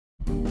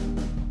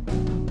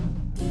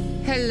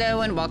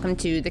Hello and welcome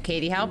to the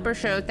Katie Halper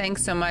Show.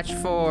 Thanks so much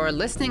for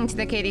listening to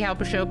the Katie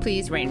Halper Show.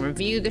 Please rate and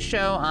review the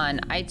show on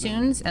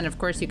iTunes. And of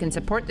course, you can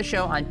support the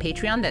show on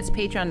Patreon. That's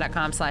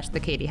patreon.com/The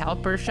Katie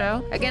Halper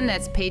Show. Again,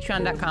 that's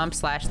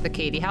patreon.com/The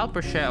Katie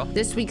Halper Show.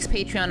 This week's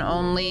Patreon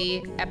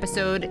only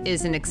episode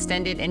is an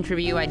extended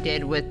interview I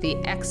did with the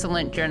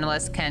excellent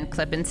journalist Ken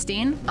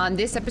Klippenstein. On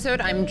this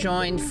episode, I'm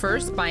joined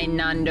first by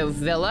Nando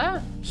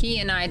Villa. He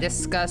and I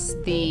discuss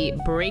the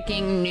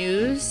breaking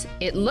news.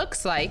 It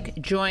looks like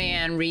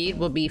Joy-Ann Reid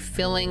will be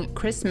filling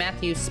Chris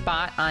Matthews'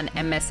 spot on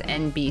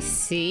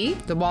MSNBC.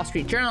 The Wall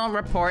Street Journal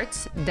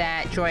reports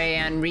that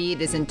Joy-Ann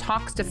Reid is in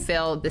talks to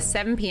fill the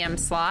 7 p.m.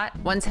 slot,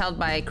 once held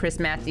by Chris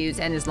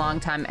Matthews and his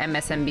longtime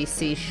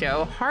MSNBC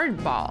show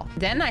Hardball.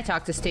 Then I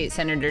talked to State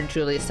Senator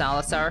Julia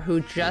Salazar,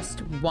 who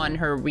just won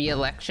her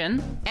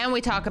re-election. And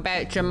we talk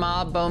about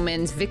Jamal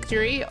Bowman's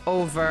victory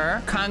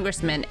over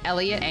Congressman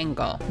Eliot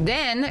Engel.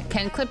 Then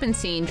Ken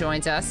Klippenstein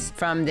joins us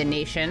from The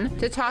Nation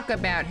to talk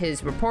about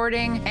his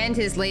reporting and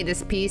his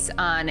latest piece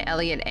on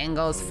Eliot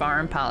Engel's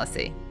foreign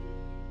policy.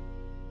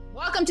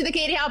 Welcome to the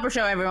Katie Halper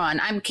Show, everyone.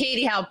 I'm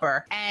Katie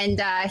Halper,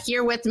 and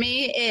here with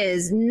me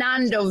is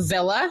Nando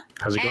Villa.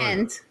 How's it going?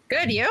 And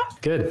good, you?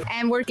 Good.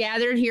 And we're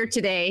gathered here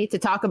today to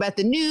talk about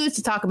the news,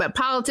 to talk about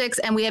politics,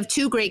 and we have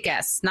two great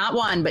guests. Not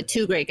one, but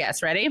two great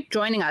guests. Ready?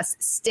 Joining us,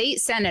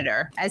 State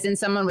Senator, as in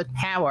someone with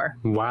power.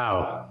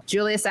 Wow.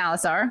 Julia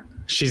Salazar.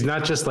 She's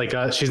not just like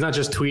us. She's not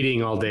just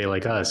tweeting all day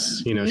like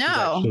us. You know, she's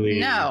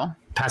actually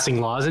passing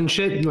laws and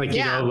shit. Like,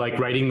 you know, like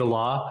writing the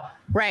law.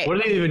 Right. What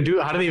do they even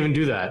do? How do they even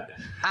do that?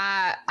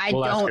 I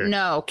don't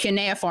know.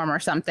 Cuneiform or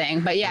something.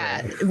 But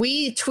yeah,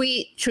 we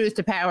tweet truth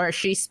to power.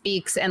 She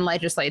speaks and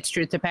legislates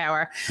truth to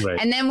power. Right.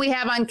 And then we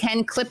have on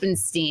Ken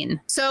Klippenstein.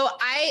 So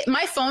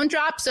my phone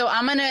dropped. So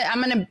I'm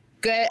gonna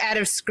get out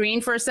of screen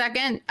for a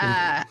second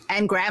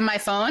and grab my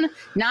phone.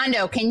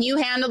 Nando, can you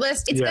handle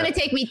this? It's gonna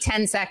take me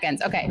 10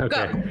 seconds. Okay,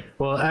 go.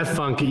 Well, F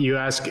Funk, you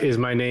ask, is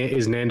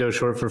Nando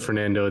short for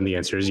Fernando? And the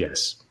answer is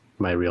yes.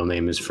 My real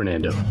name is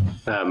Fernando.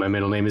 My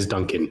middle name is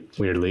Duncan,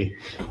 weirdly.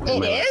 It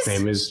my is? last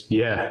name is,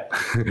 yeah.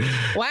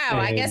 Wow,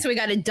 I guess we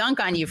got to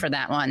dunk on you for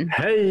that one.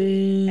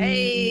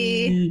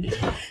 Hey.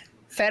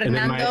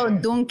 Fernando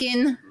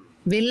Duncan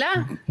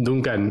Villa?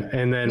 Duncan.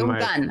 And then my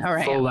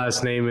full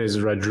last name is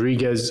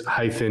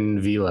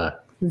Rodriguez-Villa.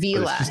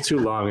 Villa. It's just too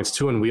long. It's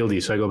too unwieldy,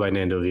 so I go by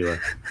Nando Villa.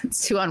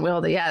 It's too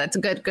unwieldy. Yeah, that's a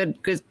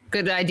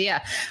good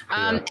idea.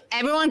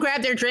 Everyone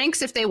grab their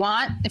drinks if they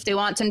want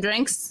some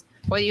drinks.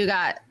 What do you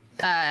got?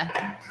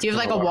 Do you have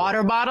like a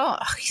water bottle?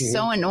 Oh, he's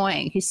so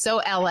annoying. He's so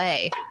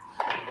LA.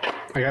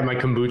 I got my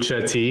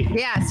kombucha tea.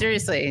 Yeah,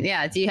 seriously.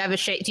 Yeah. Do you have a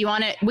shake? Do you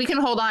want it? We can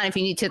hold on if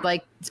you need to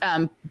like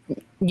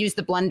use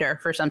the blender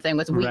for something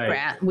with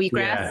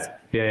wheatgrass.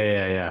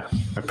 Yeah.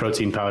 My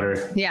protein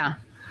powder. Yeah.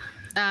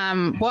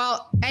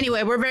 Well,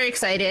 anyway, we're very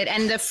excited.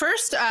 And the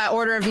first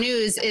order of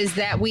news is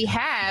that we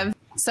have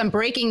some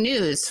breaking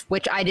news,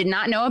 which I did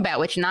not know about,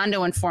 which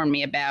Nando informed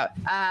me about.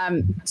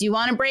 Do you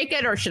want to break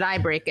it or should I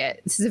break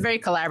it? This is a very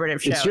collaborative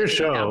show. It's your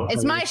show.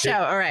 It's my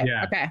show. All right.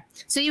 Yeah. Okay.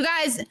 So you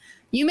guys,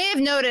 you may have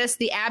noticed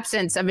the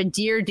absence of a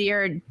dear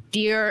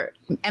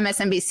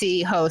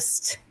MSNBC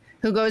host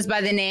who goes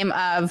by the name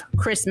of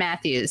Chris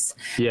Matthews.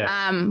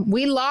 Yeah.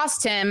 We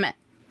lost him.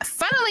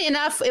 Funnily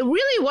enough, it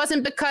really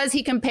wasn't because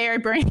he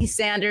compared Bernie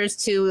Sanders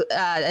to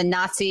a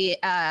Nazi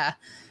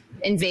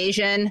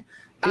invasion.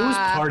 It was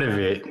part of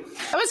it.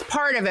 It was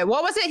part of it.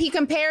 What was it? He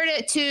compared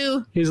it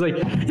to... He's like,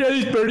 yeah,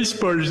 these Bernie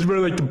supporters wear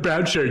like the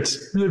brown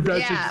shirts. Brown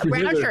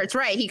shirts,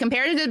 right. He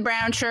compared it to the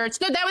brown shirts.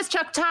 No, that was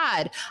Chuck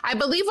Todd. I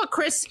believe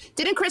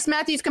didn't Chris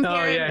Matthews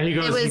compare it? Oh,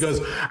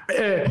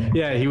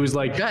 yeah, he was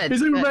like,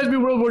 this reminds me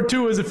of World War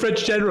II as a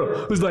French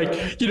general. It was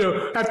like, you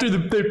know, after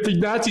the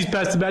Nazis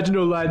passed the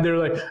Maginot Line, they were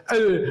like,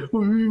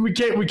 we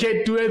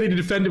can't do anything to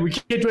defend it. We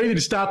can't do anything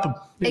to stop them.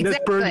 And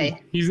that's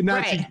Bernie. He's a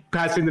Nazi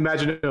passing the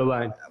Maginot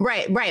Line.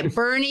 Right.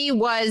 Bernie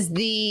was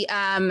the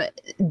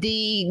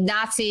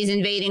Nazis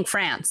invading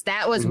France.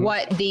 That was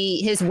what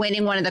his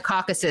winning one of the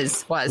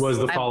caucuses was. Was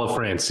the fall of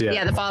France, yeah.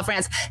 Yeah, the fall of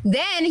France.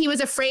 Then he was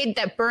afraid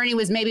that Bernie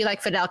was maybe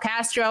like Fidel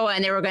Castro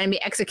and there were going to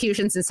be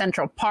executions in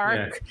Central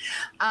Park.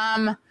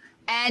 Yeah.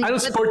 I don't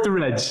support the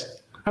Reds.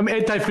 I'm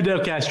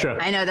anti-Fidel Castro.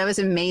 I know, that was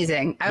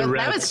amazing. That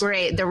was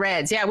great. The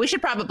Reds. Yeah, we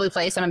should probably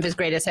play some of his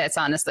greatest hits,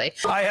 honestly.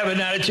 I have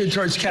an attitude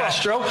towards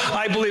Castro.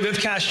 I believe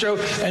if Castro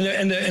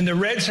and the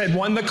Reds had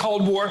won the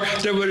Cold War,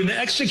 there would have been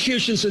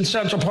executions in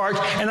Central Park,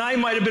 and I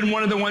might have been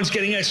one of the ones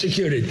getting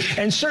executed.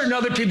 And certain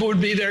other people would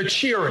be there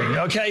cheering,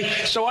 okay?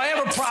 So I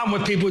have a problem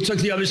with people who took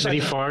the other side.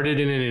 And he farted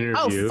in an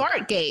interview. Oh,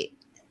 Fartgate.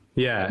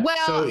 Yeah. Well,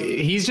 so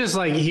he's just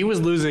like, he was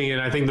losing, and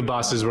I think the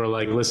bosses were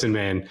like, listen,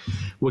 man,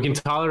 we can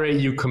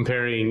tolerate you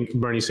comparing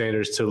Bernie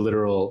Sanders to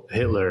literal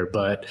Hitler,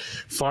 but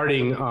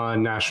farting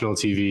on national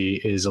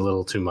TV is a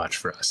little too much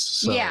for us.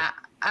 So. Yeah.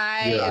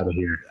 Get out of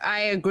here. I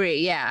agree.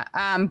 Yeah.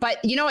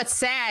 But you know what's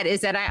sad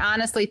is that I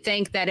honestly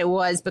think that it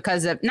was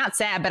because of, not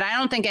sad, but I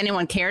don't think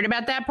anyone cared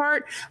about that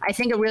part. I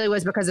think it really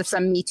was because of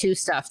some Me Too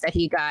stuff that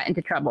he got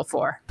into trouble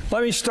for.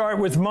 Let me start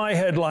with my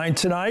headline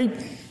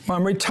tonight.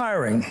 I'm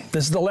retiring.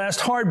 This is the last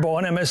hardball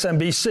on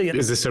MSNBC.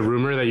 Is this a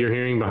rumor that you're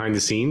hearing behind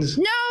the scenes?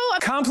 No.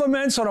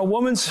 Compliments on a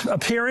woman's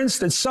appearance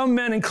that some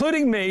men,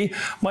 including me,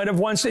 might have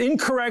once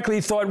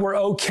incorrectly thought were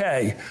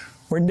okay.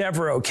 We're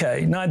never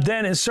okay. Not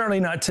then and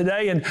certainly not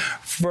today. And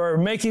for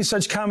making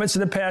such comments in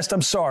the past,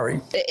 I'm sorry.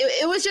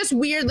 It was just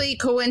weirdly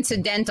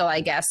coincidental,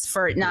 I guess,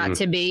 for it not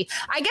to be.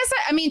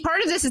 I mean,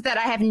 part of this is that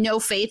I have no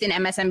faith in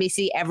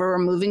MSNBC ever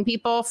removing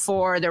people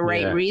for the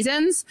right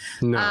reasons.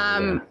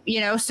 No,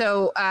 you know,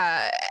 so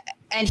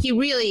and he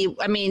really,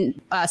 I mean,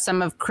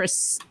 some of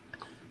Chris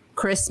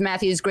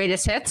Matthews'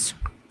 greatest hits.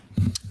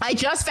 I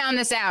just found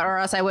this out, or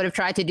else I would have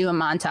tried to do a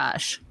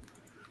montage.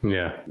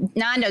 Yeah.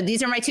 No,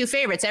 these are my two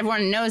favorites.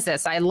 Everyone knows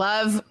this. I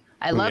love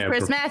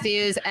Chris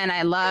Matthews and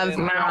I love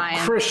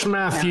Ryan. Chris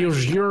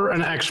Matthews, you're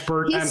an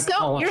expert in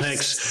politics. You're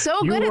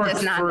so good at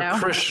this,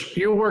 Nando.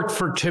 You worked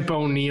for Tip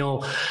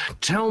O'Neill.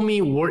 Tell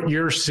me what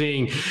you're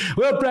seeing.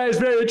 Well, Brad, it's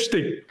very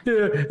interesting.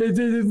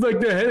 It's like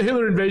the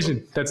Hitler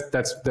invasion. That's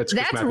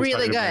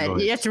really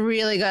good. That's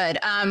really good.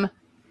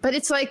 But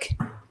it's like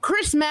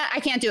I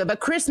can't do it, but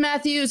Chris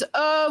Matthews,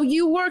 oh,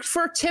 you worked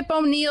for Tip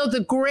O'Neill, the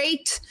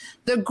great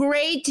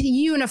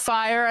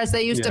unifier, as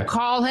they used to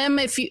call him.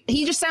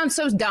 He just sounds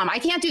so dumb. I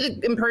can't do the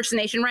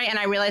impersonation right, and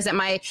I realize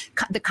that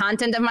the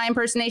content of my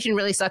impersonation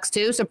really sucks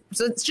too. So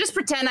just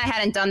pretend I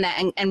hadn't done that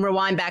and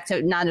rewind back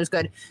to Nando's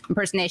good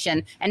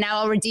impersonation, and now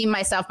I'll redeem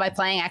myself by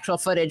playing actual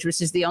footage,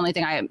 which is the only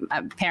thing I'm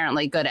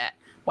apparently good at.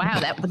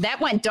 Wow,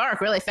 that went dark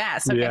really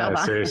fast. Okay, hold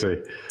on.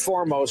 Seriously.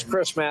 Foremost,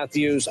 Chris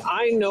Matthews,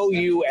 I know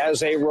you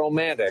as a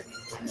romantic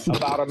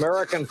about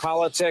American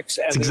politics.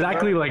 And it's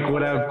exactly like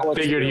what I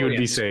figured he would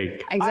be saying.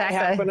 Exactly. I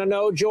happen to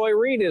know Joy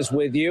Reid is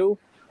with you.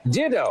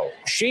 Ditto.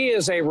 She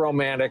is a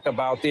romantic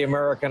about the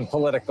American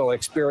political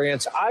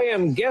experience. I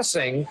am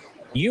guessing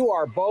you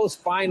are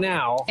both by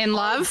now in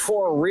love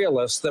for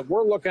realists that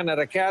we're looking at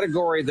a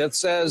category that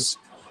says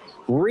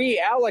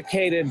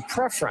reallocated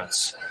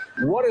preference.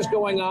 What is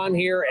going on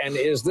here, and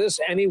is this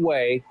any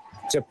way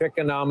to pick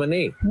a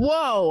nominee?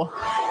 Whoa.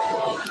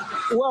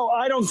 Well,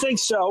 I don't think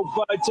so,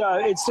 but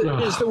it's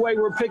the way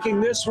we're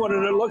picking this one,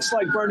 and it looks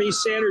like Bernie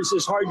Sanders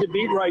is hard to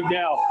beat right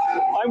now.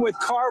 I'm with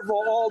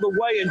Carville all the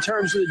way in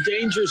terms of the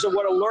dangers of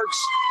what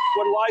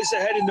lies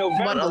ahead in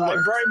November.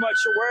 I'm very much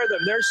aware of them.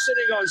 They're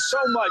sitting on so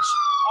much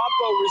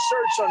Oppo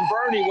research on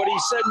Bernie, what he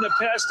said in the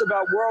past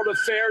about world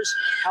affairs,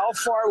 how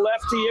far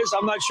left he is.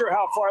 I'm not sure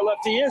how far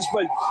left he is,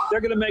 but they're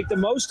going to make the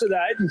most of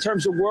that in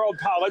terms of world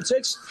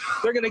politics.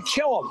 They're going to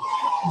kill him.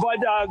 But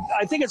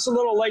I think it's a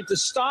little late to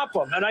stop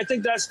him, and I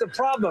think that's the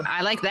problem.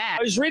 I like that.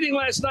 I was reading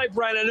last night,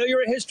 Brian. I know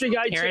you're a history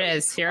guy, too. Here it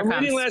is. Here it I'm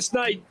comes. reading last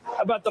night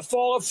about the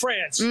fall of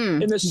France in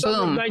the summer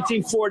of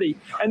 1940,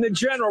 and the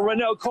general,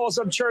 Renault, calls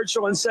up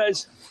Churchill and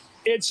says,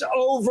 "It's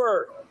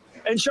over."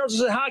 And Churchill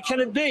said, "How can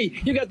it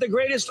be? You got the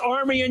greatest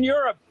army in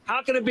Europe.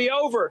 How can it be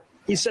over?"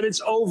 He said, "It's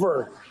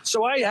over."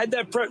 So I had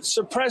that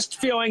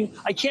suppressed feeling.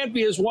 I can't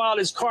be as wild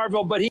as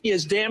Carville, but he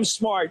is damn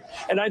smart.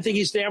 And I think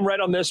he's damn right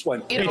on this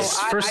one.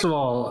 First of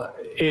all,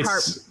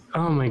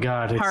 oh my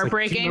God. It's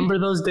heartbreaking. Like, remember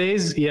those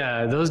days?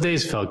 Yeah, those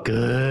days felt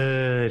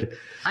good.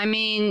 I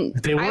mean,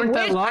 they weren't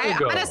that long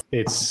ago.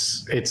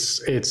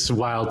 It's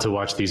wild to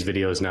watch these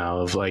videos now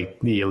of like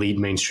the elite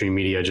mainstream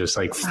media just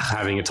like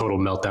having a total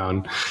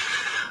meltdown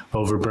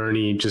over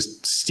Bernie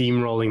just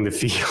steamrolling the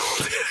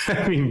field.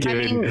 I mean,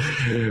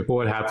 given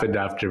what happened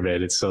after,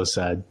 man, it's so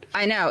sad.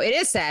 I know, it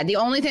is sad. The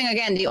only thing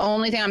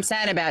I'm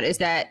sad about is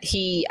that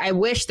I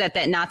wish that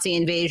Nazi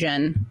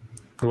invasion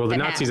the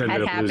Nazis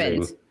ended up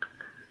losing.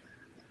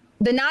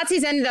 The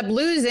Nazis ended up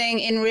losing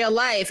in real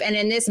life, and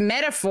in this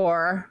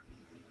metaphor,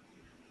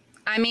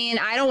 I mean,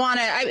 I don't want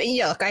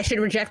to. Look, I should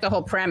reject the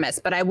whole premise,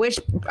 but I wish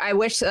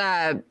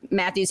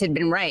Matthews had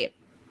been right.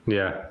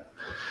 Yeah.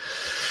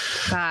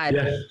 God.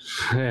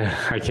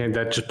 Yeah, I can't.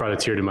 That just brought a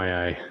tear to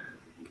my eye.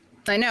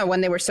 I know, when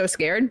they were so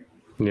scared.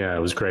 Yeah, it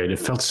was great. It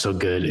felt so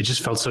good. It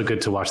just felt so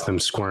good to watch them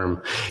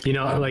squirm. You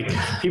know, like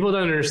people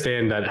don't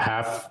understand that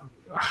half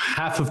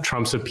of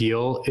Trump's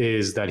appeal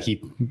is that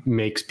he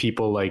makes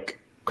people like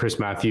Chris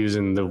Matthews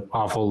and the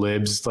awful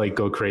libs like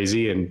go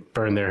crazy and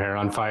burn their hair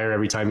on fire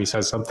every time he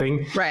says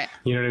something. Right.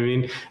 You know what I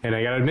mean? And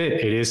I gotta admit,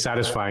 it is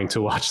satisfying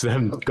to watch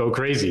them go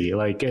crazy.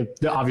 Like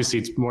obviously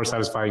it's more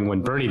satisfying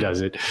when Bernie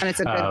does it. And it's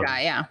a good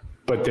guy. Yeah.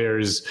 But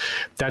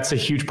that's a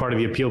huge part of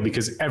the appeal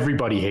because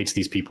everybody hates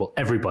these people.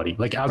 Everybody,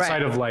 like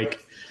outside of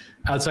like,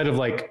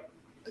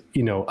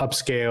 you know,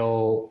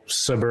 upscale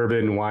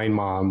suburban wine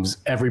moms,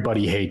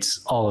 everybody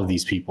hates all of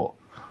these people.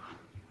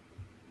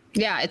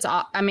 Yeah, it's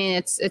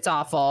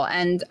awful.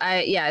 And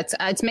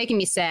it's making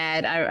me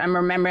sad. I'm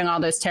remembering all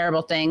those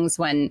terrible things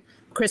when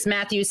Chris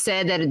Matthews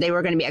said that they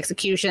were going to be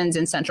executions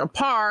in Central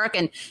Park.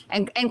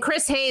 And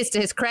Chris Hayes, to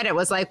his credit,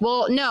 was like,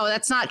 well, no,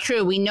 that's not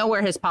true. We know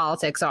where his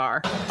politics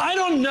are. I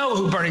don't know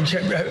who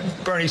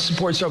Bernie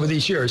supports over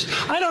these years.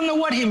 I don't know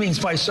what he means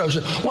by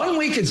social. 1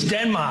 week it's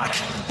Denmark.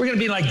 We're going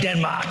to be like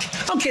Denmark.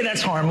 Okay,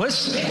 that's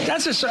harmless.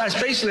 That's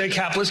basically a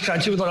capitalist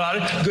country with a lot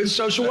of good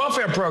social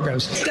welfare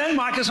programs.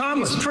 Denmark is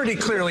harmless. He's pretty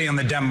clearly in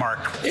the Denmark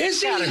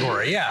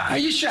category, yeah. Are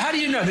you sure? How do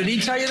you know? Did he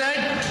tell you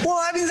that? Well,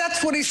 I mean,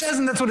 that's what he says,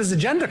 and that's what his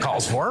agenda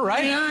calls for,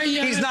 right?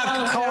 Yeah. He's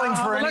not calling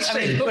for any. Let's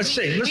see. Let's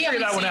figure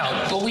that one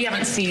out. But we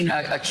haven't seen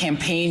a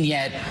campaign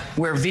yet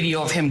where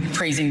video of him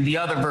praising the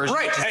other version,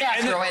 right, which is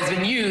Castro, has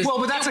been used. Well,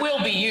 but it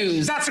will be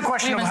used. That's a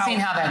question of how. We haven't seen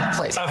how that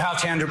plays. Of how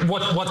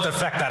what the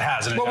effect that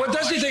has. Well, what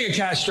does he think of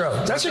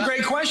Castro? That's a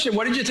great question.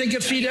 What did you think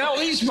of Fidel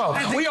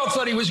Ismo? We all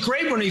thought he was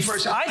great when he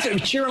first. I thought he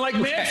was cheering like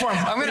mad for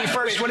him when he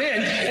first went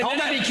in, and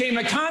then he became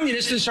a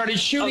communist and started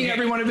shooting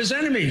every one of his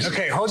enemies.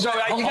 Okay, hold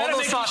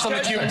those thoughts on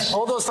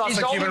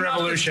the Cuban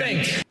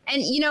Revolution.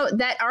 And, you know,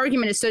 that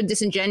argument is so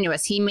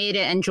disingenuous. He made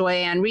it and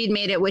Joy-Ann Reid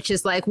made it, which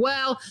is like,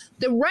 well,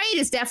 the right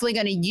is definitely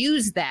going to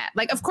use that.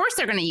 Like, of course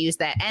they're going to use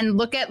that. And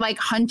look at like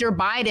Hunter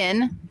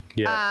Biden.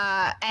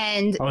 Yeah.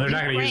 And they're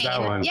not going to use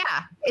that one.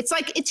 Yeah. It's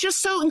like, it's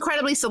just so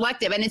incredibly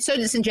selective and it's so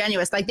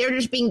disingenuous. Like they're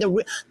just being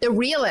the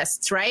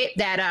realists, right?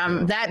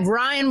 That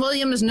Ryan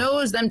Williams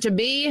knows them to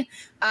be.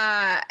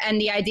 And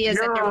the idea is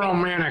you're that a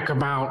romantic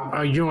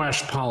about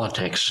U.S.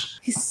 politics.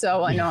 He's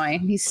so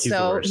annoying. He's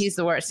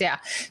the worst. Yeah.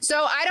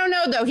 So I don't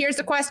know though. Here's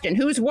the question: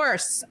 who's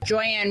worse,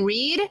 Joy-Ann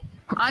Reid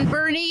on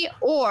Bernie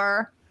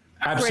or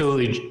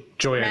absolutely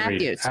Joy-Ann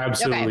Reid?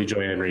 Absolutely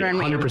Joy-Ann Reid.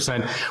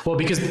 100%. Well,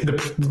 because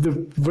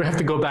we have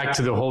to go back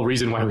to the whole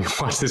reason why we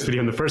watched this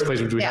video in the first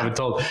place, which we haven't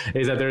told,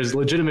 is that there's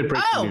legitimate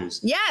breaking news.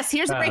 Yes.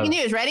 Here's the breaking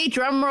news. Ready?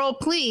 Drum roll,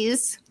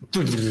 please.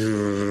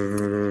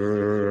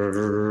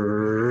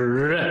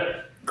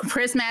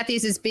 Chris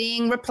Matthews is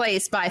being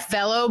replaced by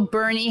fellow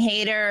Bernie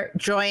hater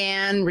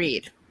Joy-Ann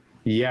Reid.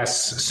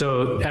 Yes.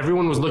 So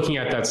everyone was looking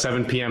at that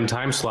 7 p.m.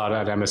 time slot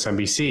at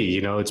MSNBC.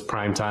 You know, it's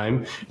prime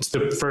time. It's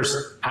the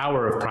first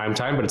hour of prime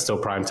time, but it's still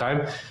prime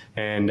time.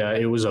 And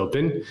it was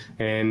open.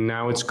 And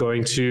now it's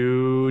going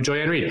to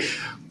Joy-Ann Reid,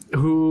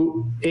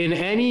 who in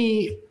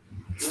any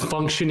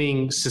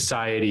functioning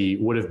society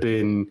would have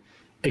been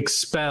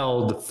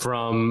expelled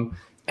from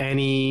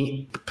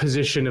any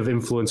position of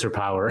influence or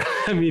power.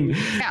 I mean,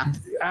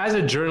 as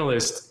a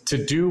journalist,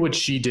 to do what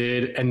she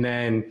did and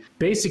then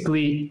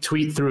basically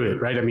tweet through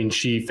it, right? I mean,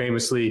 she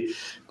famously,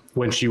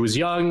 when she was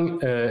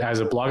young, as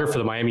a blogger for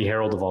the Miami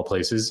Herald of all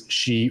places,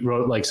 she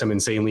wrote like some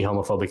insanely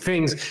homophobic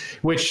things,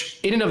 which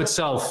in and of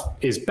itself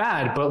is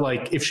bad. But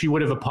like, if she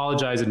would have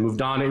apologized and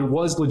moved on, it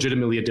was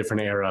legitimately a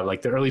different era.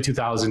 Like the early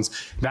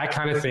 2000s, that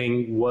kind of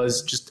thing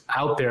was just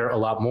out there a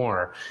lot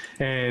more.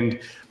 And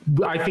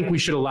I think we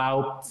should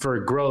allow for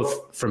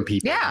growth from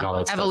people. And all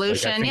that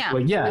evolution. Stuff.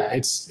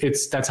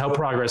 It's that's how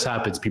progress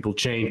happens. People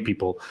change,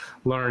 people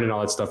learn, and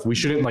all that stuff. We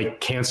shouldn't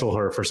like cancel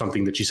her for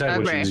something that she said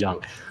when she was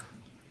young.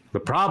 The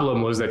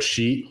problem was that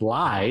she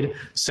lied,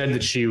 said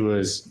that she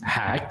was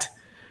hacked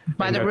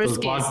by the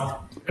Ruskies,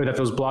 that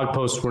those blog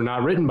posts were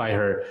not written by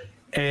her,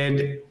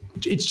 and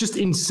it's just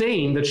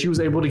insane that she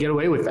was able to get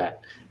away with that.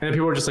 And then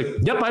people were just like,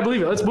 "Yep, I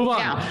believe it. Let's move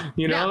on."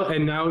 You know,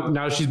 and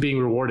now she's being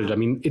rewarded. I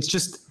mean, it's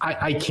just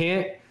I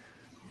can't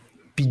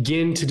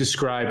begin to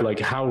describe like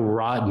how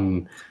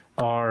rotten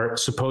our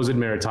supposed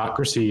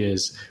meritocracy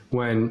is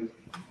when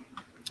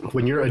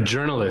you're a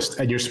journalist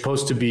and you're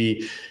supposed to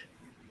be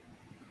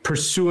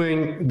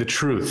pursuing the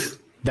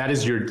truth. That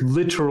is your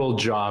literal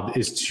job,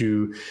 is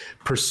to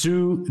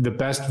pursue the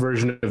best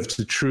version of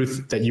the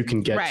truth that you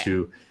can get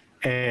to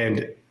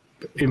and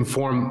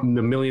inform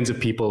the millions of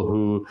people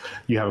who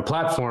you have a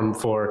platform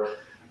for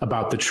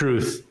about the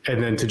truth,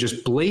 and then to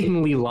just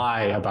blatantly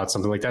lie about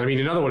something like that. I mean,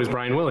 another one is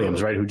Brian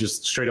Williams, right? Who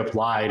just straight up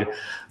lied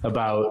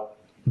about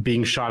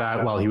being shot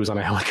at while he was on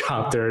a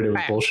helicopter, and it was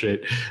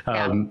bullshit.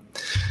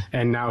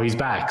 And now he's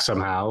back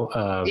somehow.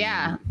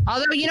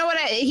 Although, you know what?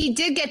 He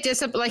did get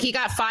disciplined. Like he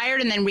got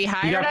fired and then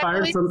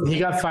rehired. He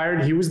got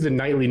fired. He was the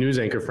nightly news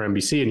anchor for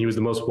NBC, and he was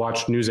the most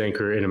watched news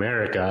anchor in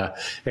America.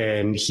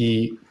 And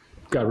he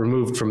got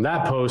removed from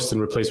that post and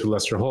replaced with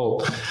Lester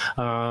Holt.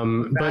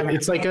 But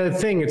it's like a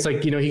thing. It's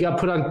like, you know, he got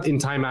put in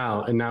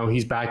timeout and now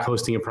he's back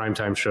hosting a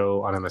primetime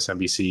show on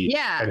MSNBC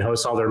and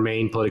hosts all their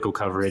main political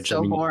coverage.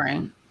 So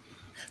boring.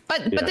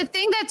 But the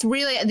thing that's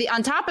really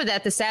on top of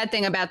that, the sad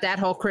thing about that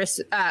whole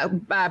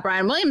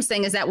Brian Williams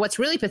thing is that what's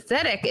really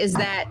pathetic is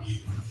that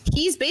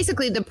he's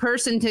basically the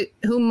person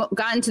who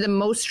got into the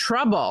most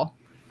trouble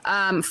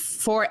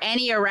for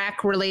any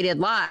Iraq related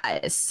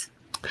lies.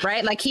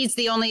 Right, like he's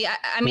the only.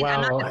 I mean,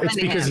 I'm not it's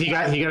because he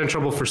got in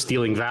trouble for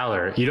stealing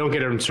valor. You don't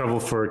get in trouble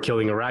for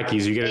killing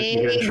Iraqis. You get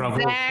in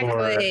trouble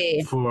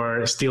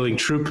for stealing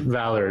troop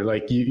valor.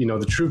 Like you know,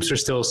 the troops are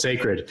still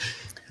sacred,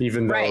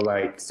 even though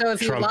like. So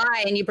if Trump you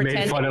lie and you pretend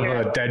made fun of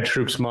a dead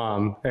troop's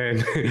mom,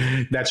 and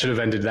that should have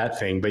ended that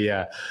thing. But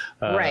you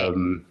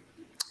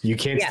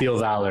can't steal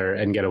valor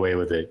and get away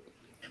with it.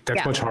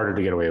 That's much harder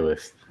to get away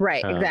with.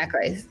 Right,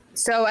 exactly.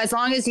 So as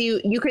long as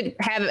you could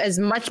have as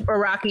much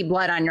Iraqi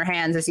blood on your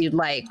hands as you'd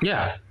like.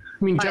 Yeah.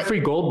 I mean, Jeffrey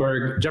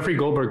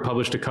Goldberg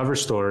published a cover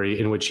story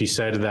in which he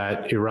said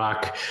that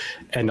Iraq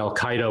and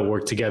Al-Qaeda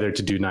worked together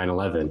to do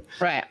 9/11.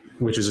 Right.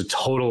 Which is a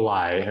total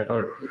lie.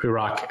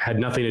 Iraq had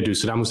nothing to do.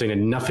 Saddam Hussein had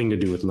nothing to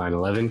do with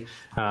 9/11.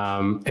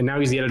 And now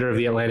he's the editor of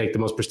The Atlantic, the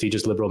most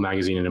prestigious liberal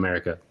magazine in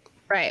America.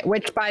 Right.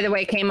 Which, by the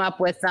way, came up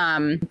with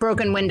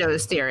broken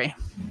windows theory.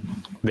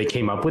 They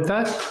came up with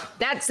that?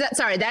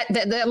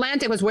 The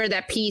Atlantic was where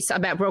that piece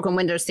about broken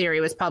windows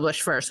theory was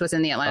published first, was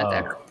in The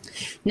Atlantic. Oh.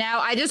 Now,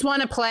 I just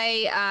want to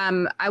play,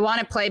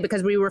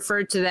 because we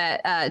referred to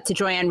that, to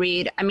Joy-Ann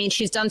Reid. I mean,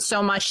 she's done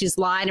so much. She's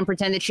lied and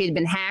pretended she had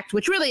been hacked,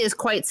 which really is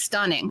quite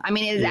stunning. I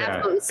mean, it is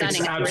absolutely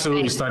stunning. It's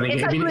absolutely stunning.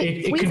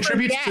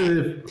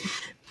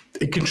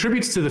 It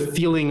contributes to the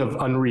feeling of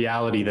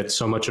unreality that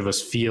so much of us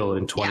feel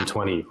in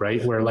 2020,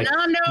 right? Where like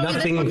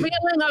nothing. The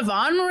feeling of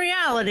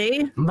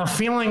unreality. The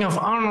feeling of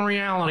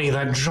unreality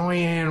that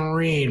Joy-Ann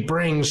Reid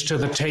brings to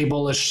the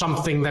table is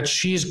something that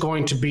she's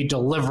going to be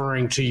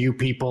delivering to you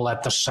people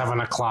at the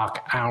 7:00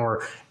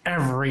 hour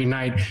every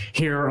night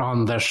here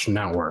on this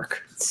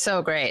network.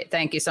 So great.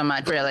 Thank you so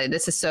much. Really.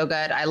 This is so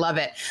good. I love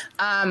it.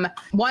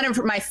 One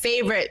of my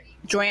favorite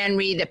Joy-Ann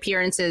Reid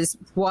appearances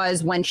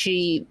was when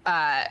she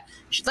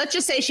let's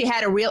just say she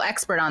had a real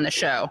expert on the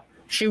show.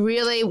 She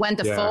really went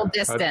the full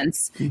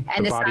distance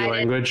and decided. Body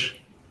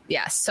language.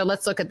 Yes. So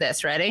let's look at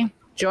this. Ready?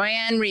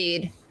 Joy-Ann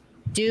Reid,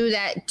 do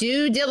that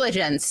due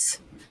diligence,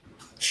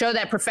 show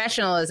that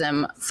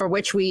professionalism for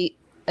which we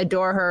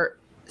adore her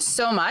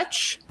so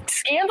much.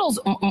 Scandals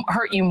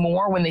hurt you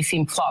more when they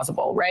seem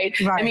plausible, right?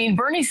 I mean,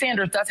 Bernie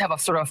Sanders does have a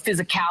sort of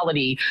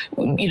physicality,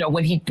 you know,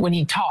 when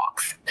he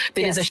talks.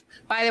 Yes.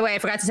 By the way, I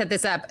forgot to set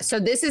this up. So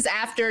this is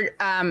after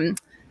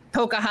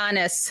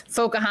Pocahontas.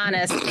 What's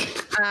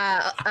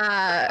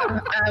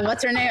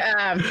her name?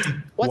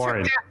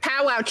 Warren.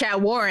 Pow Wow Chow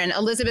Warren.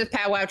 Elizabeth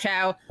Pow Wow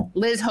Chow.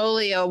 Liz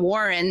Holio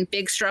Warren.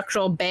 Big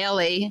structural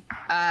Bailey.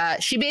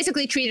 She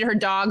basically treated her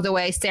dog the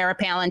way Sarah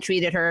Palin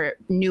treated her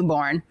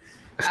newborn.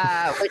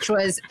 Which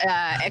was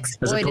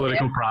exploited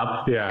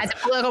as a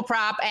political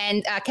prop,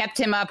 and kept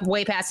him up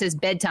way past his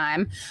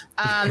bedtime.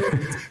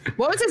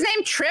 What was his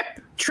name?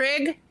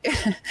 Trig.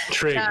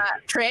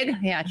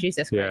 Yeah,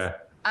 Jesus Christ. Yeah.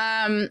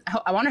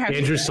 I wonder how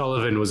Andrew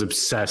Sullivan was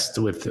obsessed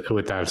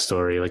with that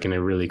story, like in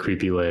a really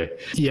creepy way.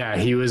 Yeah,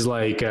 he was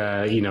like,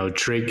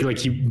 Trig. Like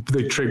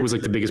Trig was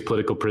like the biggest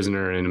political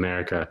prisoner in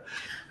America.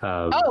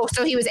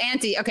 So he was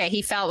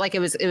he felt like it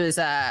was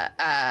got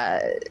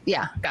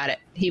it.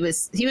 He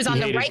was on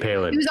the right.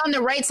 Palin. He was on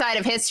the right side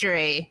of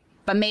history,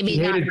 but maybe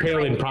he not hated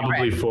Palin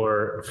probably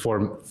for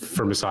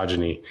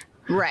misogyny.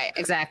 Right.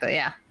 Exactly.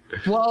 Yeah.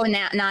 Whoa,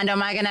 Nando,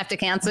 am I gonna have to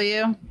cancel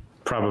you?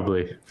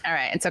 Probably. All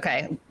right. It's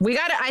okay.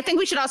 I think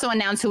we should also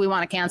announce who we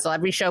want to cancel.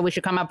 Every show we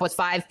should come up with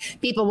 5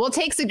 people. We'll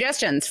take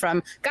suggestions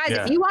from guys.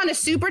 Yeah. If you want to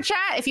super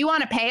chat, if you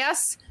want to pay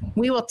us,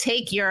 we will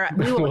take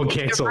we'll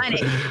cancel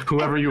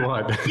whoever you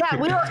want. Yeah,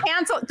 we will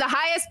cancel the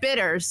highest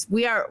bidders.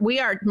 We are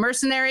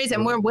mercenaries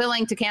and we're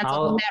willing to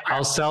cancel whomever.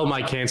 I'll sell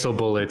my cancel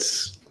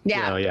bullets.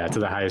 Yeah. To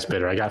the highest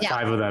bidder. I got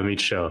 5 of them each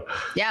show.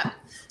 Yeah.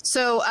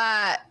 So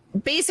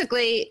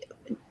basically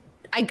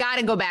I got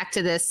to go back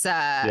to this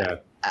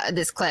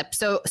this clip.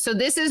 So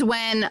this is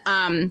when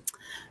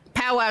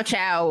Pow Wow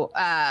Chow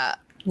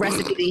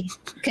recipe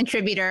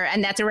contributor,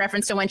 and that's a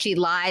reference to when she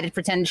lied and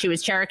pretended she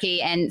was Cherokee,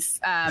 and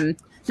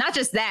not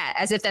just that,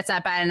 as if that's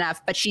not bad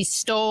enough, but she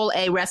stole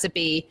a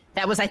recipe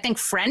that was, I think,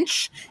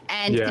 French,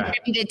 and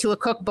contributed to a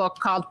cookbook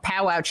called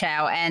Pow Wow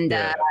Chow. And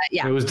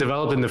it was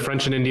developed in the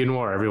French and Indian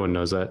War. Everyone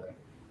knows that.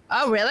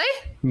 Oh, really?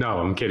 No,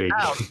 I'm kidding.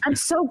 Oh, I'm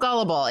so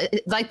gullible.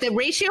 Like the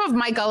ratio of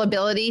my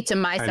gullibility to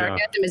my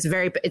sarcasm is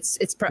very, it's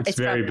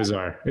very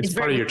bizarre. It's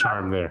part of your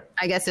charm there.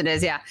 I guess it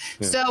is. Yeah.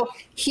 So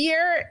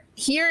here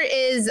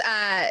is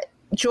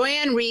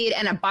Joy-Ann Reid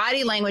and a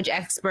body language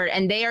expert,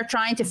 and they are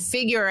trying to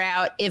figure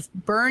out if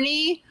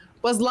Bernie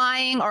was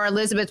lying or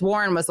Elizabeth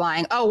Warren was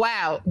lying. Oh,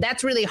 wow.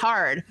 That's really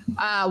hard.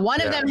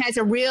 One of them has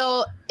a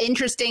real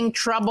interesting,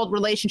 troubled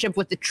relationship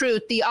with the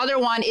truth. The other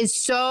one is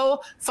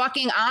so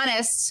fucking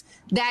honest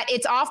that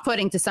it's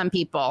off-putting to some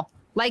people.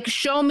 Like,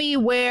 show me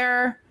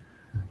where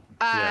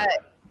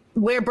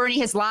Bernie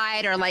has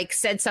lied or like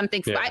said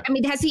something. I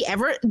mean,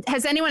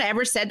 has anyone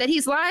ever said that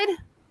he's lied?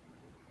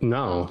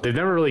 No, they've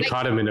never really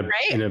caught him in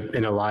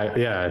a lie.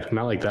 Yeah,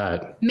 not like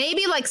that.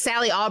 Maybe like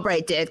Sally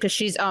Albright did, because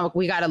she's. Oh,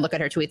 we got to look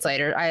at her tweets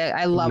later.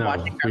 I love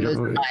watching her lose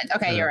her mind.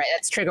 Okay, you're right.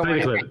 That's trigger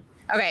warning.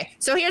 Okay,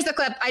 so here's the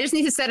clip. I just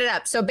need to set it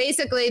up. So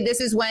basically, this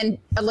is when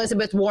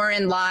Elizabeth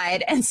Warren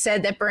lied and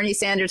said that Bernie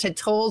Sanders had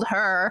told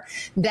her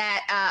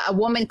that a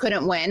woman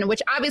couldn't win,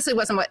 which obviously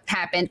wasn't what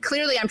happened.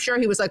 Clearly, I'm sure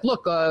he was like,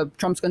 look,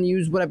 Trump's going to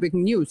use whatever he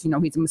can use. You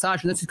know, he's a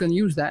misogynist. He's going to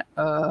use that.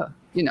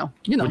 You know.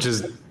 Which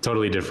is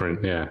totally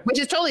different, yeah. Which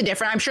is totally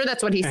different. I'm sure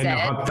that's what he said.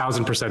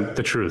 1,000%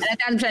 the truth.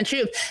 1,000%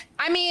 truth.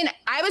 I mean,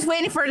 I was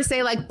waiting for her to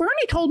say, like, Bernie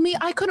told me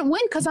I couldn't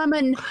win because I'm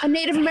a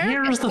Native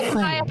American. Here's the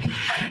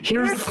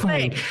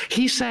thing.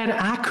 He said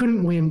I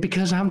couldn't win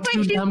because I'm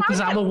too dumb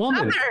because I'm a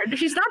woman. Southern.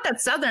 She's not that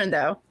Southern,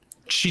 though.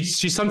 She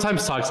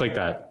sometimes talks like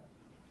that.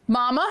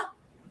 Mama?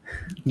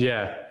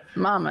 Yeah.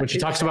 Mama. When she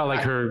talks about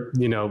like her,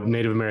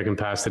 Native American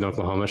past in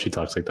Oklahoma, she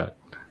talks like that.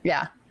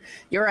 Yeah.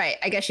 You're right.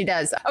 I guess she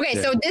does. Okay,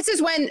 so this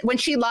is when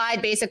she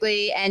lied,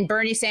 basically, and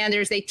Bernie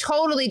Sanders,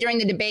 during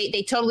the debate,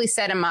 they totally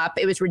set him up.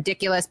 It was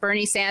ridiculous.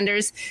 Bernie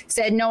Sanders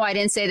said, no, I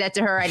didn't say that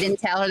to her. I didn't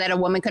tell her that a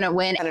woman couldn't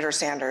win. Senator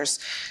Sanders.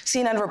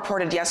 CNN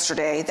reported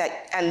yesterday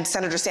and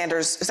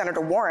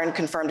Senator Warren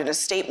confirmed in a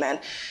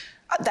statement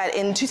that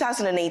in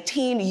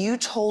 2018, you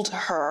told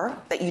her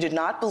that you did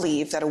not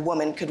believe that a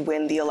woman could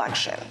win the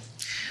election.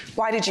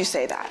 Why did you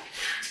say that?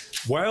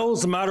 Well,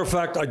 as a matter of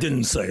fact, I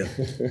didn't say it.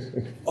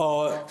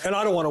 And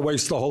I don't want to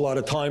waste a whole lot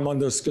of time on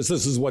this because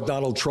this is what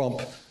Donald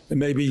Trump and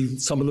maybe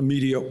some of the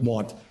media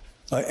want.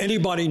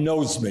 Anybody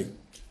knows me,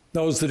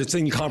 knows that it's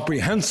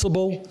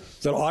incomprehensible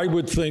that I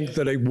would think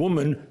that a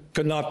woman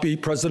could not be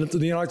president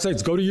of the United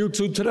States. Go to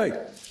YouTube today.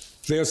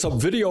 There's some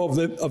video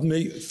of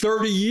me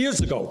 30 years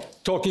ago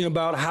talking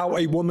about how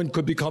a woman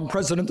could become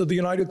president of the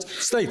United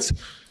States.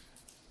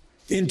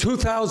 In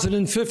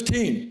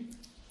 2015,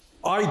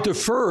 I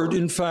deferred,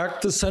 in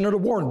fact, to Senator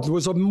Warren. There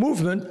was a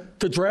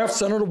movement to draft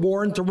Senator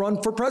Warren to run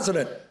for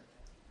president.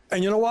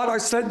 And you know what? I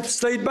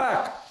stayed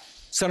back.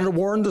 Senator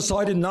Warren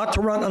decided not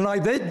to run, and I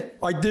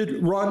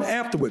did run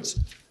afterwards.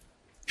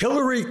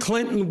 Hillary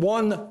Clinton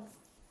won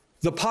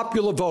the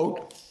popular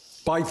vote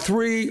by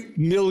 3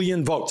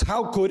 million votes.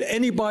 How could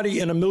anybody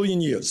in a million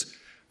years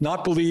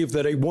not believe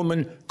that a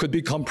woman could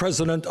become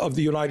president of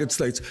the United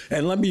States?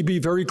 And let me be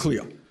very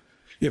clear.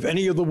 If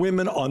any of the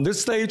women on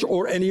this stage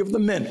or any of the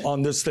men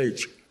on this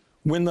stage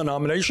win the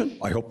nomination,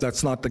 I hope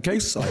that's not the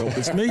case. I hope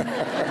it's me.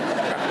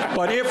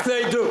 But if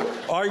they do,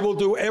 I will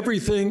do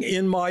everything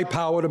in my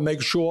power to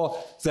make sure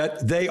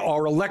that they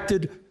are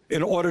elected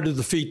in order to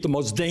defeat the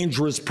most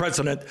dangerous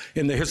president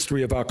in the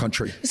history of our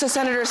country. So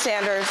Senator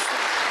Sanders,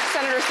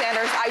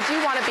 I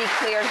do want to be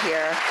clear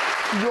here.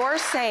 You're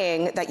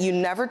saying that you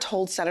never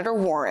told Senator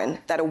Warren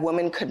that a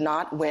woman could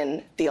not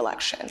win the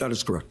election. That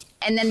is correct.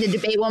 And then the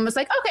debate one was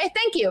like, okay,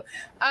 thank you.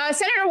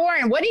 Senator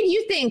Warren, what did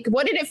you think?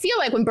 What did it feel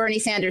like when Bernie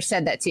Sanders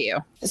said that to you?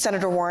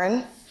 Senator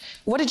Warren,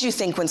 what did you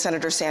think when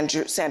Senator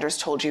Sanders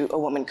told you a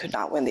woman could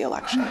not win the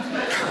election?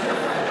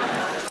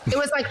 It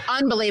was like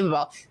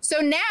unbelievable. So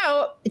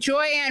now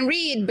Joy Ann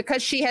Reid,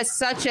 because she's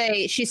such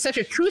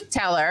a truth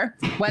teller,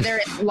 whether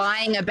it's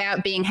lying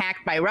about being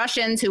hacked by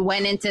Russians who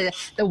went into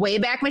the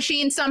Wayback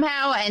Machine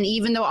somehow, and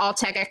even though all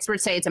tech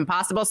experts say it's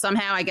impossible,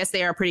 somehow I guess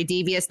they are pretty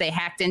devious. They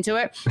hacked into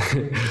it.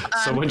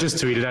 Someone just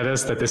tweeted at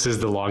us that this is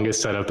the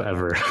longest setup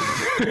ever.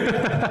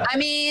 I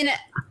mean,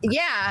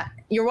 yeah,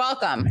 you're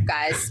welcome,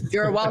 guys.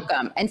 You're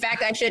welcome. In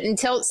fact,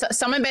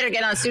 someone better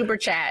get on Super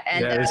Chat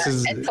and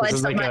pledge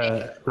some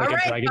money. All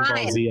right, Dragon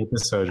Ball Z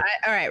episode.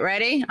 All right,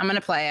 ready? I'm going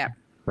to play it.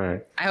 All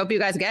right. I hope you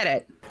guys get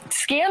it.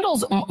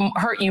 Scandals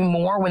hurt you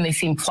more when they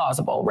seem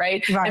plausible,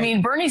 right? I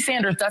mean, Bernie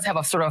Sanders does have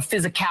a sort of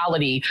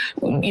physicality,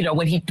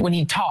 when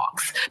he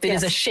talks.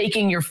 There's a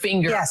shaking your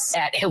finger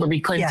at Hillary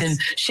Clinton,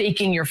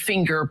 shaking your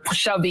finger,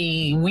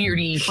 shovey,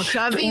 weirdy. His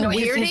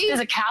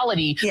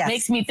physicality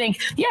makes me think,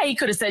 he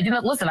could have said,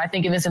 listen, I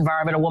think in this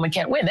environment a woman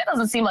can't win. That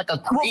doesn't seem like a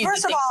crazy Well,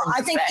 first of all,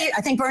 I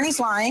think Bernie's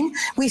lying.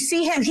 We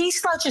see him; he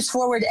slouches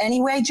forward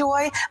anyway,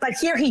 Joy. But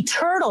here he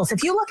turtles.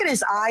 If you look at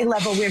his eye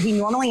level, where he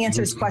normally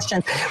answers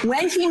questions,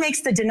 when he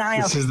makes the denial,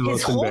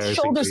 his whole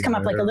shoulders come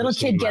up like a little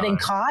kid getting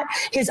caught.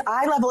 His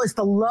eye level is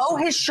below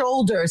his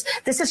shoulders.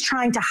 This is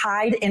trying to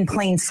hide in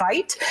plain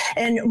sight.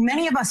 And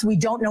many of us, we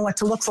don't know what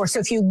to look for. So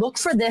if you look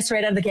for this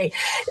right out of the gate,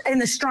 and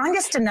the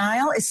strongest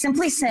denial is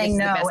simply saying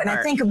no. And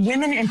I think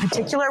women in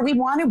particular, we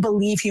want to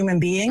believe human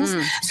beings.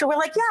 So we're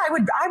like,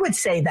 I would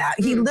say that.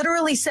 He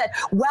literally said,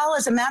 well,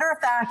 as a matter of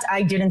fact,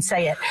 I didn't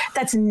say it.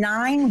 That's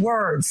 9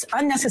 words.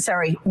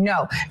 Unnecessary.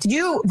 No. Did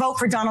you vote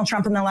for Donald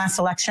Trump in the last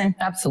election?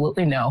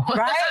 Absolutely no.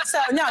 Right? So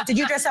no. Did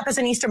you dress up as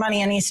an Easter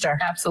bunny on Easter?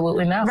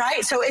 Absolutely no.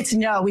 Right? So it's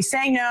no. We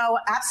say no.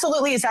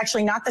 Absolutely is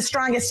actually not the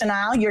strongest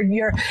denial.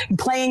 You're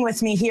playing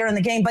with me here in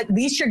the game, but at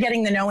least you're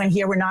getting the no in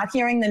here. We're not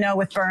hearing the no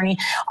with Bernie.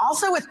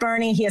 Also with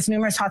Bernie, he has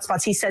numerous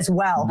hotspots. He says,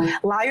 well.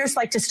 Liars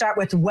like to start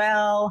with,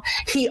 well.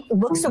 He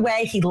looks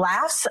away. He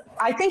laughs.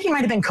 I think he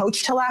might have been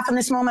coached to laugh in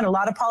this moment. A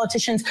lot of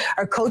politicians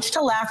are coached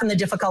to laugh in the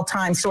difficult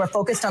times. So we're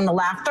focused on the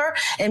laughter,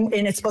 and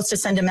it's supposed to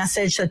send a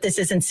message that this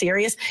isn't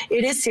serious.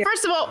 It is serious.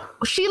 First of all,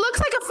 she looks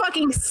like a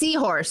fucking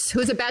seahorse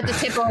who's about to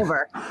tip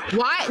over.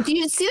 Why? Do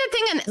you see that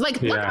thing? And look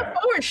how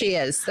forward she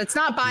is. That's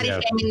not body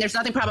shaming. There's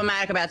nothing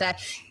problematic about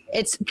that.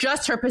 It's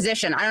just her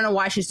position. I don't know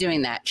why she's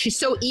doing that. She's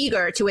so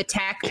eager to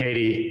attack.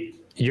 Katie,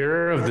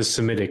 you're of the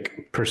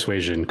Semitic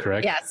persuasion,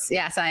 correct?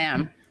 Yes, I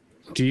am.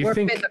 Do you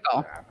think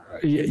physical?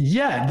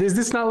 Yeah, is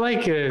this not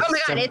like a? Oh my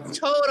God,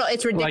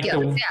 it's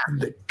ridiculous.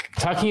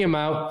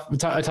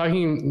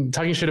 Talking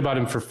talking shit about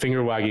him for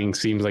finger wagging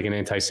seems like an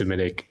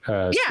anti-Semitic.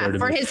 For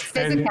his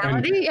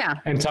physicality,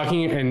 and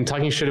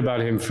talking shit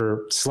about him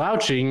for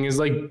slouching is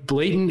like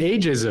blatant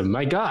ageism.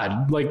 My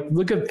God, like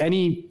look at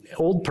any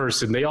old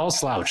person; they all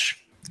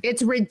slouch.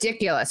 It's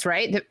ridiculous,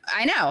 right?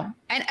 I know.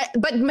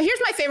 But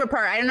here's my favorite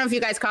part. I don't know if you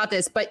guys caught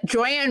this, but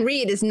Joy Ann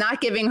Reid is not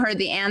giving her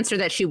the answer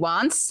that she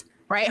wants.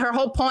 right? Her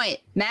whole point,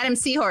 Madam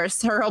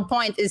Seahorse, her whole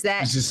point is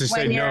that it's just to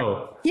say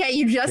no. Yeah,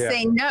 you just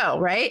say no,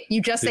 right?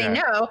 You just say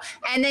no.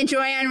 And then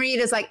Joy-Ann Reid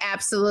is like,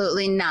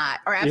 absolutely not,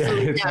 or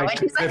absolutely no.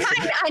 Like, and she's like,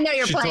 I know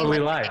you're playing totally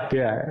with lied. me.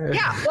 Yeah.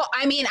 Yeah. Well,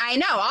 I mean, I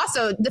know.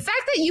 Also, the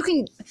fact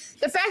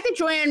that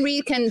Joy-Ann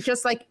Reid can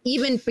just like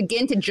even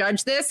begin to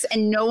judge this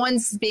and no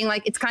one's being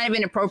like, it's kind of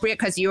inappropriate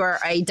because you are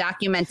a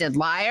documented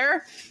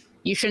liar.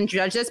 You shouldn't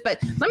judge this, but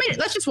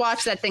let's just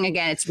watch that thing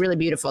again. It's really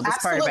beautiful. This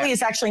Absolutely part of it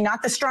is actually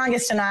not the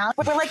strongest denial.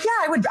 But we're like,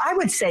 yeah, I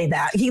would say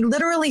that. He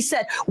literally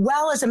said,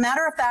 well, as a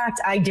matter of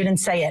fact, I didn't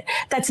say it.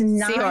 That's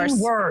 9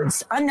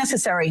 words.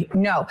 Unnecessary.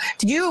 No.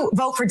 Did you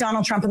vote for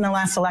Donald Trump in the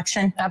last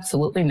election?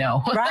 Absolutely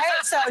no. Right?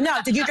 So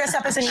no. Did you dress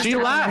up as an She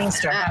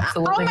laughed.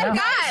 Absolutely. Oh my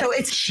God. So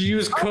it's she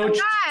was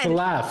coached to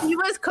laugh. She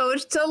was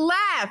coached to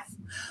laugh.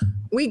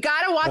 We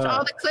got to watch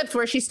all the clips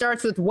where she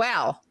starts with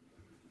well.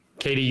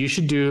 Katie, you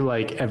should do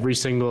like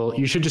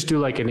you should just do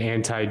like an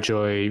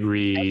anti-Joy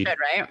Reid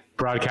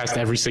broadcast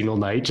every single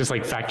night. Just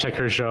like fact check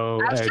her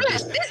show.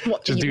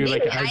 Just do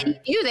like I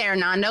need you there,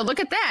 Nando. Look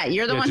at that.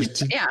 You're the one.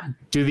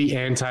 Do the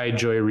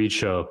anti-Joy Reid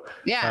show.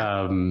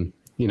 Yeah.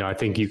 I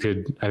think you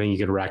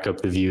could rack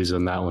up the views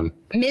on that one.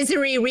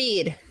 Misery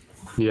Reid.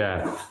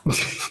 Yeah.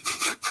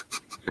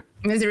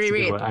 Misery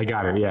Reid. I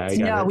got it.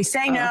 Yeah. We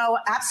say no.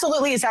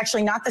 Absolutely is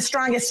actually not the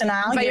strongest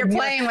denial. But you're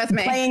playing with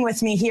me. Playing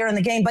with me here in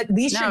the game. But at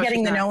least you're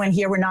getting the no in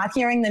here. We're not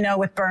hearing the no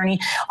with Bernie.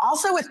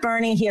 Also with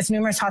Bernie, he has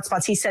numerous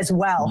hotspots. He says,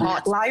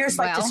 liars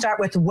like to start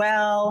with,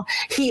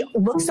 he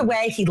looks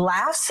away. He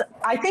laughs.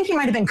 I think he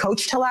might have been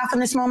coached to laugh in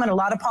this moment. A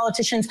lot of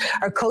politicians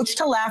are coached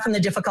to laugh in the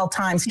difficult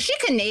times. Is she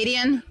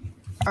Canadian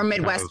or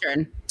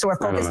Midwestern? So we're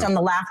focused on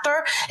the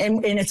laughter,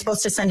 and it's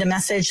supposed to send a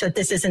message that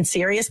this isn't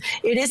serious.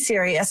 It is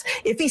serious.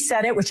 If he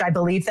said it, which I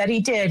believe that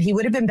he did, he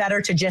would have been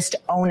better to just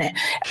own it.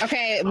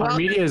 Okay. Our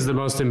media is the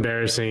most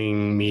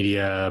embarrassing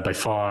media by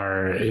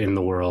far in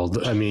the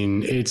world. I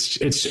mean, it's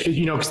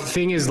the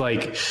thing is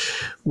like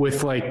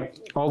with like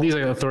all these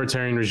like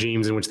authoritarian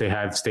regimes in which they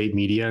have state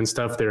media and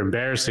stuff, they're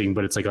embarrassing,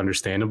 but it's like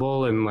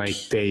understandable and like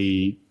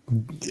they.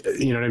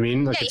 You know what I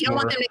mean? Like you don't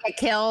want them to get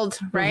killed,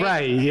 right?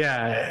 Right.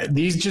 Yeah.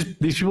 These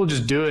people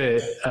just do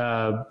it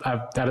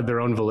out of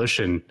their own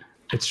volition.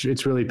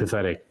 It's really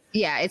pathetic.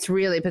 Yeah, it's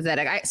really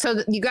pathetic.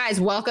 So you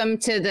guys, welcome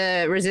to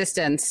the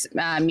resistance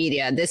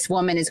media. This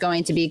woman is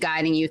going to be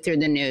guiding you through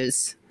the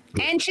news.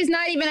 And she's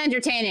not even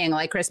entertaining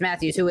like Chris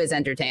Matthews, who is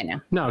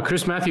entertaining. No,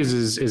 Chris Matthews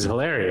is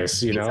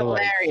hilarious. He's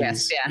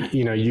hilarious.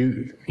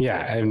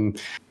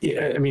 And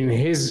I mean,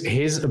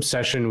 his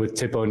obsession with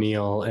Tip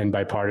O'Neill and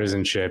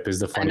bipartisanship is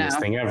the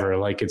funniest thing ever.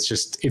 Like,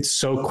 it's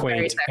so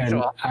quaint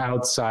and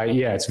outside.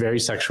 Yeah, it's very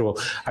sexual.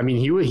 I mean,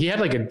 he had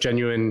like a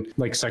genuine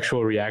like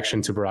sexual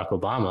reaction to Barack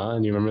Obama,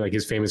 and you remember like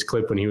his famous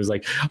clip when he was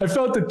like, "I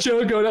felt the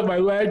chill going up my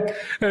leg,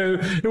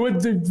 and it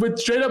went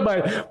straight up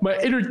my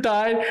inner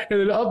thigh, and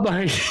then up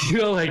my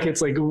like." It's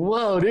like,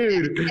 whoa,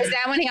 dude. Is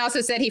that when he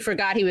also said he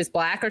forgot he was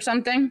black or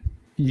something?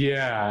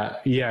 Yeah.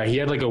 He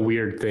had like a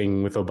weird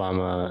thing with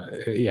Obama.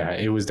 Yeah,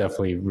 it was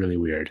definitely really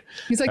weird.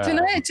 He's like,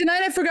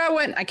 tonight I forgot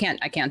what I can't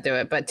do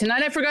it, but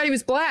tonight I forgot he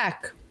was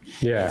black.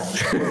 Yeah.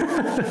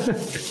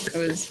 It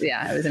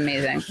was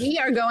amazing. We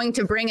are going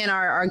to bring in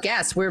our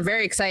guest. We're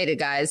very excited,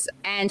 guys.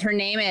 And her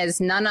name is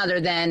none other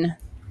than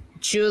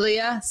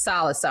Julia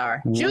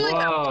Salazar. Julia,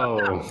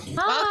 welcome.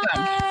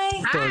 Hi.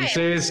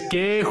 Entonces,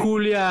 ¿qué,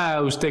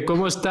 Julia? ¿Usted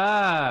cómo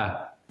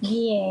está?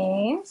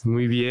 Bien.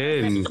 Muy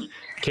bien.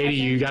 Katie,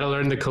 you got to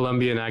learn the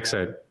Colombian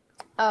accent.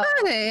 I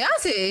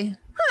see.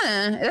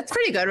 Huh. That's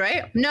pretty good,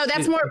 right? No,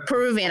 that's more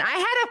Peruvian. I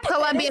had a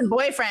Colombian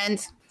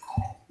boyfriend.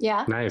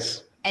 Yeah.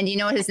 Nice. And you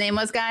know what his name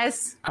was,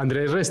 guys?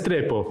 Andrés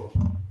Restrepo.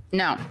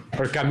 No.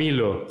 Or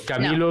Camilo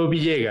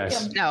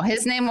Villegas. No,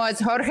 his name was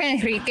Jorge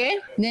Enrique,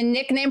 the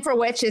nickname for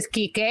which is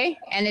Quique,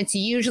 and it's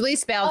usually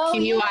spelled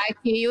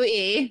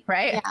Quique,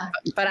 right? Yeah.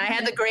 But I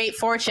had the great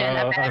fortune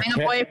of having a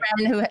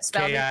boyfriend who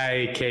spelled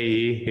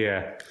Kike,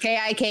 yeah.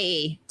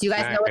 Kike. Do you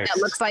guys know what that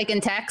looks like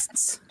in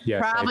texts? Yes,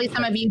 probably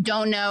some of you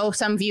don't know.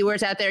 Some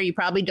viewers out there, you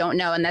probably don't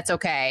know, and that's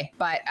okay.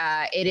 But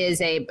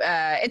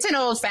it's an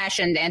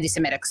old-fashioned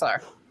anti-Semitic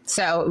slur.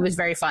 So it was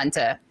very fun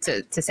to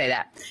say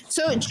that.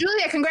 So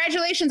Julia,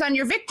 congratulations on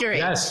your victory.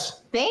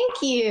 Yes.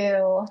 Thank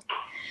you.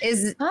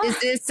 Is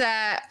this?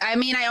 I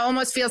mean, I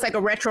almost feels like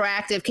a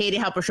retroactive Katie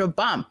Halper Show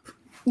bump.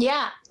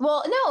 Yeah.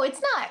 Well, no,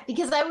 it's not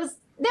because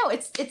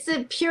it's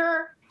a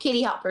pure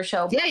Katie Halper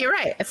Show. Yeah, you're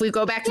right. If we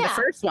go back to the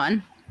first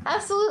one.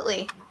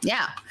 Absolutely.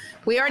 Yeah.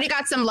 We already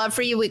got some love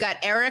for you. We got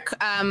Eric,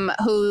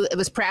 who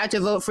was proud to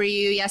vote for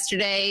you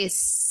yesterday,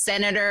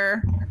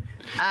 Senator.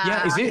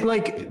 Is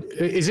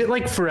it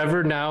like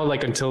forever now,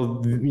 like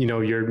until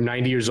you're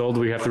 90 years old,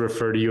 we have to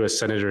refer to you as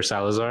Senator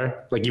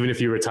Salazar? Like even if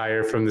you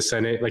retire from the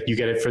Senate, like you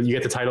get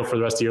the title for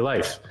the rest of your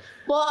life.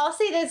 Well, I'll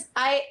say this,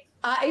 I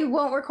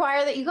won't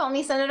require that you call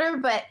me Senator,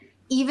 but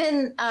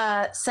even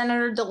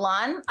Senator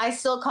DeLon, I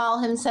still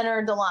call him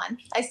Senator DeLon.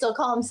 I still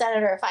call him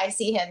Senator if I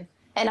see him,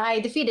 and I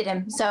defeated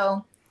him.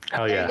 So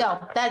Hell there yeah. you go.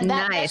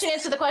 That should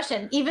answer the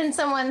question. Even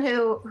someone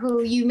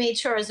who you made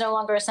sure is no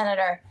longer a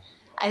senator,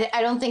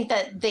 I don't think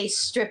that they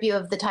strip you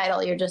of the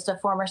title. You're just a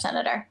former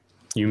senator.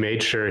 You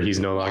made sure he's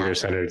no longer a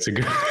senator. It's a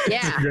good, yeah.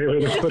 It's a great way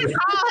to put it.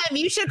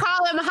 You should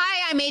call him.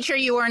 Hi, I made sure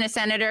you weren't a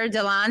senator,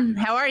 Delon.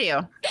 How are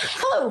you?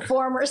 Hello,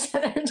 former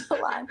Senator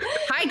Delon.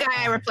 Hi,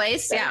 guy I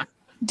replaced. Yeah.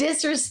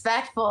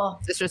 Disrespectful.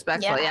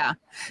 Yeah.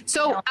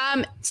 So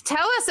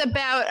tell us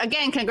about,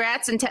 again,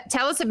 congrats, and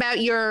tell us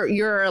about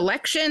your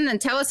election, and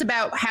tell us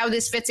about how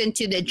this fits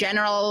into the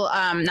general,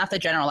 not the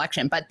general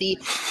election, but the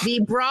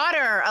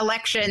broader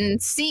election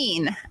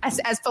scene,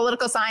 as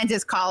political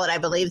scientists call it, I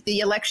believe, the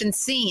election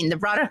scene, the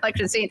broader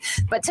election scene.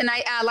 But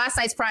tonight, last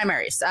night's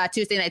primaries,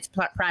 Tuesday night's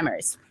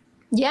primaries.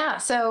 Yeah.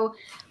 So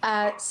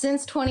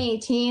since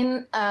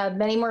 2018,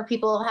 many more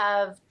people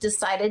have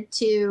decided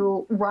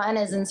to run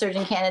as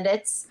insurgent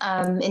candidates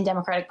in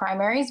Democratic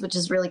primaries, which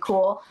is really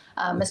cool,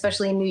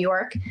 especially in New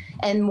York.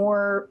 And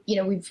more,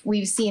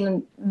 we've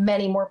seen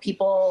many more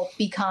people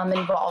become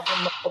involved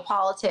in local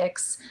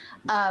politics.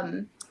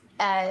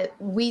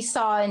 We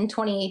saw in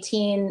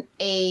 2018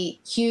 a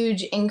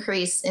huge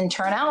increase in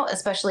turnout,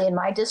 especially in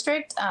my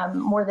district,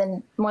 more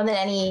than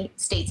any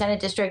state senate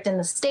district in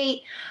the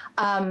state.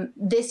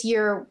 This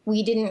year,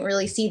 we didn't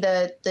really see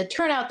the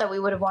turnout that we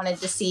would have wanted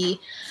to see,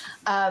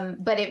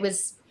 but it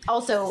was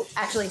also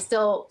actually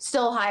still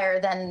higher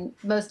than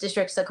most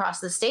districts across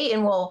the state,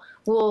 and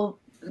we'll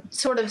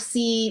sort of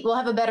we'll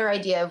have a better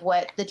idea of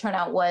what the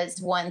turnout was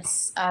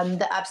once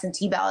the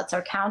absentee ballots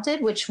are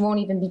counted, which won't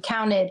even be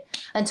counted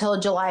until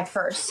July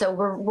 1st. So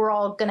we're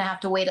all going to have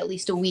to wait at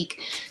least a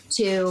week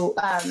to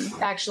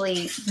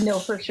actually know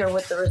for sure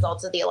what the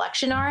results of the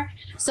election are.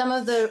 Some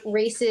of the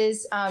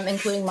races,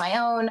 including my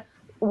own,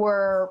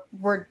 were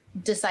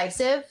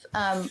decisive.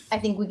 I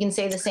think we can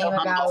say the same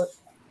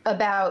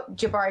about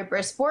Jabari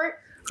Brisport,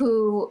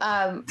 who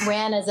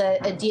ran as a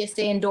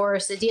DSA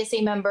endorsed, a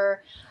DSA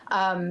member.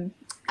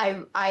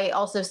 I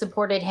also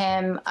supported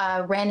him,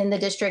 ran in the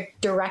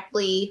district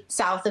directly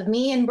south of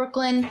me in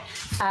Brooklyn.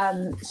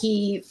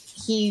 He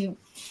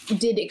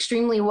did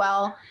extremely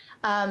well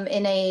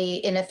in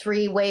a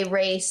three-way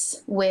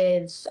race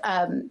with,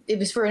 it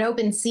was for an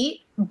open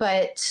seat,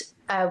 but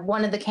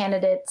one of the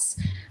candidates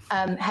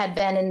had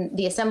been in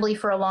the assembly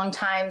for a long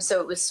time. So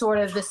it was sort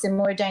of a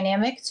similar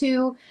dynamic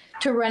to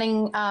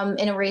running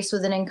in a race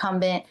with an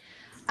incumbent.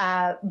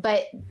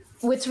 But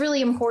what's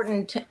really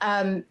important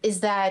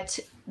is that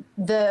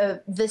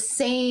the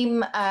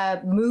same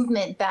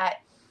movement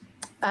that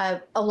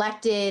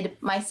elected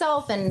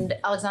myself and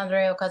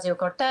Alexandria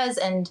Ocasio-Cortez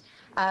and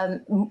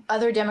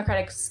other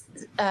Democratic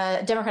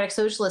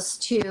Socialists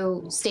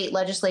to state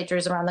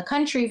legislatures around the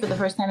country for the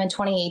first time in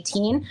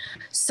 2018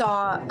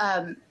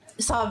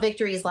 saw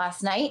victories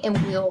last night, and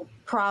we'll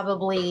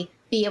probably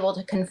be able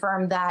to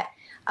confirm that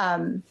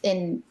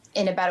in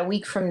about a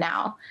week from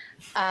now.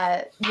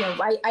 I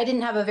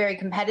didn't have a very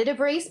competitive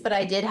race, but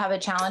I did have a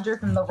challenger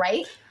from the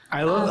right.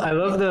 I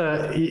love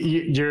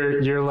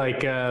you're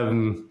like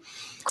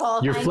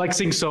you're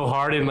flexing so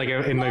hard in a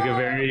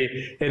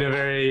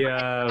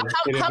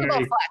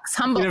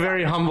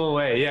very humble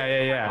way.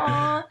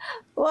 Yeah.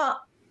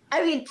 Well,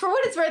 I mean, for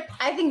what it's worth,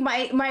 I think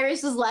my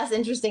race was less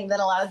interesting than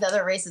a lot of the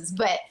other races,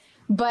 but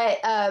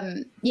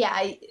I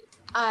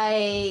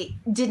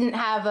didn't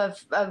have a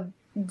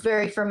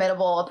very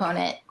formidable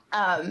opponent.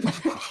 And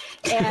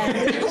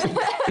it's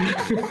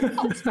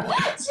just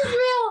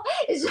real.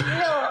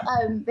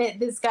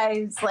 This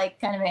guy's like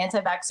kind of an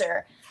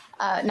anti-vaxxer.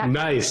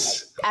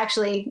 Nice.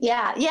 Actually,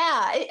 yeah.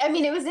 I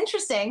mean, it was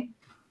interesting.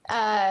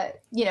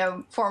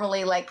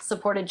 Formerly like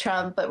supported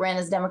Trump, but ran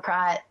as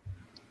Democrat.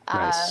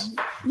 Nice.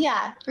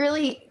 Yeah,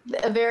 really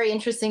a very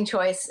interesting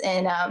choice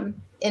in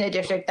a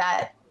district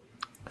that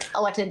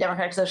elected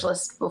Democratic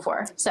Socialists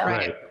before. So.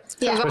 Right.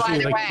 Yeah.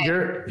 Especially like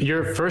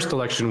your first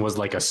election was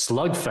like a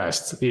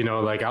slugfest,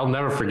 like I'll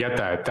never forget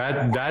that.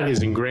 That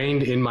is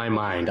ingrained in my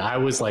mind. I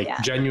was like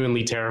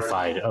genuinely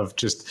terrified of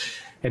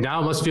and now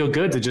it must feel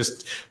good to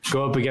just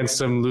go up against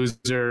some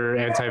loser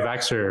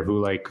anti-vaxxer who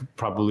like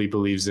probably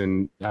believes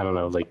in, I don't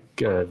know, like,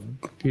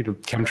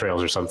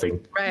 chemtrails or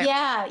something. Right.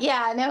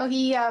 Yeah. No,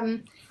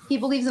 he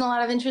believes in a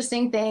lot of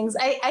interesting things.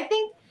 I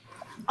think,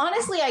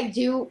 honestly, I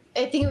think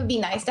it would be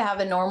nice to have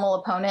a normal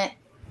opponent,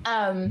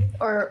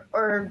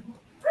 or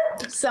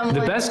someone.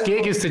 The best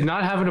gig is to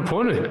not have an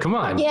opponent. Come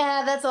on.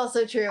 Yeah, that's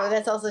also true.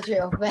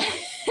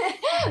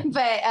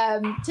 But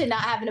to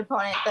not have an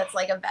opponent that's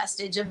like a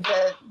vestige of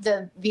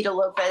the Vito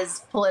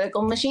Lopez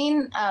political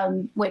machine,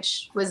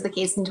 which was the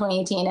case in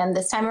 2018 and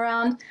this time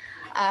around.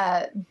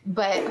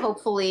 But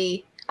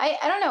hopefully, I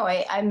don't know.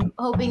 I'm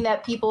hoping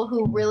that people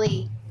who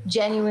really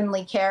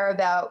genuinely care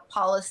about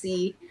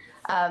policy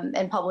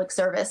and public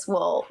service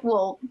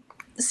will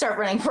start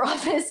running for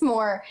office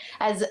more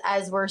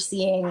as we're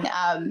seeing,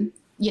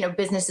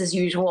 business as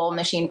usual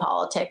machine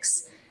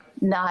politics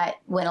not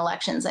win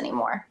elections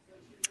anymore.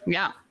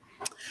 Yeah.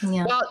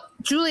 Well,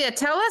 Julia,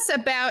 tell us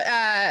about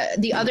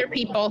the other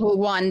people who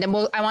won. Then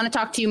I want to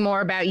talk to you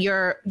more about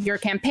your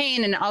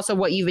campaign and also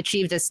what you've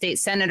achieved as state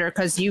senator,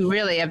 because you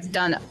really have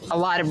done a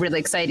lot of really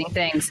exciting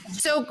things.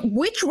 So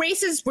which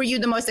races were you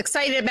the most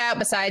excited about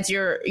besides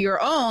your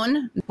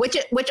own? Which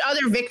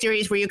other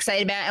victories were you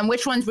excited about, and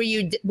which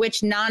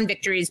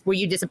non-victories were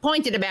you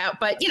disappointed about,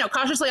 but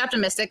cautiously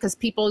optimistic, because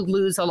people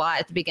lose a lot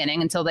at the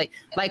beginning until they,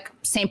 like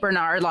St.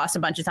 Bernard lost a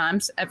bunch of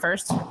times at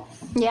first.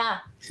 Yeah.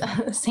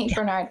 St.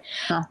 Bernard.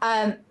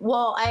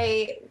 Well,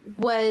 I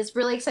was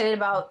really excited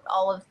about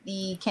all of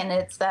the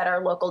candidates that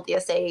our local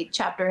DSA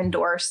chapter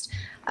endorsed.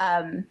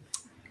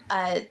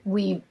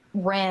 We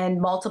ran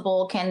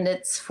multiple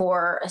candidates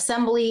for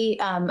assembly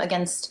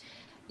against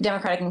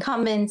Democratic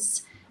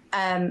incumbents.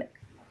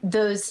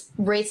 Those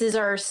races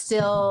are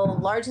still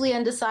largely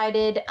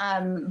undecided,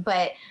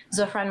 but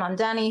Zofran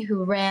Mamdani,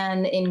 who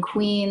ran in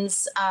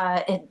Queens,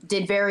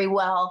 did very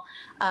well.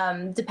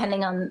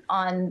 Depending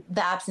on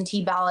the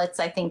absentee ballots,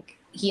 I think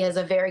he has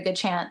a very good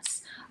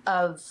chance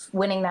of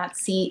winning that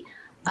seat.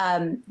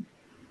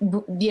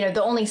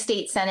 The only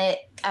state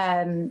Senate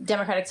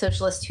Democratic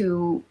Socialist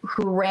who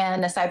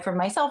ran, aside from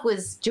myself,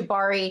 was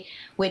Jabari,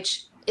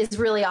 which is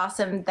really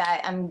awesome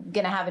that I'm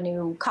going to have a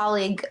new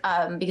colleague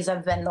because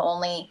I've been the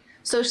only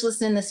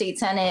socialist in the state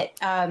Senate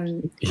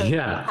for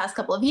the past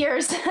couple of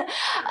years.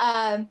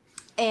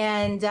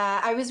 And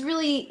I was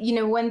really,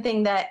 one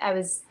thing that I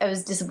was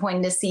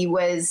disappointed to see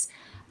was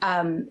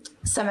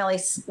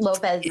Samelis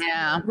Lopez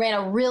ran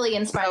a really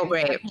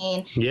inspiring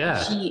campaign.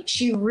 Yeah,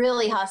 she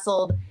really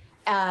hustled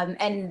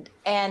and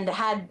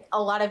had a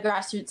lot of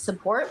grassroots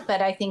support.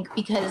 But I think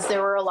because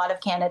there were a lot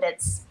of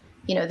candidates,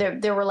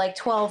 there were like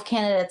 12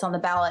 candidates on the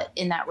ballot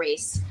in that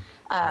race.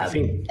 I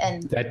think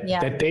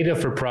that Data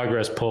for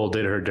Progress poll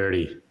did her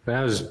dirty.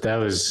 That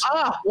was.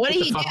 Oh, what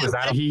did he do? Was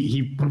that?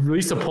 He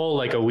released a poll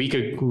like a week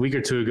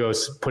or two ago,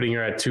 putting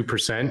her at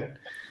 2%.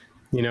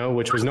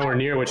 Which was nowhere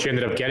near what she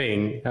ended up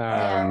getting.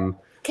 Can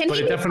but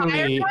he it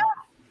definitely.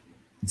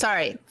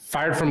 Sorry.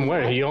 Fired from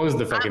where? He owns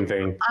the fucking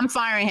thing. I'm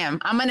firing him.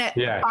 I'm gonna.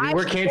 Yeah,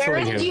 we're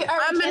canceling him.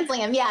 I'm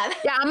canceling him. Yeah.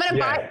 Yeah, I'm gonna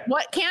buy.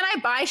 What can I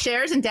buy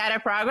shares in Data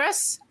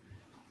Progress?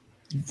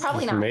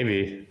 Probably not.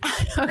 Maybe.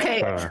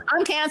 Okay,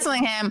 I'm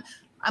canceling him.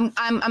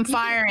 I'm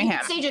firing him.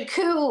 Stage a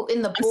coup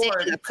in the board. I'm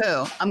staging a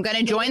coup. I'm going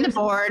to join the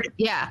board.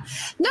 Yeah.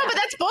 No, but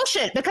that's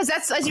bullshit, because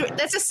that's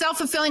a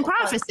self-fulfilling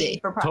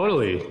prophecy.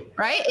 Totally.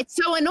 Right? It's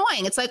so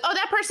annoying. It's like, oh,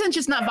 that person's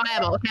just not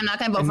viable. Okay, I'm not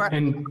going to vote for her.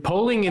 And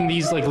polling in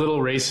these like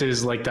little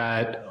races like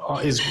that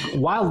is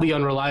wildly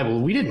unreliable.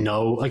 We didn't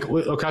know, like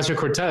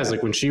Ocasio-Cortez,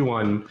 like when she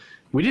won,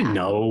 we didn't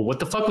know what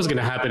the fuck was going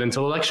to happen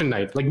until election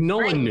night. Like no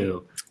one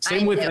knew.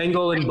 Same with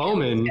Engel and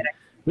Bowman.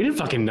 We didn't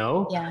fucking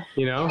know. Yeah.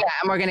 Yeah, and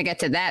we're going to get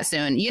to that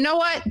soon. You know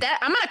what?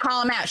 I'm going to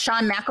call him out.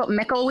 Sean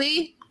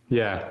McElwee.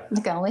 Yeah.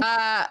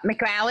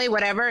 McAuley,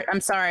 whatever.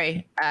 I'm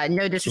sorry.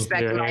 No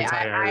disrespect to my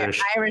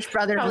Irish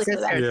brothers and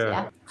sisters.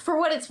 Yeah. For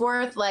what it's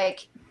worth,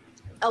 like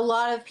a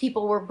lot of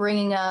people were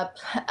bringing up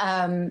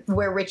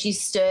where Richie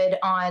stood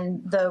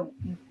on the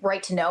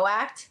Right to Know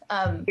Act.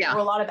 There were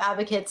a lot of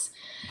advocates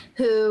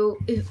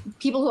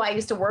people who I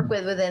used to work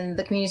with within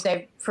the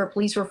Community for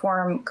Police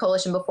Reform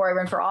Coalition before I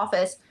ran for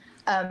office,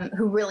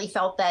 who really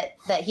felt that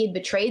he had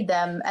betrayed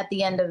them at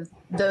the end of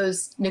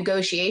those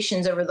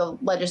negotiations over the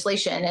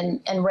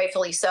legislation, and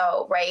rightfully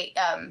so, right?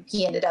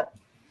 He ended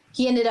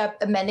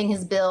up amending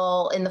his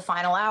bill in the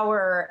final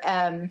hour.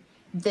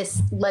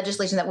 This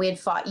legislation that we had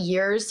fought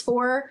years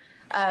for,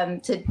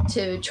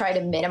 to try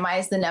to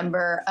minimize the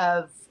number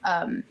of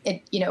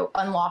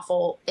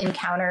unlawful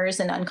encounters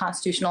and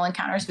unconstitutional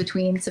encounters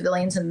between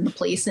civilians and the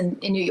police in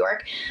New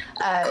York.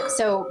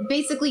 So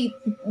basically,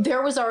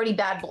 there was already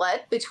bad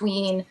blood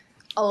between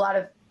a lot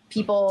of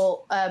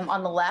people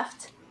on the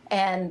left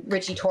and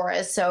Richie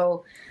Torres.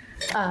 So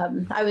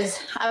I was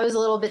a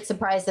little bit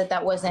surprised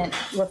that wasn't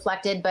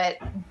reflected. But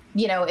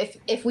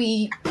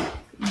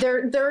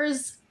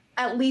there's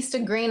at least a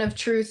grain of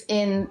truth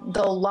in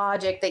the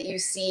logic that you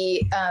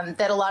see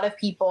that a lot of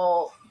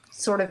people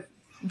sort of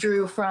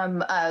drew from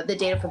the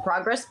Data for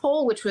Progress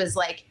poll, which was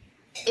like,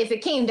 if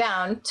it came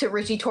down to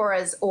Richie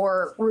Torres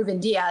or Ruben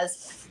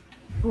Diaz,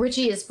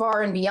 Richie is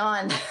far and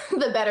beyond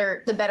the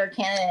better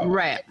candidate,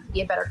 right? To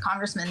be a better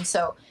congressman.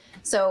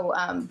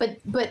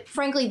 But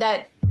frankly,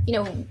 that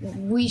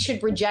we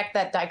should reject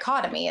that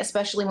dichotomy,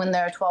 especially when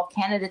there are 12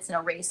 candidates in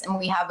a race and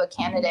we have a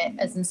candidate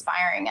as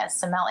inspiring as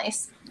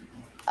Samelis.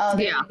 Oh,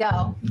 there you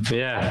go.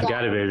 Yeah,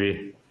 got it,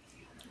 baby.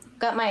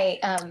 Got my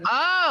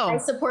I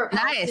support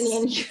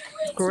Palestinian.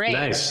 Great.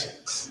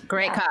 Nice.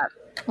 Great cup.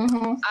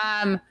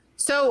 Mm-hmm.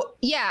 So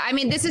yeah, I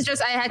mean, this is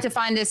just, I had to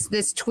find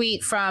this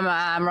tweet from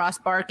Ross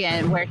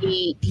Barkan where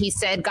he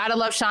said, "Gotta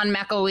love Sean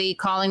McElwee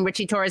calling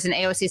Richie Torres an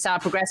AOC style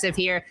progressive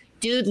here.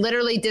 Dude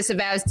literally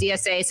disavows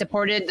DSA,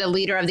 supported the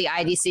leader of the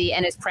IDC,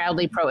 and is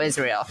proudly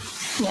pro-Israel."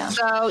 Yeah.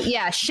 So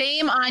yeah,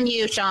 shame on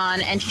you,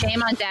 Sean, and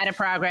shame on Data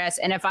Progress.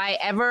 And if I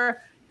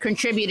ever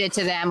contributed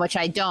to them, which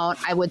I don't,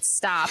 I would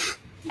stop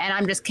and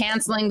I'm just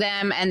canceling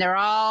them, and they're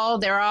all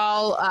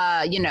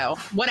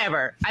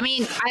whatever. I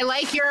mean, I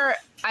like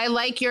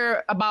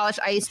your abolish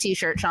ICE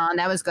t-shirt, Sean.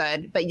 That was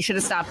good, but you should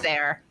have stopped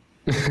there.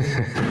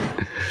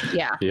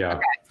 Yeah.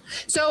 Okay.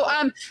 So,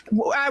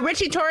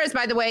 Richie Torres,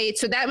 by the way,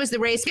 so that was the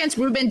race against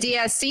Ruben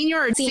Diaz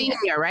Sr. or Senior,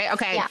 right?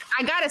 Okay. Yeah.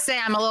 I got to say,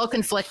 I'm a little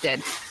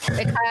conflicted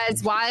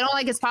because while I don't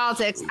like his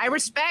politics, I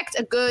respect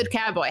a good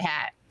cowboy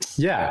hat.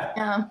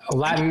 Yeah.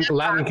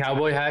 Latin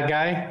cowboy hat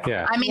guy.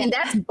 Yeah. I mean,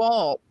 that's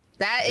bold.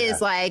 That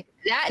is like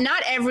that.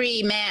 Not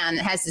every man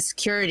has the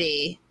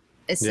security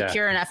is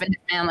secure enough in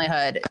his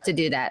manlyhood to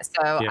do that.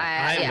 So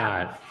I'm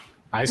not.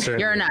 I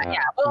certainly you're not. Yeah.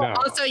 Well,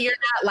 also you're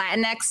not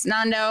Latinx,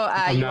 Nando.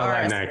 You are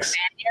Latinx. A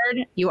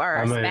Spaniard. You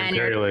are a Spaniard. I'm an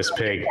imperialist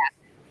pig.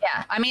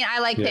 Yeah. I mean, I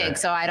like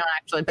pigs, so I don't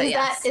actually. But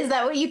is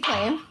that what you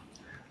claim?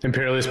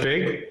 Imperialist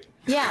pig.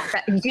 Yeah.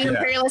 Do you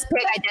imperialist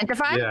pig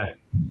identify?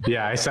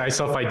 Yeah. I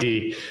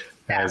self-ID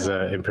as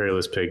an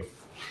imperialist pig.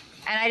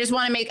 And I just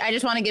want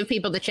to give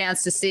people the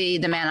chance to see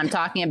the man I'm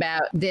talking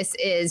about. This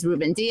is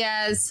Ruben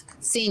Diaz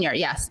Sr.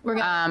 Yes. We're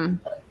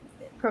going to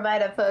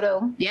provide a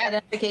photo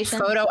identification.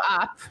 Photo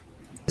op.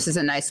 This is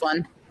a nice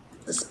one.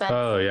 Suspense.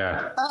 Oh,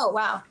 yeah. Oh,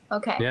 wow.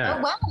 Okay. Yeah.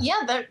 Oh, wow.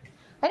 Yeah. I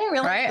didn't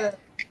realize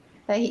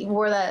that he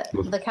wore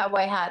the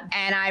cowboy hat.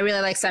 And I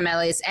really like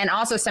Samelis. And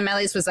also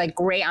Samelis was like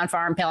great on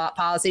foreign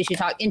policy. She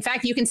talked. In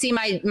fact, you can see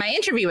my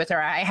interview with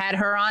her. I had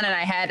her on and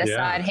I had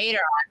Assad Haider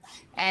on.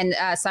 And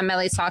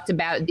Samelis talked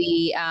about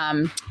the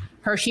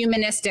her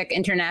humanistic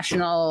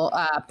international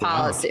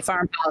policy,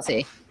 foreign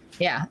policy.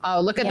 Yeah.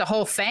 Oh, look at the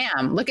whole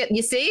fam.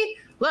 You see?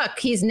 Look,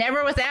 he's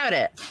never without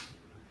it.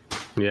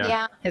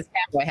 Yeah. His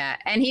cowboy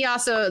hat. And he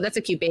also, that's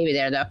a cute baby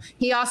there though.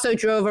 He also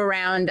drove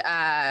around,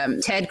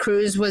 Ted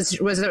Cruz was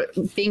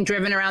being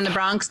driven around the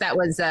Bronx. That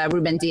was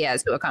Ruben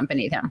Diaz who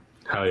accompanied him.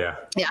 Oh yeah.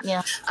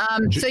 Yeah.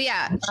 So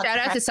shout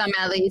out to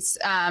Samelis.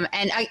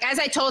 And as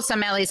I told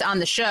Samelis on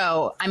the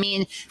show, I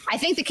mean, I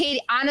think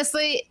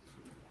honestly,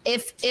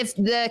 if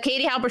the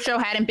Katie Halper show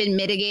hadn't been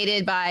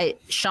mitigated by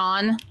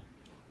Sean,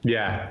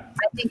 I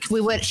think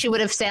she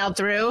would have sailed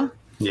through.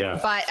 Yeah.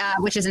 But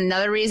which is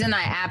another reason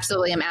I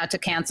absolutely am out to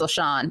cancel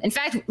Sean. In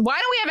fact, why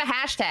don't we have a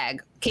hashtag?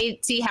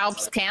 Katie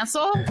helps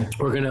cancel.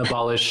 We're gonna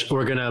abolish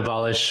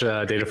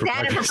data for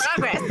progress.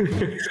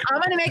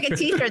 I'm gonna make a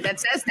T-shirt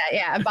that says that.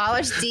 Yeah,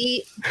 abolish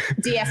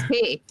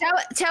DFP.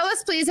 Tell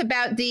us please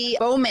about the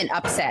Bowman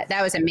upset.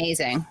 That was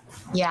amazing.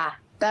 Yeah.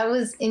 That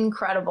was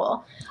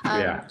incredible.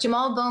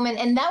 Jamal Bowman,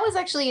 and that was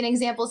actually an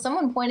example.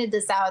 Someone pointed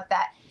this out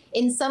that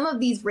in some of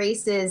these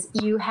races,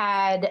 you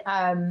had,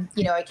 I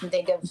can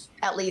think of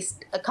at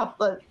least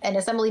an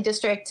assembly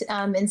district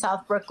in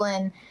South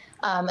Brooklyn,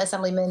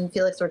 Assemblyman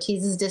Felix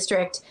Ortiz's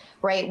district,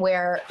 right,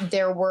 where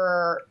there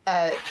were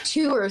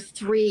 2 or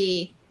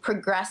 3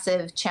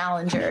 progressive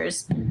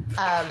challengers.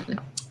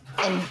 And,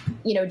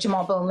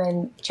 Jamal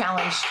Bowman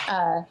challenged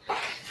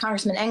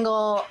Congressman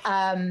Engel,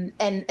 and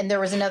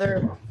there was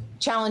another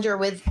challenger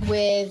with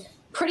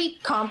pretty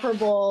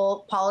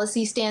comparable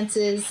policy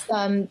stances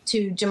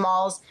to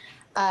Jamal's.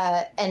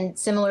 And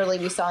similarly,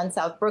 we saw in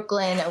South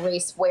Brooklyn a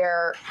race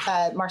where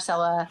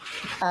Marcela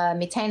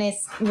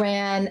Mitanes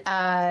ran,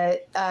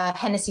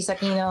 Hennessy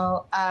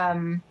Sakino,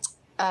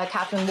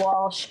 Catherine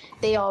Walsh.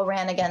 They all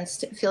ran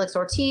against Felix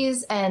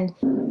Ortiz. And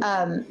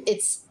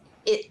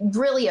it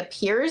really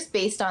appears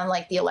based on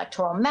like the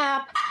electoral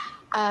map,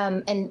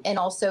 and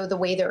also the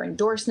way their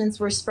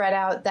endorsements were spread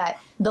out, that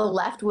the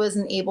left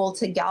wasn't able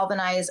to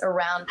galvanize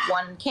around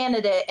one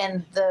candidate.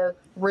 And the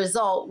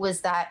result was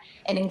that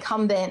an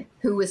incumbent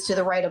who was to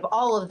the right of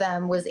all of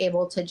them was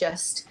able to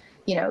just,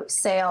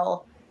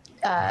 sail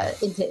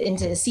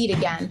into the seat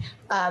again.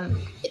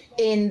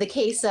 In the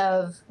case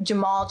of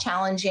Jamal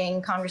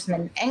challenging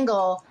Congressman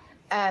Engel,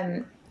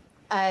 a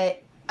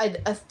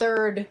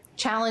third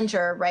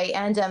challenger, right,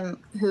 Andem,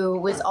 who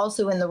was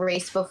also in the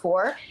race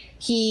before,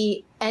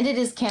 he ended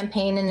his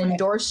campaign and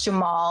endorsed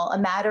Jamal a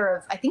matter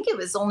of, I think it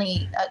was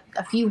only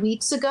a few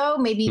weeks ago,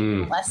 maybe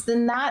less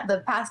than that. The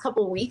past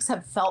couple of weeks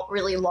have felt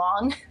really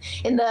long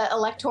in the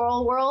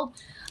electoral world.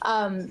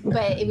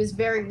 But it was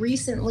very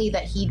recently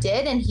that he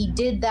did, and he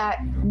did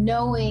that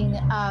knowing,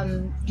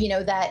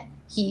 that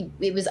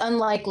it was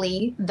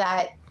unlikely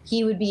that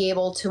he would be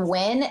able to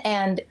win.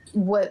 And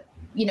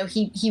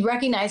he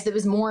recognized it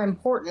was more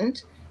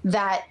important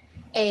that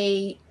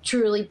a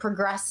truly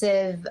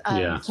progressive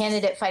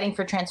candidate fighting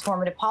for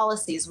transformative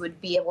policies would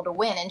be able to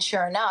win. And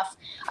sure enough,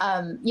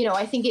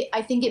 I think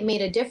it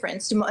made a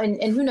difference.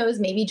 And who knows,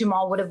 maybe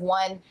Jamal would have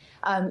won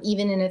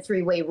even in a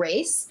 3-way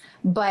race.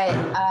 But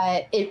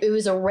it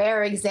was a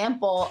rare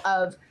example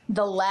of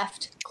the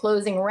left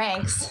closing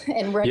ranks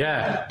and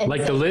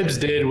like the libs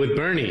did with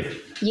Bernie.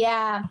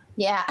 Yeah.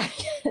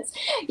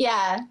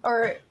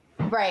 Or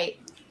right.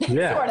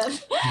 Sort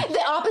of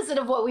the opposite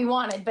of what we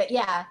wanted, but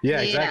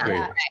exactly.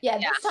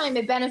 This time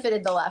it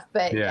benefited the left,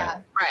 but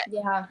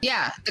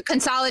the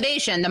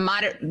consolidation,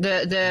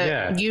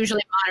 the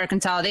usually moderate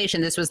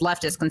consolidation. This was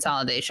leftist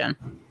consolidation.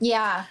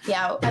 I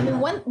mean,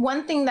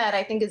 one thing that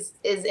I think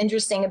is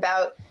interesting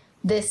about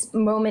this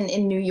moment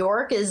in New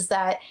York is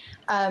that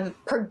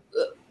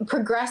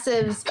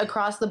progressives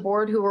across the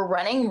board who were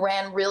running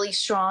ran really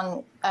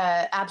strong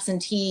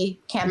absentee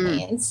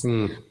campaigns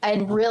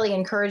and really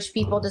encouraged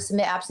people to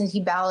submit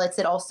absentee ballots.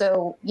 It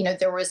also,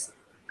 there was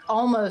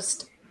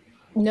almost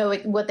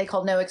what they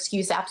called no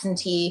excuse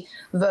absentee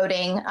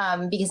voting,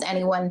 because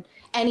anyone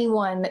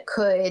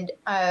could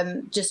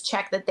just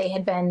check that they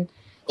had been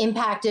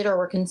impacted or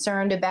were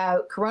concerned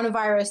about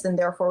coronavirus and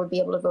therefore would be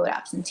able to vote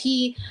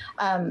absentee.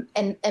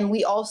 And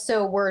we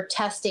also were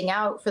testing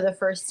out for the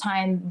first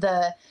time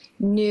the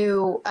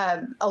new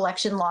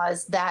election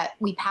laws that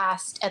we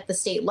passed at the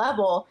state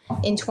level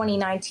in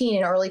 2019,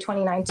 in early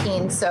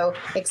 2019. So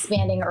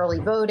expanding early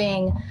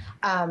voting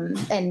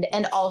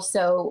and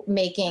also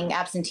making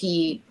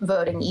absentee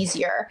voting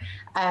easier.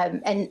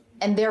 And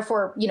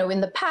therefore,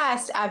 in the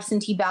past,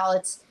 absentee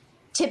ballots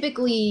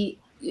typically,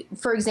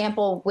 for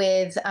example,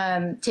 with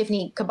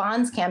Tiffany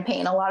Caban's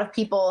campaign, a lot of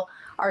people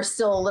are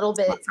still a little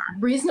bit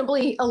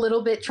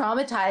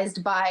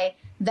traumatized by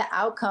the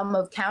outcome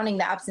of counting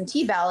the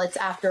absentee ballots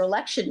after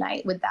election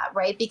night with that,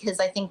 right? Because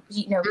I think,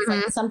 it's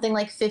like something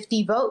like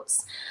 50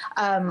 votes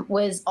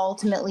was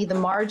ultimately the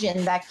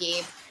margin that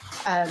gave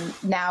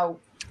Melinda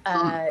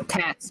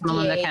Katz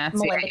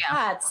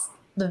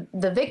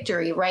the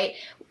victory, right?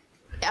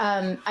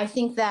 I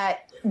think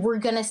that we're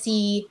going to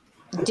see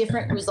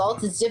different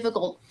results. It's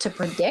difficult to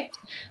predict,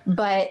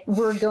 but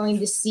we're going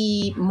to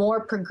see more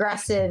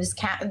progressives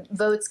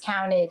votes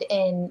counted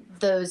in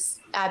those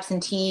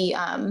absentee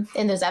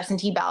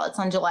ballots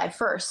on July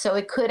 1st. So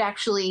it could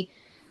actually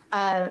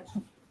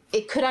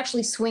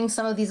swing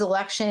some of these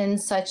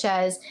elections, such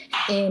as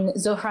in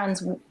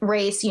Zohran's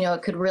race.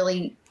 It could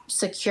really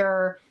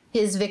secure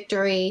his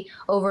victory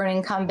over an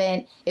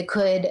incumbent. It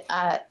could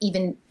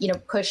even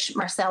push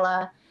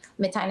Marcela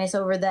Mataines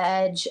over the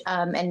edge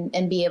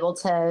and be able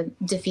to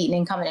defeat an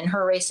incumbent in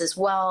her race as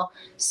well.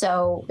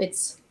 So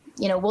it's,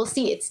 we'll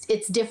see.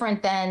 It's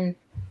different than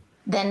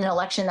an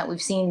election that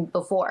we've seen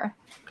before.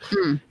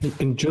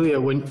 And Julia,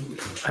 when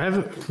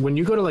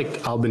you go to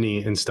like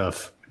Albany and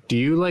stuff, do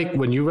you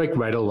when you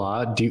write a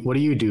law, what do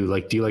you do?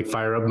 Do you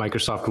fire up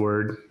Microsoft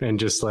Word and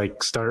just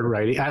start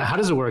writing? How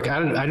does it work?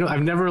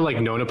 I've never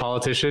known a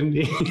politician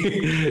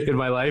in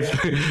my life.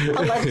 A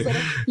legislator?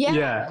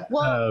 Yeah.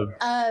 Well,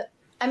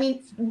 I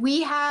mean,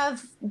 we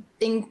have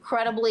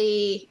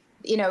incredibly,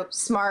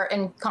 smart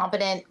and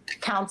competent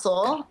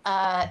counsel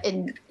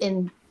in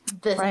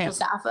the central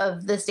staff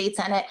of the state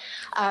Senate.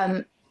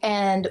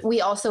 And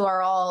we also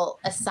are all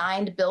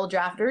assigned bill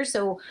drafters.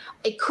 So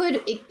it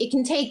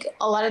can take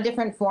a lot of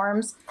different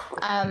forms.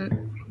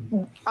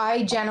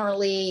 I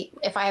generally,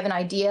 if I have an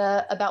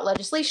idea about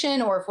legislation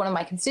or if one of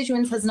my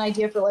constituents has an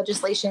idea for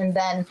legislation,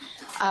 then,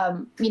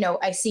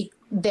 I seek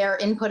their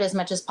input as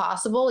much as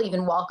possible,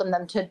 even welcome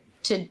them to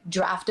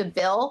draft a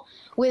bill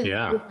with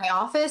my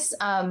office.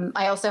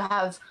 I also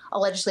have a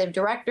legislative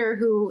director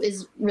who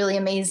is really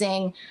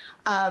amazing,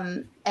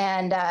 and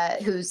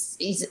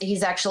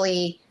he's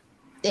actually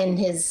in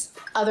his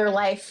other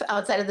life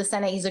outside of the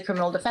Senate. He's a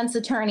criminal defense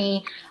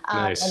attorney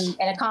and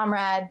a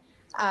comrade.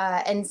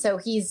 And so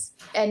he's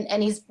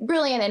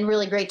brilliant and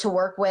really great to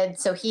work with.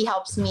 So he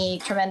helps me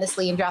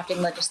tremendously in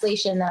drafting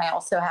legislation. Then I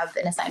also have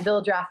an assigned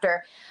bill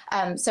drafter.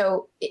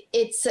 So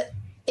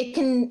it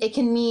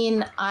can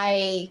mean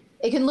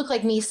it can look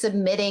like me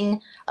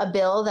submitting a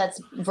bill that's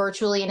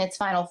virtually in its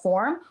final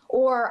form,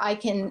 or I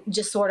can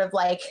just sort of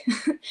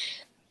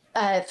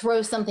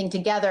throw something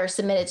together,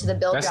 submit it to the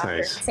bill drafter,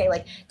 and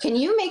say can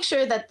you make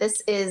sure that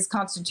this is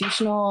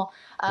constitutional,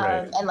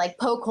 and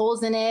poke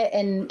holes in it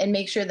and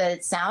make sure that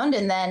it's sound,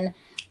 and then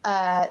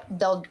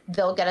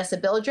they'll get us a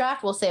bill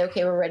draft. We'll say,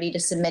 okay, we're ready to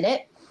submit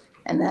it,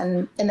 and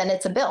then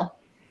it's a bill.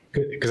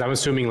 Because I'm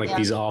assuming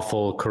these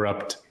awful,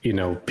 corrupt,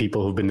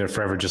 people who've been there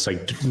forever, just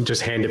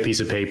hand a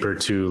piece of paper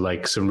to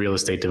some real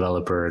estate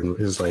developer and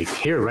is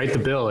here, write the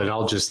bill and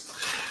I'll just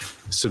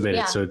submit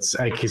it. So it's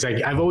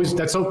I've always,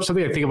 that's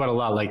something I think about a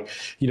lot.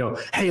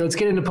 Hey, let's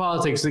get into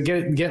politics and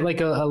get a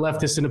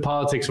leftist into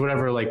politics or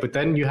whatever. But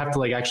then you have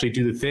to actually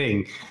do the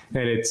thing.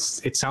 And it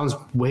sounds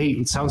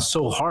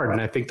so hard. And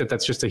I think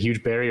that's just a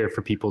huge barrier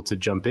for people to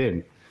jump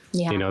in.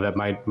 Yeah. That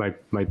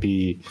might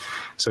be,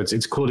 so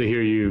it's cool to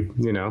hear you,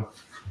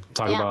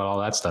 talk about all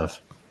that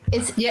stuff.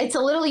 It's a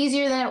little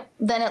easier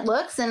than it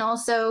looks. And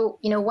also,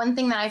 one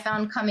thing that I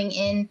found coming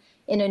in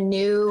a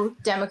new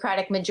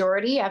Democratic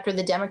majority after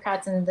the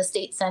Democrats in the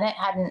state Senate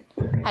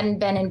hadn't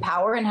been in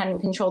power and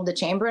hadn't controlled the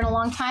chamber in a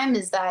long time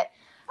is that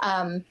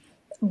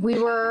we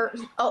were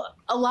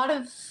a lot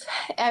of,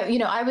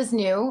 I was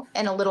new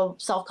and a little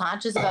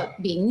self-conscious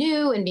about being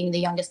new and being the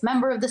youngest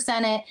member of the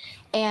Senate.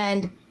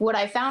 And what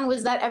I found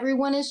was that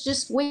everyone is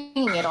just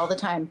winging it all the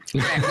time.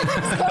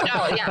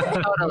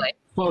 Totally.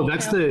 Well,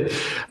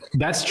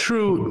 that's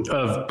true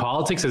of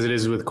politics as it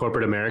is with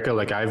corporate America.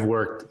 I've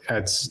worked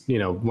at,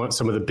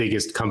 some of the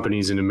biggest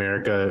companies in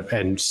America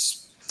and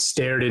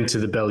stared into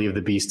the belly of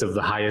the beast of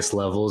the highest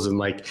levels. And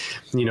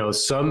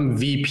some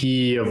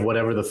VP of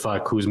whatever the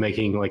fuck who's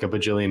making $1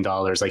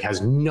 bajillion, has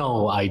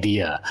no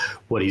idea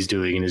what he's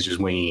doing and is just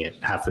winging it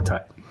half the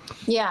time.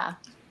 Yeah.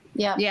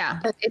 It's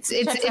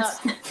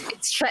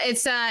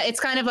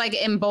kind of like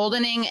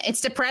emboldening. It's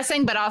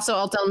depressing, but also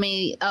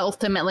ultimately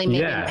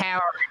maybe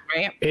empowering,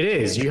 right? It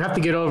is. You have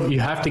to get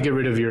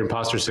rid of your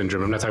imposter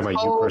syndrome. I'm not talking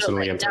about you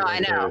personally. I'm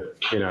talking about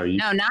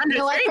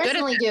Nando. I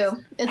personally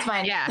do. It's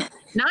fine. Yeah,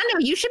 Nando,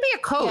 you should be a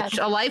coach,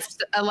 a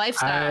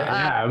lifestyle.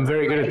 I'm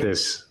very good at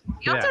this.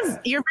 You're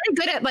very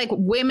good at like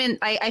women.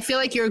 I feel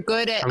like you're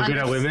good at. I'm good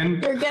at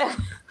women. You're good.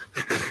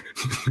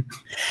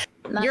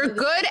 You're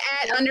good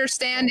at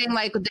understanding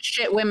like the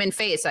shit women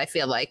face. I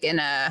feel like you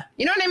know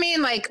what I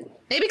mean? Like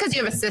maybe because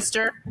you have a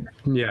sister.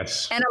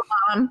 Yes. And a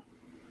mom.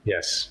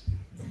 Yes.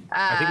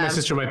 I think my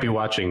sister might be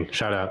watching.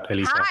 Shout out,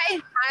 Elisa. Hi,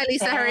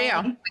 Lisa. How are you? We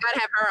gotta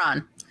have her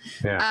on.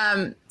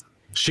 Yeah.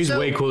 She's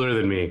way cooler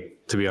than me,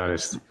 to be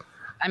honest.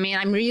 I mean,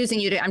 I'm reusing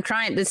you I'm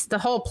trying this. The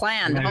whole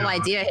plan. The whole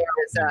idea here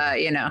is,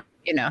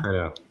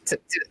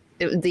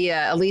 the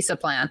Elisa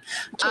plan.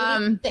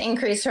 To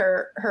increase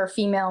her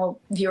female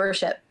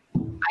viewership.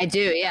 I do,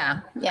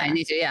 yeah. I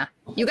need to, yeah.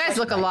 You guys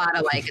look a lot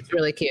alike. It's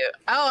really cute.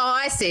 Oh,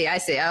 I see.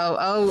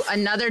 Oh,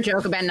 another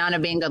joke about Nana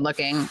being good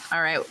looking.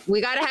 All right,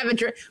 we got to have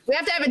we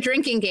have to have a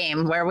drinking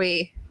game where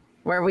we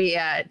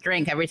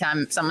drink every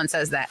time someone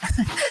says that.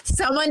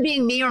 Someone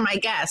being me or my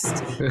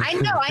guest. I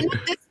know.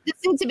 This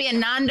seems to be a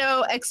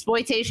Nando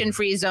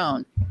exploitation-free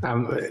zone.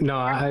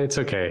 No, it's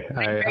okay.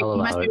 You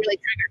must be really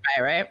triggered by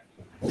it, right?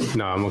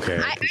 No, I'm okay.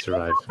 I can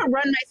survive. I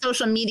run my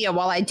social media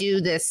while I do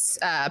this,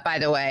 by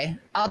the way.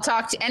 I'll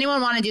talk to anyone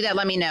want to do that,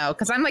 let me know.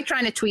 Because I'm like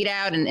trying to tweet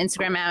out and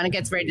Instagram out and it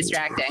gets very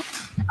distracting.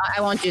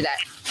 I won't do that.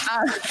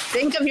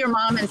 Think of your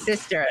mom and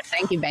sister.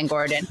 Thank you, Ben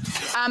Gordon.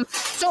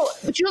 So,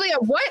 Julia,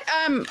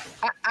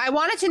 I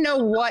wanted to know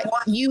what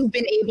you've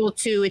been able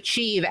to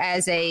achieve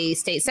as a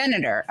state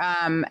senator.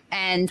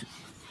 And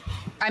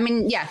I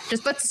mean, yeah,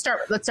 just let's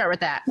start with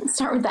that.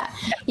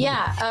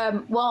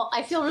 Yeah. Well,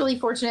 I feel really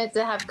fortunate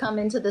to have come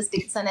into the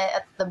state senate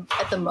at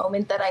the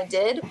moment that I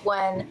did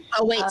when.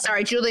 Oh, wait,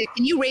 sorry, Julia,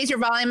 can you raise your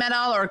volume at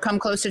all or come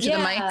closer to the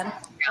mic?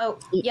 Oh,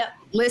 yep.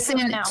 Listen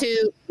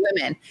to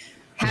women.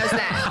 How's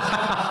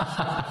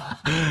that?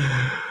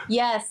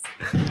 Yes.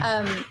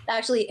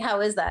 Actually,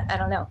 how is that? I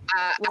don't know.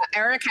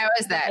 Eric, how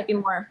is that? Maybe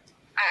more.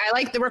 I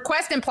like the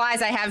request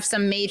implies I have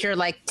some major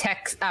like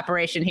tech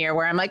operation here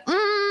where I'm like,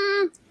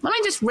 let me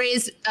just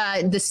raise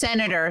the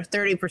senator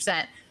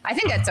 30%. I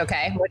think that's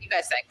okay. What do you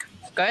guys think?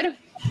 Good?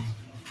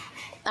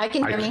 I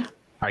can hear me.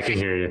 I can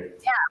hear you.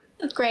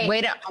 Yeah. Great.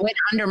 Way to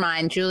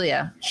undermine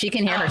Julia. She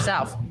can hear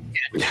herself.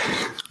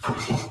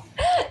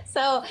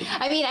 So,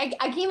 I mean,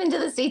 I came into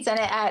the state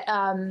senate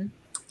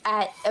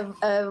at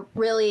a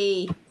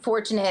really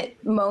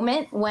fortunate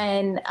moment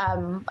when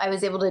I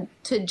was able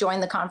to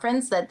join the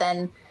conference that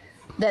then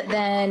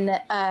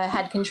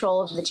had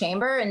control of the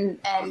chamber. And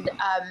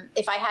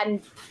if I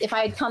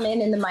had come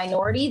in the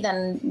minority,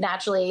 then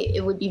naturally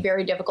it would be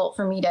very difficult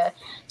for me to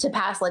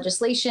pass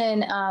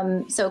legislation.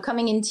 So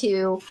coming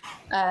into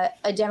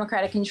a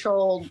Democratic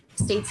controlled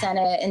state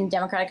Senate and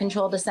Democratic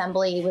controlled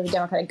assembly with a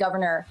Democratic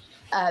governor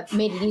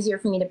made it easier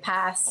for me to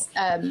pass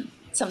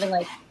something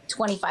like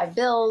 25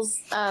 bills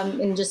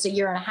in just a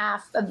year and a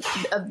half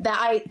that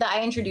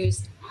I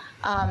introduced.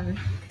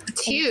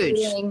 It's huge.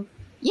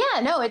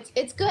 Yeah, no,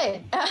 it's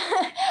good.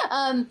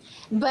 The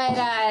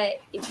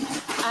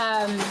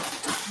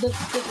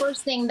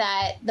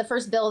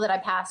first bill that I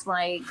passed when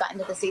I got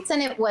into the state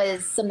senate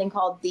was something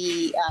called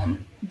the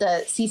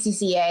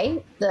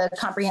CCCA, the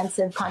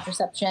Comprehensive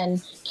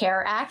Contraception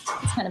Care Act.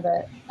 It's kind of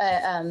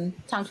a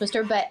tongue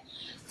twister, but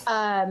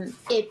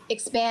it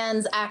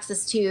expands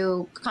access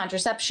to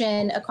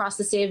contraception across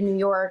the state of New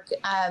York.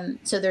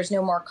 So there's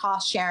no more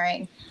cost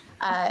sharing.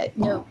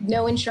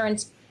 No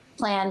insurance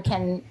plan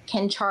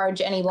can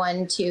charge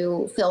anyone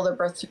to fill their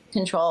birth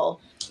control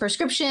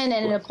prescription,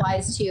 and it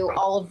applies to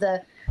all of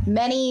the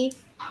many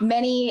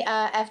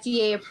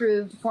FDA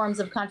approved forms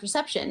of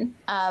contraception,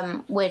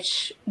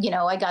 which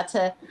I got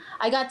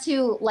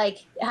to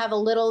like have a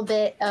little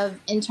bit of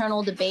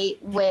internal debate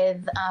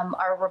with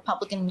our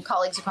Republican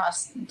colleagues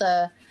across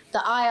the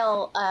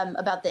aisle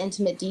about the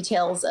intimate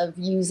details of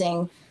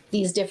using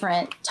these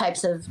different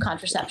types of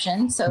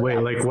contraception. So wait,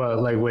 like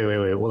what? Like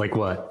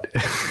what?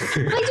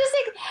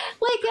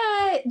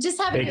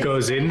 Just having it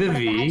goes in the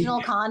V.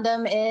 Vaginal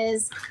condom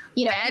is,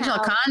 vaginal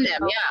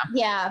condom,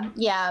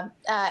 yeah,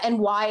 and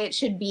why it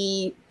should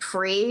be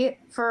free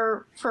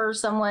for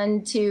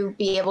someone to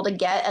be able to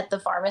get at the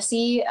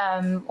pharmacy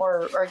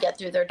or get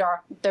through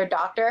their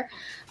doctor.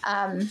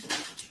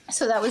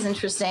 So that was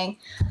interesting.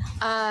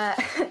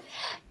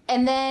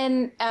 And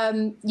then,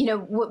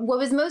 what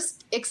was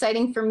most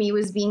exciting for me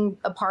was being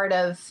a part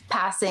of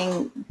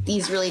passing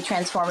these really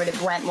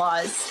transformative rent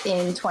laws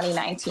in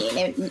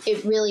 2019.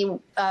 It really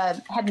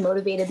had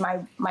motivated my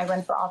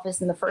run for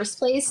office in the first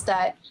place,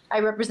 that I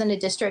represent a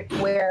district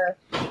where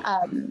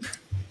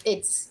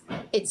it's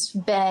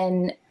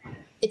been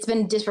it's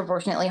been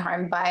disproportionately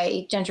harmed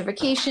by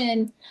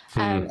gentrification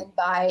and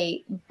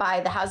by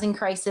the housing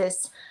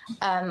crisis.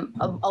 A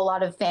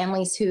lot of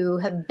families who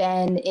have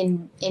been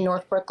in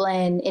North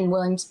Brooklyn, in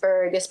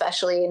Williamsburg,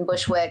 especially in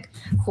Bushwick,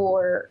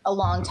 for a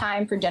long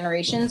time, for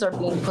generations, are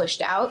being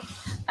pushed out.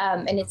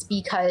 And it's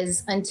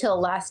because until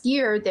last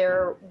year,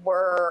 there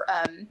were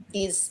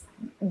these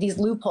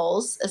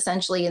loopholes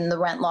essentially in the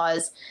rent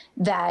laws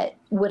that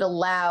would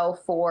allow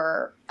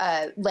for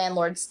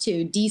landlords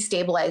to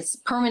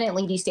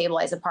permanently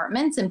destabilize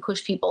apartments and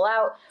push people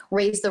out,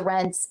 raise the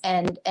rents,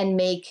 and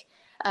make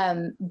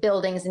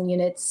buildings and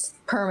units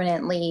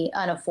permanently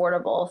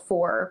unaffordable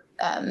for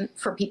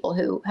people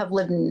who have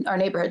lived in our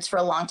neighborhoods for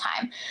a long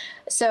time.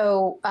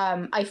 So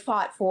I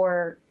fought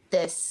for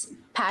this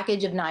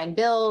package of 9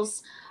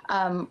 bills,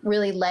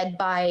 really led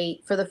by,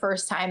 for the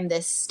first time,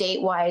 this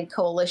statewide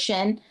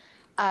coalition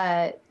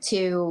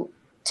to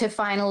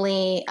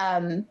finally,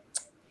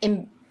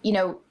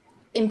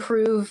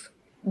 improve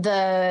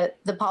the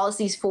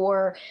policies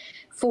for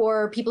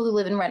people who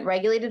live in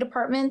rent-regulated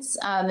apartments.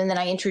 And then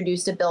I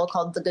introduced a bill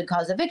called the Good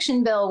Cause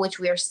Eviction Bill, which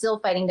we are still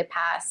fighting to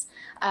pass,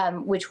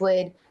 which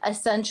would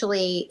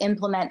essentially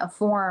implement a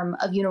form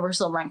of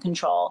universal rent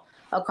control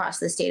across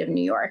the state of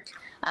New York.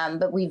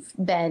 But we've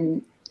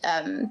been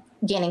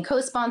gaining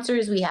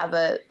co-sponsors. We have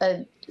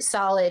a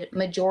solid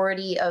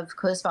majority of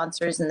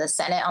co-sponsors in the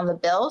Senate on the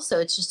bill. So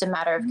it's just a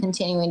matter of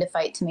continuing to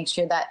fight to make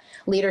sure that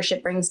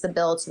leadership brings the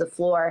bill to the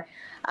floor.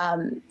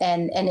 And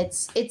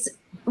it's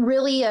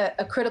really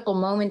a critical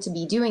moment to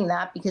be doing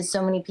that, because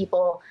so many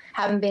people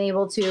haven't been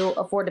able to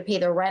afford to pay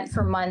their rent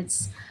for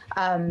months.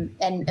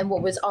 And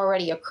what was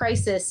already a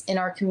crisis in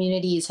our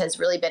communities has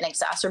really been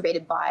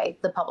exacerbated by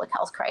the public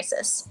health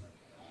crisis.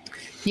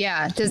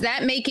 Yeah. Does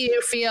that make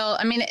you feel,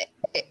 I mean,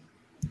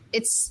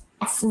 it's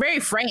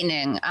very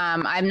frightening.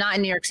 I'm not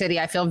in New York City.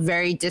 I feel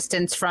very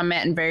distanced from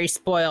it and very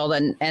spoiled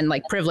and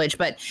like privileged.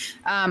 But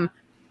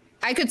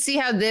I could see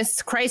how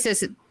this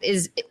crisis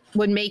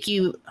would make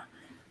you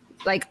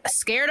like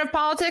scared of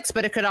politics,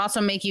 but it could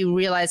also make you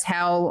realize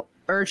how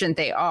urgent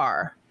they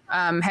are.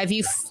 Have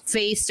you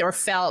faced or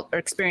felt or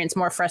experienced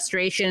more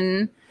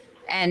frustration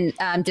and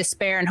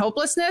despair and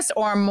hopelessness,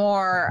 or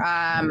more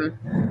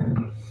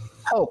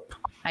hope,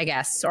 I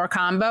guess, or a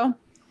combo?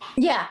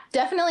 Yeah,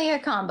 definitely a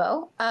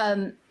combo.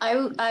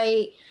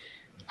 I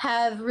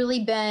have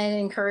really been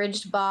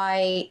encouraged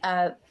by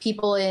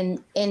people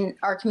in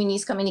our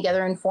communities coming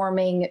together and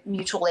forming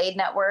mutual aid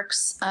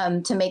networks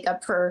to make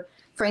up for,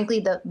 frankly,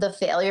 the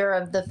failure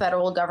of the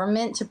federal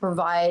government to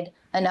provide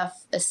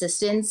enough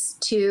assistance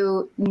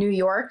to New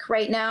York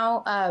right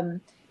now.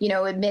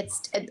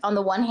 Amidst, on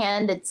the one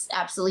hand, it's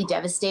absolutely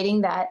devastating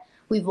that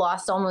we've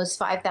lost almost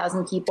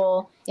 5,000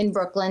 people in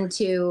Brooklyn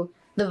to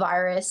the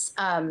virus,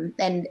 and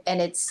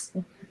it's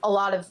a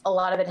lot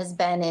of it has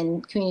been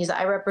in communities that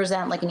I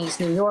represent, like in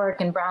East New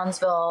York and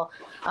Brownsville,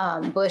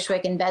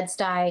 Bushwick and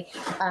Bed-Stuy.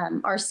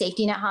 Our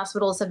safety net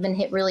hospitals have been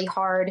hit really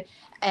hard,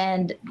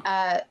 and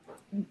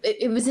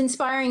it was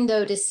inspiring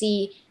though to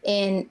see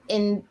in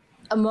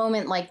a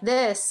moment like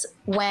this,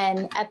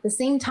 when at the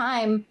same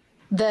time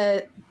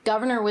the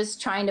governor was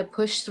trying to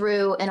push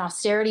through an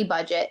austerity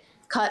budget,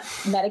 cut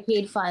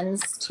Medicaid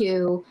funds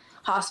to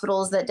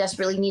hospitals that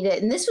desperately need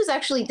it. And this was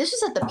at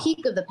the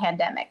peak of the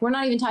pandemic. We're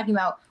not even talking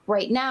about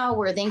right now,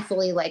 where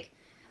thankfully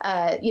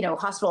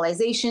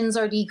hospitalizations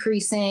are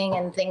decreasing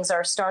and things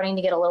are starting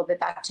to get a little bit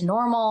back to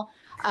normal.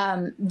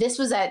 This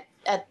was at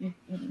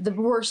the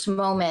worst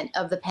moment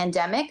of the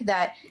pandemic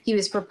that he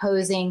was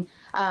proposing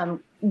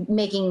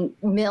making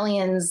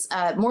millions,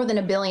 more than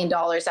 $1 billion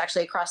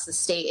actually across the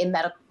state in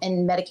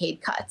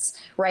Medicaid cuts,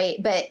 right?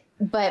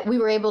 But we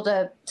were able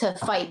to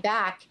fight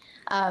back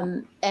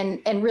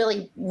and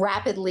really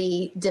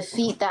rapidly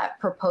defeat that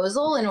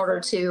proposal in order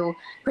to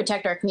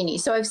protect our community.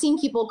 So I've seen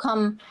people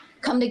come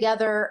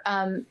together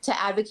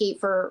to advocate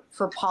for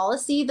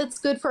policy that's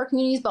good for our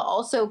communities, but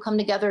also come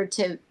together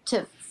to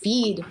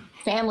feed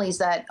families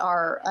that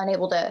are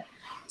unable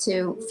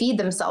to feed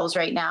themselves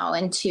right now,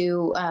 and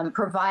to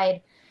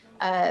provide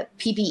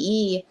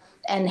PPE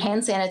and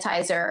hand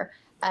sanitizer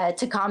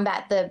to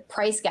combat the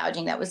price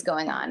gouging that was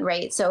going on,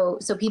 right? So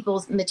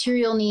people's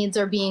material needs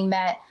are being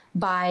met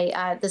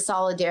by the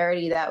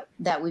solidarity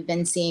that we've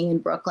been seeing in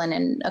Brooklyn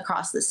and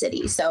across the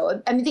city.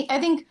 So I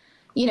think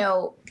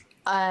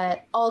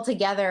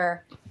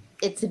altogether,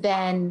 it's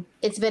been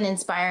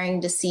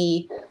inspiring to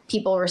see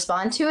people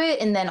respond to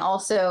it, and then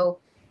also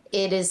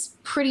it is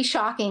pretty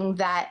shocking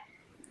that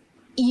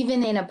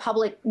even in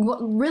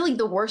really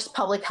the worst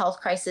public health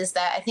crisis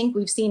that I think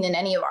we've seen in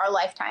any of our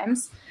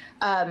lifetimes,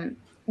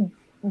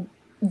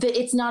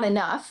 it's not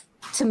enough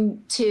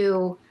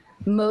to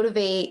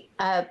motivate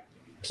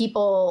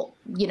people,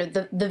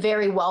 the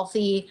very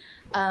wealthy,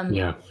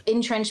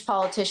 entrenched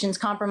politicians,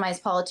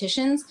 compromised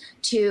politicians,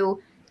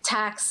 to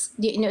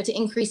to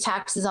increase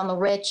taxes on the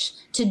rich,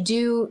 to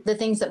do the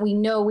things that we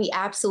know we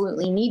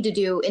absolutely need to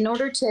do in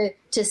order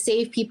to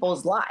save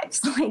people's lives.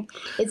 Like,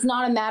 it's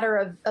not a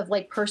matter of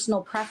like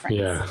personal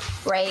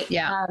preference, right?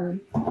 Yeah.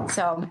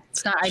 So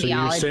it's not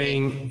ideology. So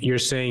you're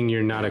saying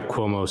you're not a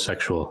Cuomo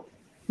sexual.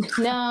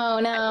 No,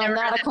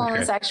 not a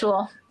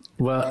colonosexual.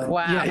 Well,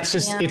 wow. Yeah, it's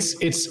just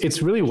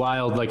it's really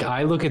wild. Like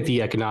I look at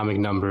the economic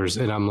numbers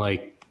and I'm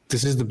like,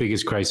 this is the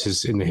biggest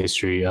crisis in the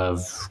history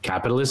of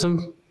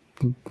capitalism.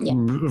 Yeah.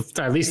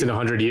 At least in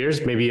 100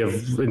 years, maybe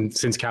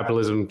since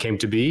capitalism came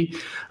to be,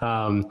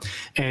 and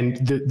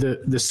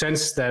the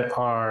sense that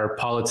our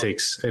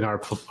politics and our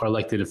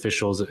elected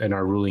officials and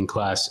our ruling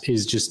class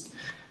is just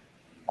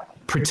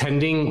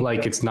pretending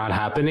like it's not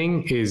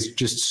happening is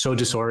just so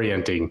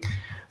disorienting.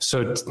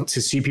 So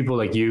to see people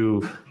like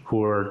you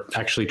who are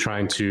actually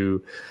trying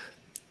to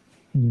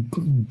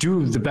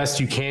do the best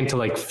you can to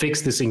like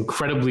fix this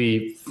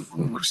incredibly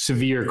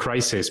severe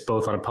crisis,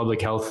 both on a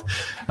public health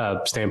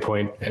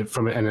standpoint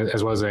and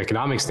as well as an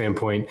economic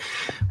standpoint,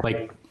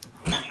 like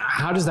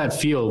how does that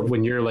feel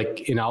when you're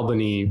like in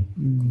Albany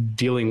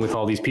dealing with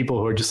all these people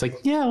who are just like,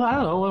 yeah, well, I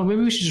don't know, well,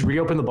 maybe we should just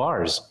reopen the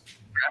bars?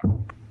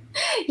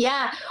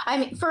 Yeah, I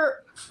mean,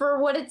 for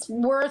what it's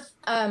worth,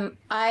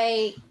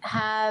 I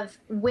have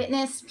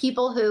witnessed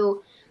people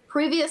who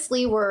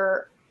previously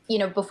were,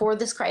 before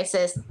this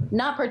crisis,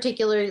 not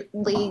particularly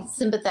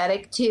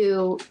sympathetic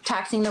to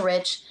taxing the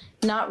rich,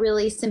 not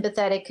really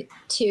sympathetic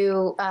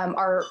to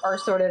our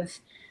sort of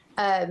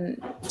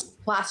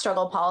class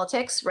struggle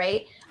politics,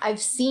 right? I've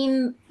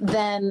seen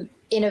them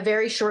in a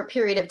very short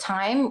period of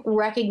time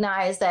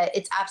recognize that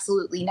it's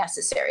absolutely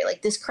necessary.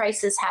 Like this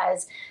crisis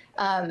has,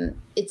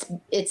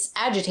 it's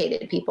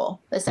agitated people,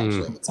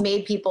 essentially. It's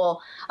made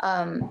people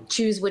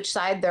choose which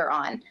side they're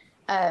on.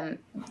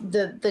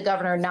 The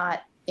governor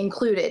not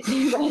included,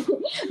 right?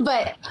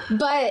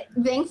 But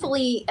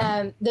thankfully,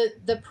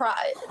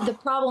 the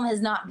problem has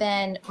not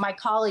been my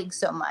colleagues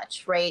so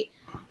much, right?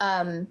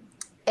 And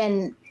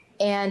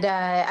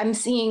I'm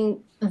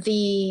seeing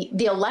the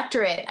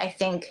electorate. I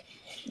think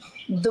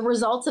the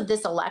results of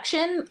this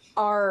election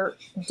are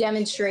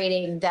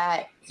demonstrating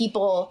that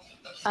people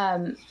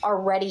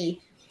are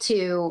ready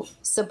to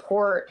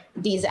support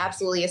these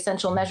absolutely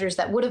essential measures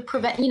that would have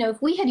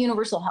if we had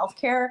universal health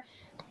care,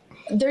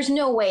 there's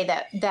no way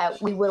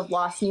that we would have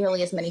lost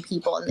nearly as many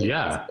people in the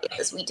United States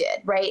as we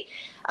did, right?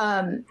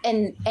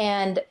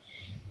 And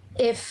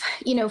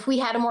if we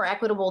had a more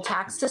equitable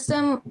tax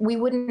system, we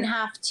wouldn't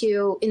have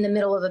to, in the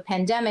middle of a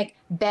pandemic,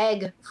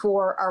 beg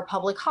for our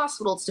public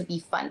hospitals to be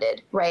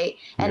funded, right?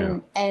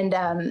 And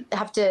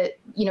have to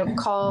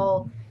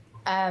call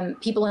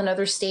people in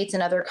other states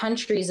and other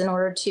countries in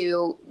order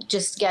to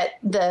just get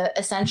the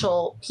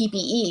essential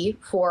PPE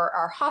for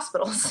our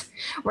hospitals,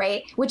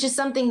 right? Which is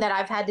something that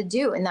I've had to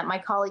do and that my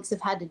colleagues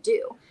have had to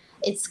do.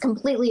 It's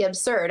completely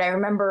absurd. I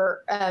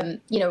remember,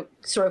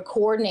 sort of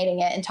coordinating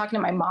it and talking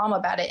to my mom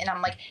about it. And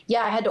I'm like,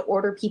 yeah, I had to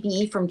order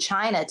PPE from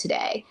China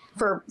today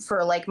for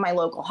like my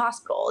local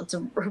hospital. It's a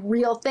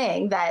real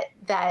thing that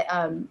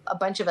a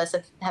bunch of us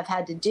have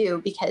had to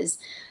do because,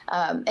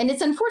 and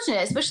it's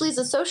unfortunate, especially as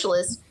a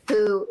socialist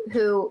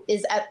who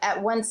is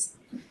at once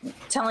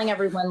telling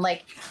everyone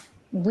like,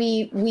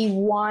 we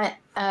want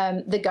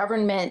the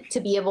government to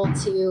be able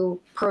to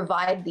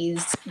provide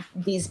these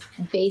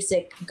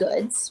basic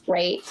goods,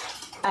 right?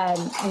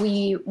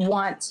 We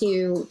want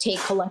to take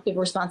collective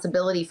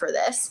responsibility for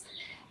this,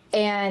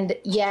 and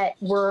yet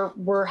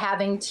we're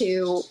having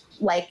to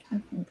like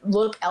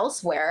look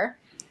elsewhere,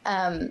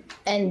 and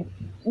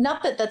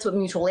not that that's what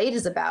mutual aid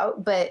is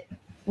about, but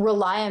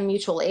rely on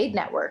mutual aid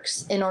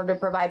networks in order to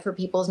provide for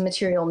people's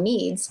material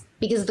needs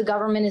because the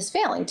government is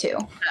failing to.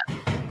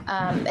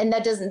 And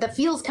that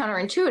feels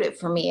counterintuitive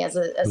for me as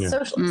a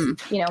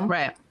socialist,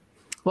 Right.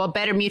 Well,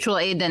 better mutual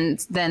aid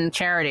than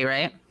charity,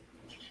 right?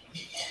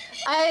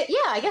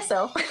 I guess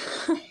so.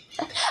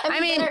 I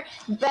mean,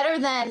 better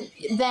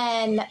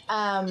than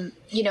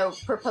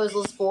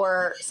proposals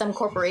for some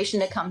corporation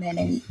to come in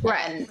and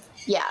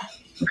yeah.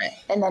 Right.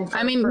 And then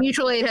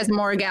mutual aid has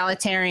more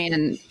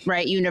egalitarian,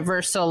 right,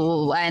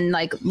 universal and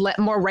like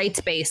more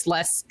rights-based,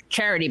 less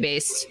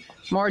charity-based,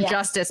 more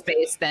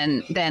justice-based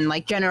than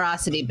like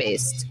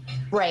generosity-based.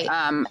 Right.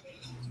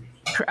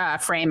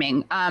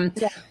 Framing.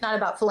 Not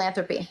about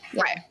philanthropy.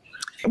 Yeah. Right.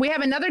 We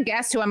have another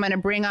guest who I'm going to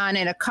bring on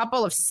in a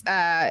couple of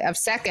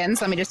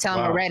seconds. Let me just tell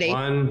him we're ready.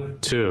 1,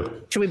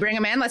 2. Should we bring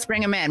him in? Let's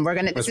bring him in.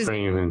 Let's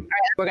bring him in. All right,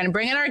 we're going to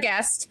bring in our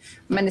guest.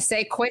 I'm going to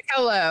say quick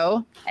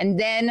hello, and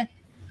then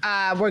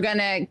we're going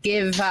to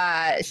give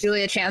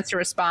Julie a chance to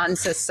respond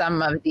to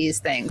some of these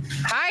things.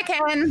 Hi,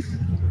 Ken.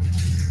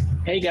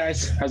 Hey,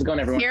 guys. How's it going,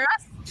 everyone? Hear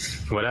us?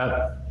 What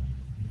up?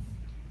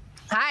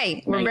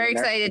 Hi. We're very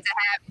excited to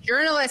have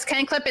journalist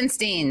Ken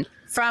Klippenstein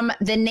from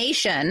The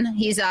Nation.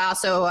 He's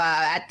also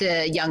at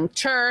the Young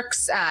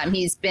Turks.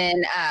 He's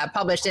been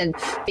published in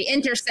The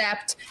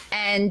Intercept,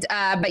 and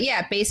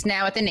based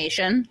now at The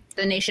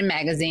Nation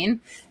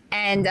magazine.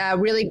 And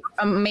really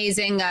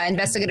amazing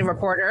investigative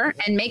reporter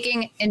and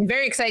making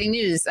very exciting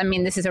news. I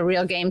mean, this is a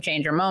real game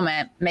changer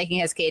moment, making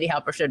his Katie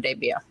Halper Show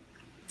debut.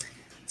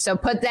 So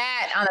put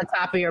that on the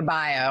top of your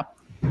bio.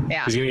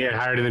 Yeah. He's going to get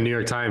hired in the New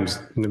York Times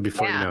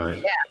before you know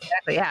it. Yeah,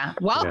 exactly. Yeah.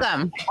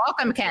 Welcome.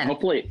 Welcome, Ken.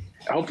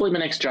 Hopefully my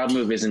next job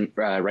move isn't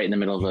right in the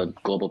middle of a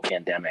global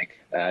pandemic.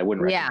 I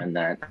wouldn't recommend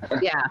that.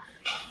 Yeah.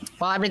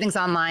 Well, everything's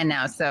online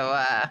now.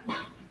 So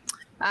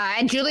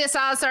And Julia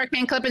Salazar,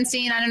 Ken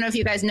Klippenstein. I don't know if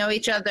you guys know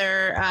each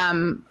other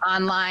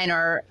online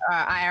or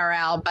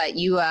IRL, but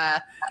you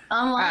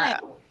online.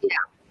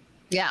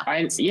 Yeah.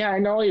 I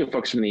know all you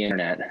folks from the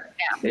internet.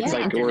 Yeah. It's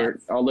like we're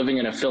all living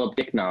in a Philip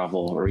Dick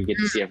novel where we get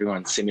to see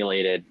everyone's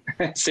simulated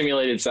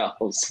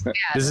selves. Yeah,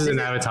 this is an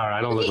avatar.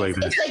 I don't look like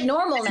this. It's like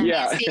normal now.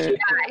 Yeah.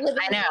 I live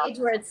in an age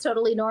where it's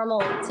totally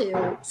normal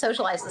to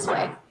socialize this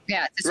way.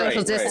 Yeah, to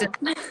social distance,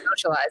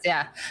 socialize.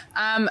 Yeah.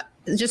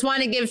 Just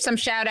want to give some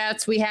shout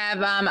outs. We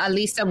have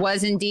Elisa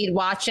was indeed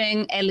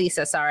watching.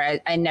 Elisa, sorry,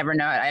 I never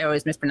know it. I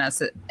always mispronounce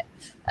it.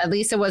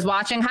 Elisa was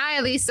watching. Hi,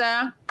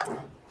 Elisa.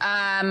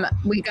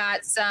 We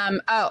got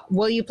some.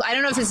 Will you? I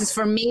don't know if this is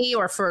for me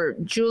or for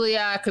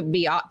Julia. Could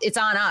be. It's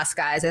on us,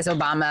 guys, as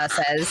Obama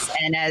says,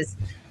 and as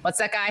what's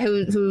that guy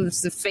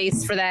who's the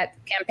face for that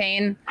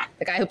campaign?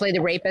 The guy who played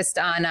the rapist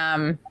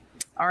on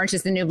Orange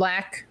Is the New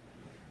Black.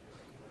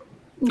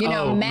 You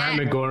know, Matt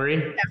McGorry.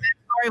 Yeah, Matt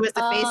McGorry was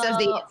the face of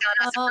the It's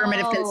on Us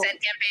affirmative consent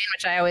campaign,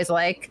 which I always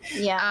like.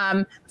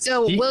 Yeah.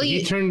 So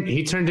he turned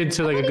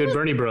into like a good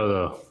Bernie bro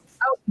though.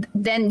 Oh,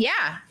 then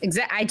yeah,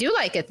 exactly. I do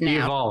like it now. He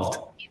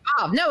evolved.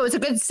 No, it's a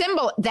good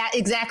symbol. That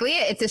exactly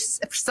it. It's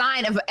a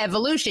sign of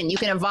evolution. You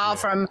can evolve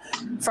from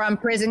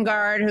prison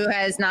guard who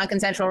has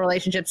non-consensual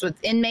relationships with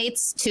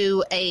inmates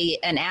to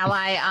an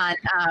ally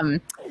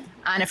on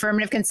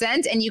affirmative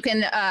consent, and you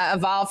can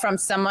evolve from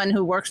someone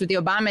who works with the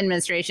Obama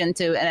administration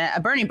to a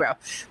Bernie bro.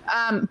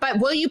 But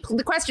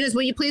the question is,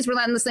 will you please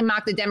relentlessly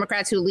mock the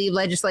Democrats who leave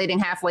legislating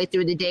halfway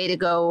through the day to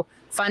go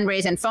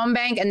fundraise and phone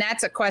bank? And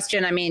that's a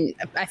question. I mean,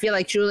 I feel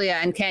like Julia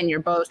and Ken,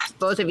 you're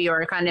both of you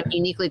are kind of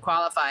uniquely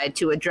qualified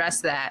to address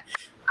that.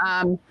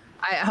 Hold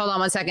on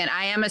one second.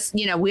 I am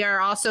we are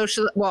all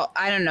social. Well,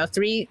 I don't know.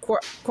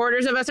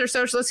 3/4 of us are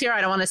socialists here.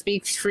 I don't want to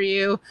speak for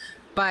you,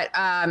 but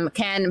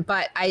Ken.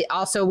 But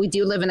we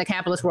do live in the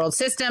capitalist world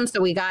system, so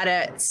we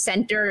gotta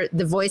center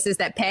the voices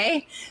that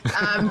pay.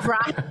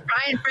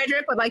 Brian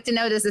Frederick would like to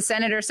know: does the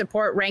senator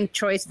support ranked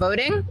choice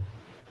voting?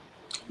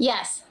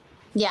 Yes.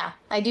 Yeah,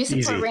 I do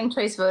support ranked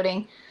choice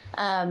voting.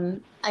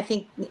 I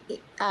think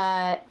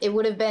it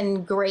would have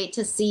been great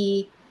to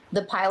see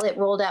the pilot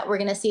rolled out. We're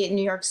going to see it in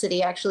New York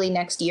City actually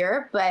next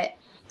year, but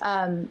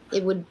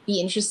it would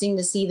be interesting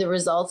to see the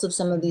results of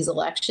some of these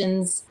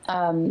elections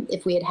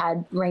if we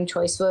had ranked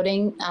choice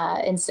voting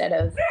instead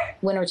of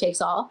winner takes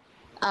all.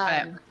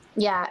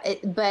 Yeah,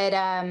 but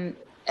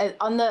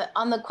on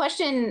the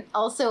question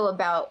also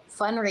about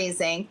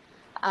fundraising,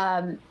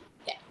 that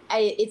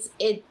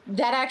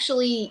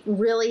actually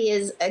really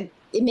is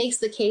it makes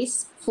the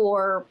case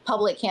for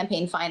public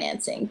campaign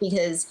financing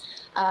because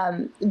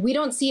we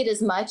don't see it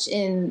as much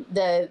in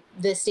the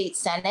state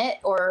Senate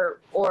or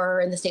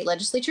in the state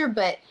legislature,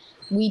 but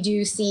we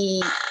do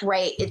see,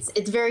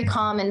 it's very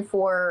common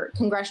for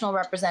congressional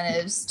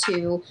representatives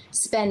to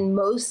spend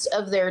most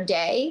of their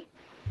day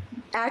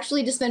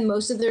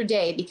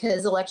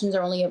because elections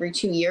are only every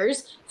 2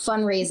 years,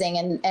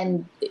 fundraising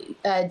and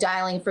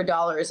dialing for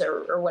dollars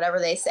or whatever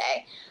they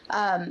say.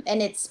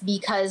 And it's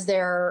because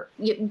they're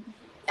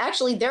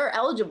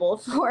eligible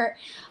for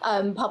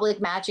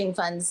public matching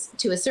funds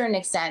to a certain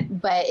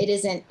extent, but it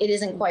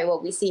isn't quite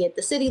what we see at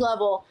the city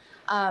level.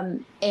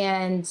 And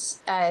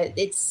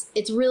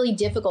it's really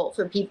difficult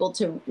for people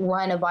to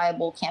run a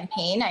viable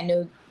campaign. I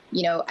know,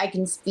 I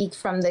can speak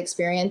from the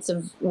experience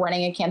of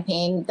running a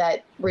campaign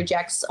that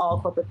rejects all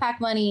corporate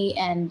PAC money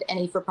and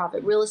any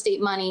for-profit real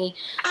estate money.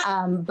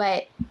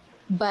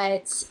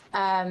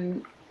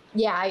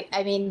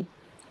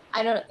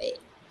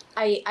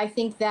 I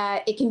think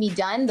that it can be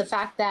done. The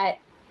fact that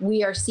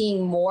we are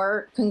seeing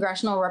more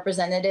congressional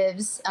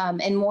representatives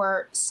and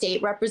more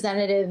state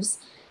representatives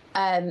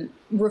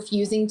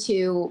refusing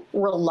to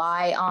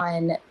rely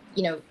on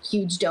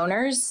huge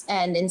donors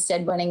and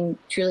instead running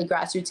truly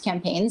grassroots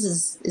campaigns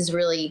is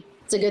really,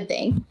 it's a good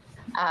thing.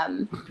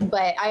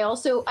 But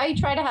I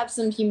try to have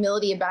some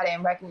humility about it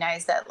and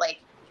recognize that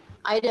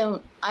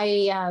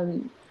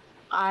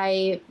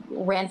I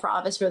ran for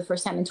office for the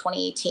first time in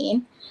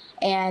 2018.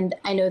 And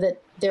I know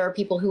that there are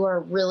people who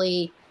are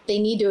they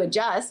need to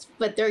adjust,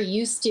 but they're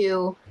used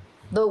to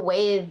the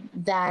way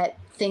that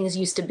things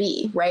used to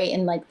be, right?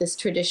 In this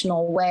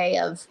traditional way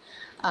of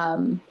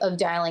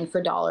dialing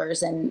for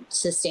dollars and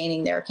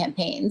sustaining their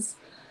campaigns.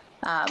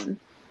 And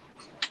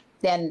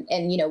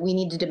we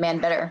need to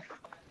demand better.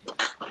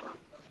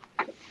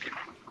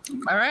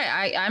 All right,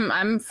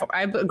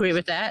 I agree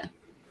with that.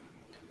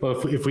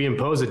 Well, if we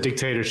impose a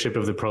dictatorship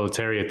of the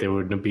proletariat, there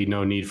would be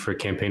no need for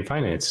campaign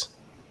finance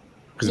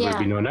because there would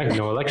be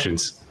no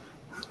elections.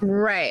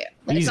 Right.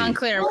 Easy. It's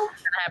unclear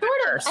what's going to happen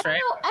first,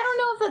 right? I don't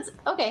know if that's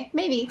okay.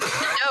 Maybe.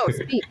 No,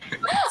 speak.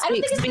 I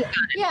don't think speak on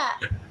it. Yeah.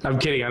 I'm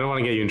kidding. I don't want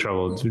to get you in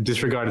trouble.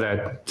 Disregard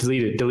that.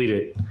 Delete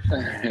it.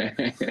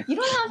 You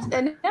don't have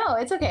to. No,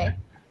 it's okay.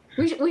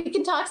 We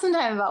can talk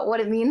sometime about what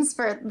it means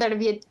for there to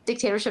be a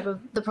dictatorship of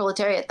the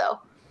proletariat, though.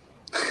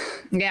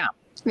 Yeah.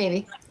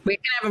 Maybe. We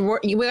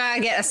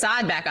gotta get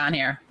Assad back on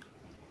here.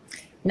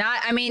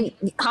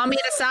 Call me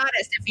an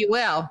Assadist if you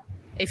will,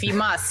 if you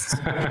must.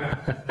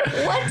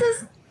 What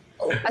does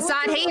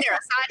Assad hater?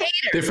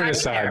 Different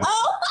Assad.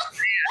 Oh.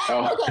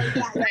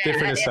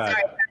 Different aside.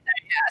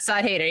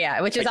 Side hater, yeah,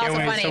 which is also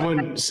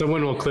funny.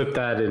 Someone will clip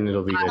that and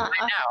it'll be good. I know. I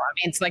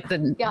mean, it's like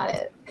Got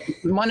it.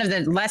 one of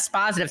the less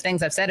positive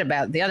things I've said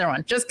about the other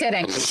one. Just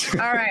kidding.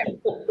 All right.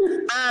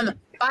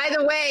 By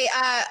the way,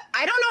 I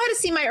don't know how to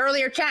see my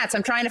earlier chats.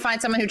 I'm trying to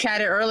find someone who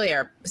chatted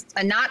earlier,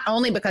 and not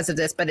only because of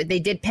this, but they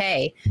did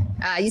pay.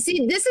 You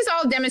see, this is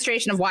all a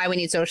demonstration of why we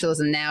need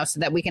socialism now, so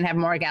that we can have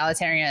more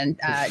egalitarian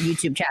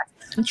YouTube chats.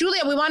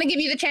 Julia, we want to give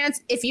you the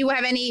chance. If you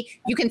have any,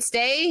 you can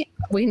stay.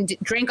 We can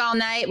drink all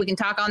night. We can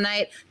talk all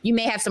night. You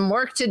may have some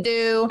work to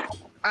do.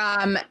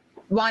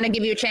 Want to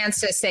give you a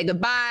chance to say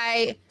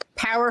goodbye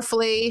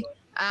powerfully.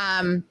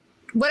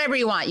 Whatever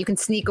you want. You can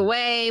sneak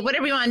away.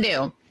 Whatever you want to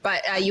do.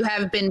 But you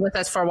have been with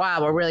us for a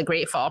while. We're really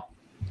grateful.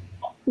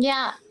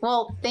 Yeah.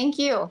 Well, thank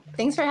you.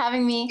 Thanks for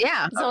having me.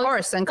 Yeah, of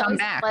course. And come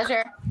back.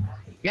 Pleasure.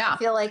 Yeah. I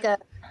feel like a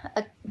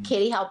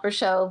Katie Halper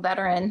show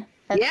veteran.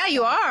 Yeah,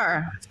 you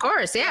are. Of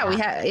course. Yeah, we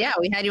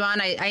had you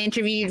on. I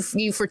interviewed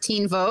you for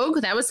Teen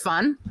Vogue. That was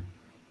fun.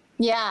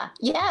 Yeah.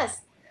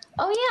 Yes.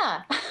 Oh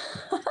yeah.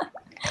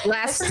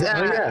 Last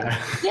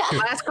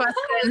last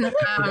question.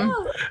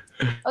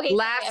 Okay.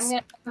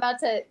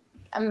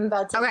 I'm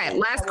about to. Okay,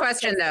 last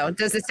question though.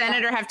 Does the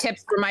senator have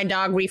tips for my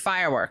dog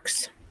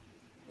re-fireworks?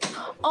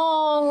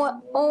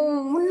 Oh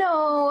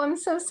no, I'm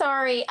so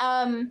sorry.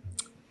 Well,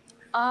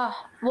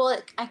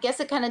 I guess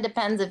it kind of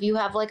depends if you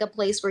have like a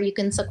place where you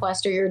can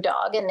sequester your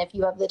dog, and if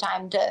you have the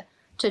time to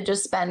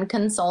just spend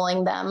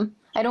consoling them.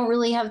 I don't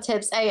really have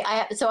tips.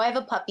 I have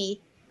a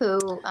puppy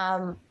who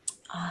I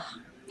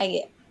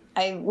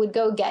would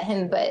go get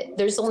him, but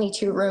there's only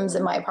 2 rooms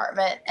in my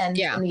apartment, and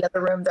in the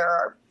other room there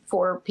are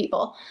 4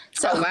 people.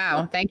 So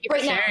wow, thank you for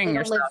sharing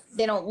yourself.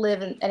 They don't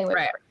live anywhere.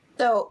 Right.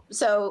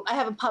 So I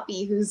have a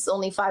puppy who's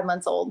only 5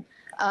 months old.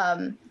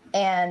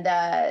 And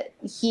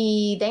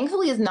he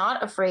thankfully is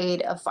not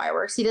afraid of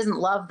fireworks. He doesn't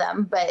love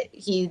them, but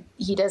he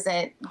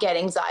doesn't get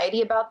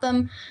anxiety about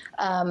them.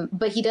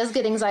 But he does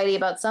get anxiety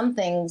about some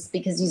things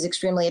because he's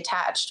extremely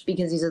attached,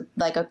 because he's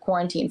like a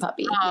quarantine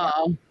puppy.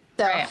 Oh. You know?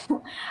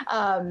 So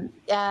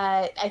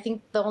I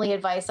think the only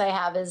advice I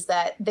have is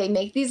that they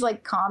make these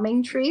like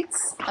calming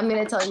treats. I'm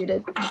going to tell you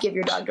to give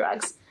your dog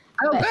drugs.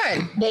 Oh,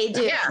 good. They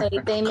do. Yeah.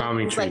 They make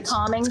calming these, like treats.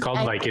 calming. It's called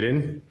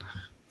Vicodin.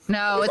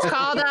 No, it's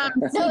called no,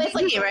 it's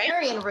like right?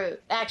 valerian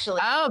root,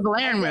 actually. Oh,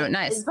 valerian root,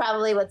 nice. Is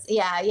probably what's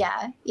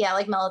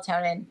like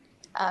melatonin,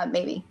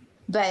 maybe.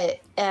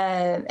 But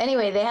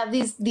anyway, they have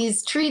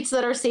these treats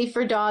that are safe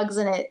for dogs,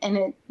 and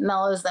it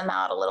mellows them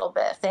out a little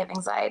bit if they have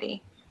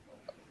anxiety.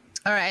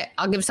 All right,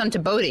 I'll give some to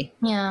Bodhi.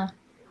 Yeah,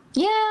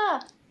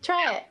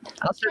 try it.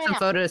 I'll show some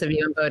photos of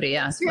you and Bodhi.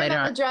 Yeah, later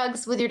on. The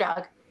drugs with your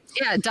dog.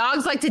 Yeah,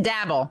 dogs like to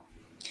dabble.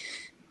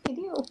 They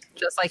do.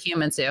 Just like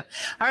humans do.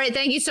 All right,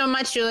 thank you so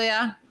much,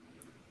 Julia.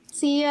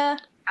 See ya.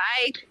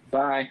 Bye.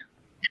 Bye.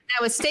 That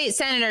was State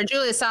Senator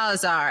Julia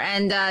Salazar.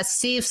 And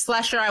Steve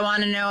Slesher, I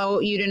want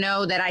you to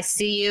know that I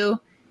see you.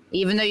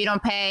 Even though you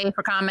don't pay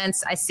for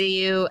comments, I see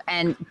you.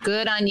 And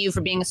good on you for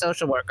being a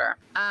social worker.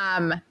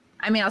 I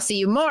mean, I'll see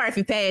you more if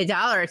you pay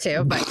 $1 or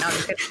 $2, but no, I'm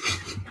just kidding.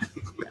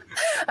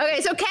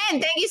 Okay, so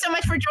Ken, thank you so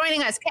much for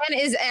joining us. Ken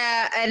is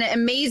an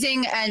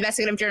amazing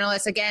investigative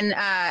journalist, again,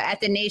 at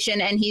The Nation,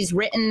 and he's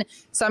written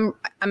some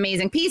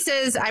amazing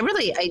pieces. I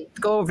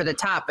go over the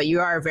top, but you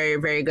are a very,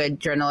 very good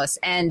journalist.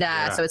 And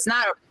so it's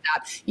not over the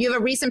top. You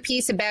have a recent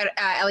piece about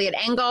Eliot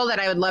Engel that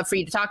I would love for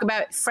you to talk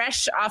about.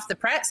 Fresh off the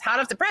press, hot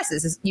off the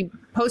presses. You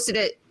posted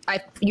it,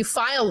 you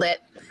filed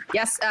it,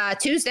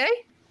 Tuesday,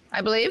 I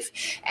believe.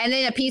 And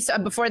then a piece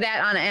before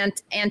that on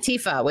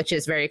Antifa, which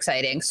is very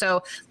exciting.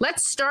 So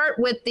let's start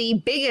with the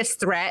bigger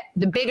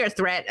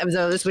threat of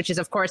those, which is,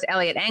 of course,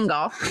 Eliot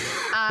Engel.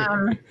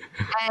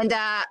 And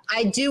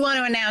I do want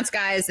to announce,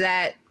 guys,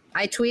 that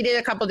I tweeted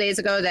a couple days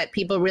ago that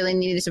people really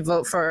needed to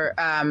vote for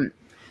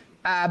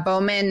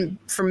Bowman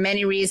for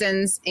many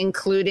reasons,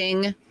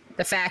 including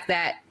the fact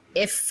that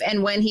if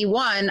and when he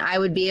won, I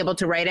would be able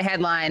to write a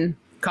headline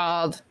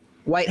called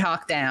White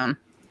Hawk Down.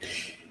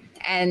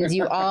 And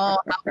you all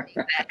helped make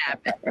that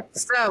happen.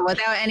 So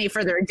without any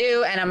further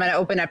ado, and I'm going to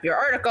open up your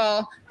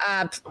article,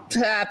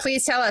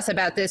 please tell us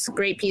about this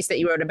great piece that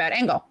you wrote about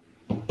Engel.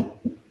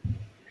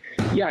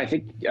 Yeah, I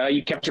think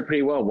you captured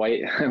pretty well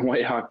White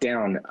Hawk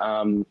Down.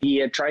 He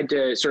had tried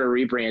to sort of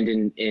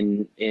rebrand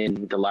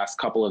in the last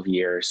couple of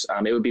years.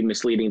 It would be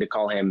misleading to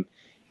call him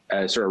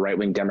a sort of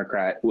right-wing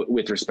Democrat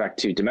with respect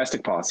to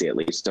domestic policy, at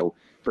least. So,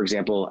 for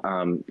example,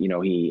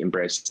 he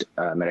embraced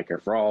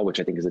Medicare for All, which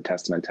I think is a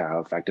testament to how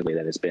effectively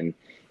that has been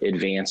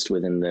advanced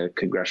within the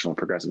Congressional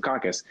Progressive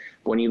Caucus.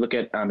 But when you look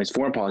at his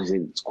foreign policy,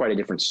 it's quite a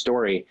different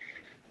story.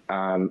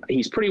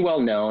 He's pretty well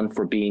known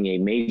for being a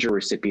major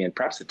recipient,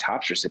 perhaps the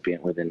top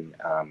recipient within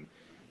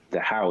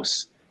the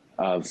House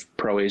of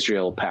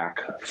pro-Israel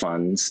PAC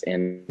funds.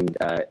 And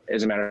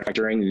as a matter of fact,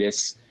 during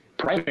this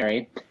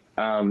primary,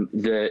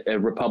 the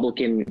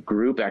Republican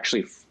group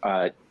actually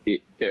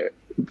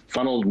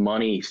funneled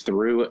money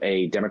through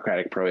a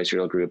Democratic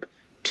pro-Israel group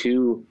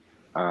to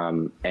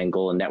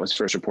Engel, and that was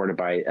first reported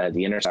by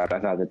The Intercept. I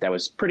thought that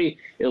was pretty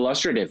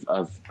illustrative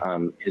of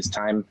his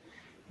time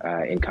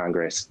in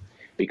Congress.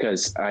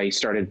 because I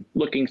started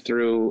looking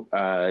through,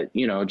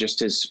 just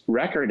his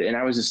record, and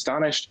I was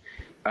astonished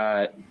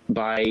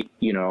by,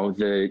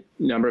 the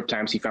number of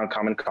times he found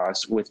common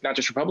cause with not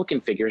just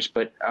Republican figures,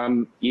 but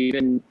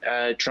even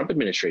Trump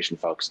administration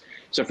folks.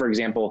 So, for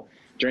example,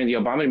 during the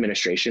Obama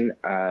administration,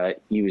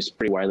 he was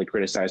pretty widely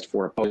criticized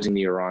for opposing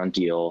the Iran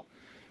deal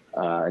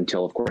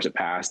until, of course, it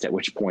passed, at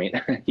which point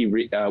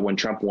when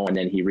Trump won,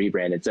 then he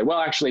rebranded and said, well,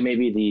 actually,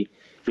 maybe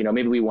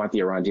we want the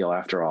Iran deal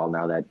after all,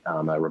 now that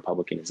a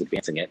Republican is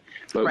advancing it.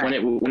 But when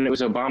it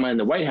was Obama in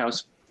the White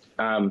House,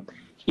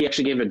 he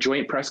actually gave a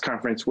joint press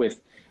conference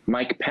with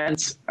Mike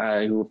Pence,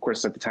 who, of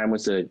course, at the time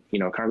was a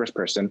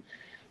congressperson,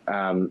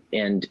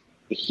 and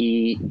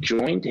he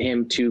joined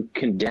him to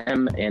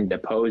condemn and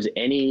oppose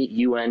any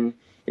UN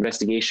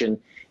investigation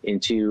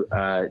into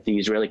the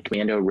Israeli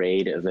commando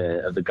raid of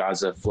the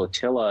Gaza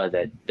flotilla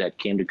that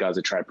came to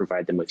Gaza to try to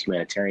provide them with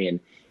humanitarian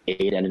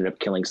aid. Ended up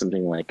killing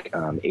something like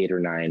 8 or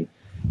 9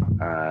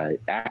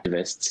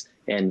 activists.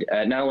 And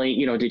not only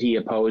did he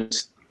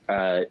oppose,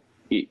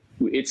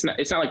 it's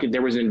not like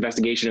there was an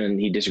investigation and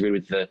he disagreed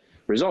with the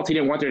results. He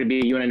didn't want there to be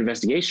a UN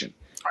investigation.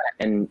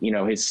 And,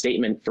 his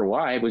statement for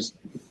why was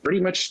pretty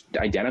much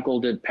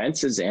identical to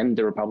Pence's and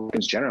the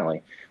Republicans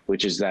generally,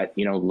 which is that,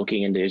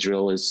 looking into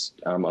Israel is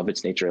of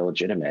its nature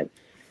illegitimate,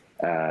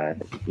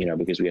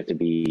 because we have to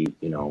be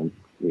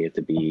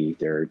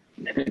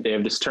they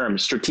have this term,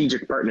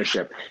 strategic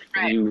partnership.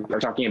 Right. You are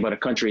talking about a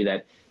country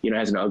that,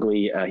 has an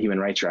ugly human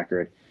rights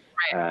record.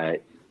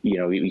 Right.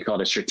 We call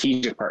it a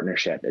strategic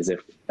partnership, as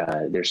if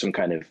there's some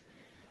kind of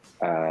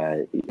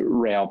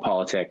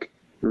realpolitik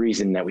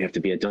reason that we have to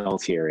be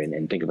adults here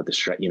and think about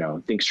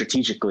think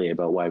strategically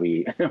about why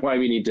we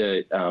need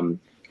to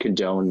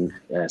condone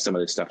some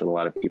of this stuff that a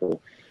lot of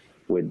people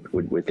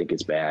would think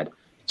is bad.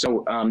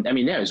 So,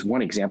 that is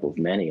one example of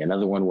many.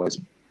 Another one was.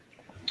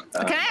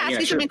 Can I ask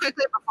you something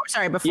quickly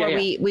before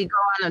we go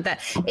on with that?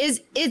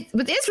 Is it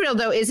with Israel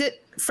though? Is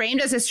it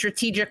framed as a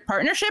strategic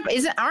partnership?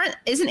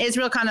 Isn't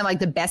Israel kind of like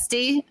the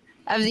bestie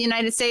of the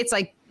United States,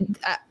 like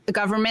the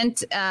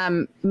government?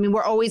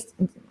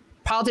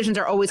 Politicians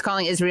are always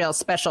calling Israel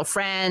special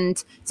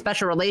friend,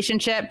 special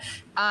relationship.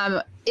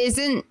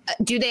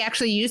 Do they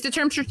actually use the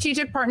term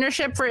strategic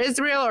partnership for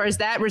Israel, or is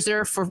that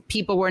reserved for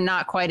people we're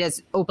not quite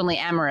as openly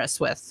amorous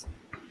with?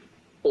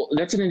 Well,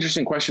 that's an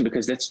interesting question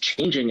because that's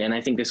changing, and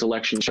I think this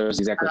election shows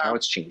exactly how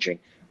it's changing.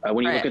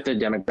 When you look at the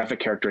demographic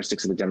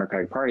characteristics of the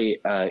Democratic Party,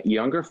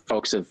 younger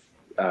folks of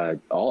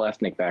all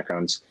ethnic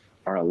backgrounds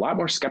are a lot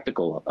more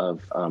skeptical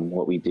of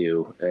what we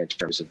do in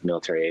terms of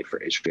military aid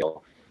for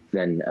Israel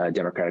than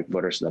Democratic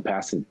voters in the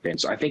past have been.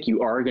 So I think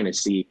you are going to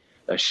see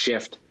a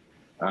shift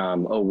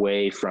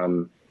away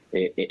from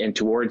and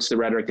towards the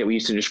rhetoric that we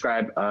used to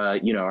describe,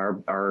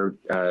 our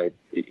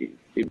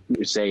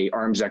say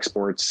arms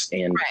exports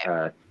and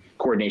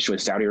coordination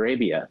with Saudi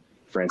Arabia,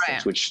 for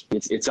instance, which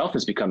itself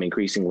has become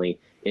increasingly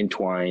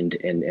entwined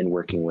and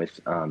working with,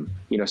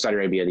 Saudi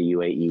Arabia, the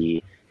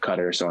UAE,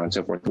 Qatar, so on and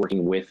so forth,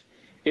 working with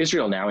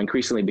Israel now,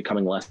 increasingly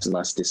becoming less and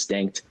less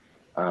distinct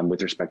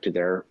with respect to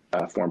their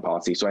foreign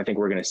policy. So I think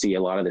we're going to see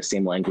a lot of the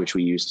same language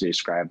we used to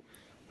describe,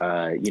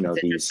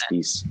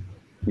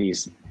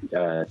 these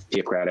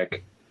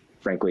theocratic,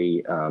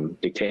 frankly,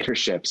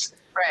 dictatorships.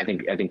 Right.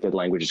 I think the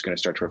language is going to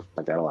start to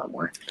reflect that a lot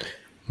more.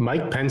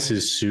 Mike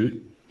Pence's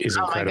suit is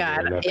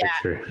incredible in that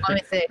picture. Let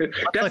me see.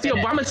 That's the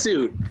Obama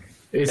suit.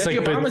 It's like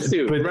Obama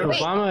suit. But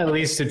Obama, at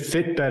least it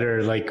fit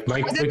better. Like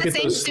Mike, look at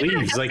those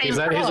sleeves. Like, is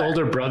that his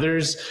older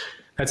brother's?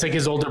 That's like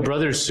his older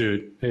brother's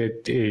suit.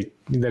 A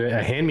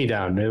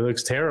hand-me-down. It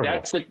looks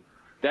terrible.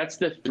 That's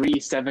the 3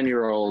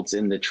 7-year-olds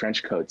in the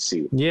trench coat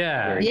suit.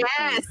 Yeah.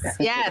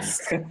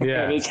 Yes.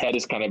 Yeah. His head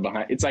is kind of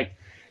behind. It's like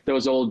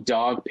those old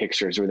dog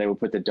pictures where they would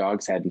put the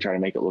dog's head and try to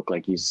make it look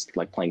like he's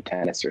like playing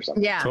tennis or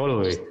something. Yeah.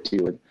 Totally.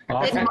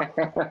 Dog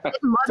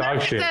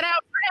shit. That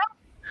out for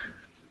him?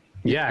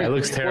 Yeah, it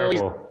looks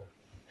terrible. Well,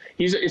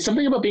 it's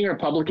something about being a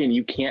Republican.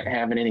 You can't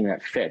have anything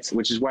that fits,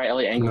 which is why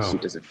Eliot Engel's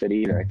suit doesn't fit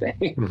either, I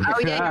think. Oh,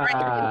 yeah, you're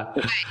right.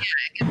 Yeah, it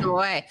gets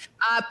away.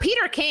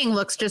 Peter King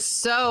looks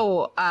just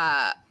so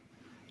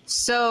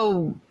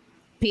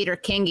Peter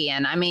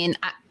Kingian. I mean,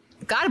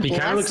 God bless him. He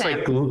kind of looks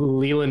like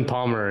Leland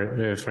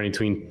Palmer for any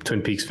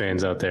Twin Peaks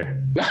fans out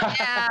there.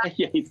 Yeah,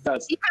 yeah, he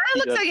does. He kind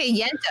of looks like a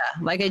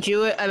Yenta, like a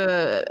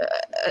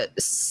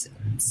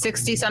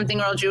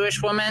 60-something-year-old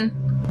Jewish woman.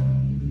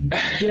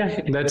 Yeah,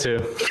 that too. You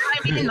know what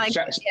I mean? Like,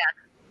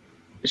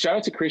 Shout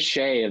out to Chris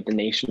Shea of The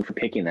Nation for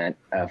picking that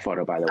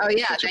photo, by the way. Oh,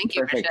 yeah, thank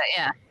you, Chris Shea.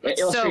 Yeah, it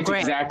illustrates so great.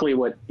 Exactly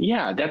what.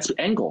 Yeah, that's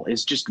Engel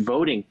is just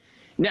voting.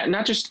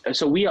 Not just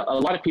so a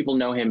lot of people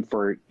know him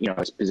for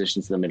his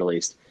positions in the Middle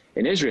East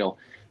and Israel,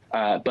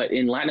 but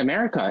in Latin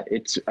America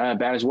it's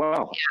bad as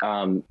well.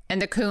 Yeah.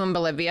 And the coup in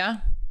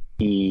Bolivia.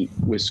 He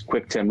was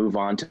quick to move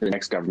on to the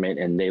next government,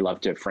 and they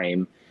love to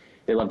frame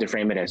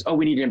it as, oh,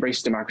 we need to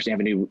embrace democracy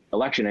and have a new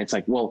election. And it's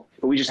like, well,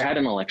 but we just had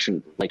an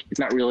election. Like, it's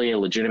not really a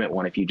legitimate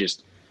one if you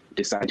just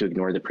decide to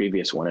ignore the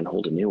previous one and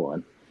hold a new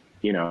one,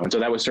 And so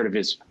that was sort of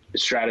his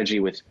strategy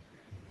with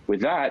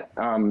that.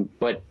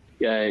 But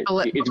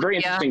it's very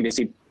interesting to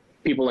see.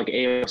 people like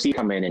AOC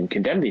come in and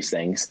condemn these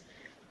things.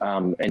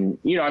 And,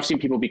 you know, I've seen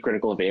people be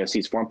critical of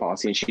AOC's foreign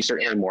policy, and she's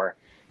certainly more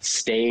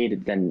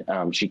staid than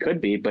she could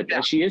be,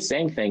 but she is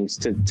saying things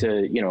to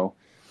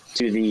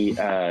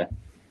the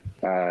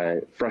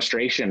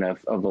frustration of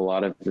a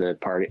lot of the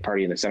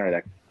party in the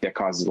center that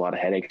causes a lot of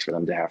headaches for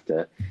them to have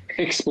to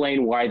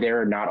explain why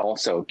they're not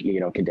also, you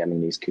know,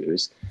 condemning these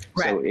coups.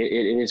 Right. So it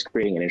is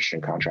creating an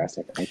interesting contrast,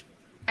 I think.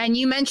 And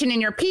you mentioned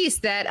in your piece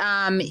that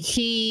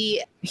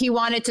he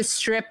wanted to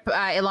strip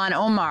Ilhan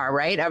Omar,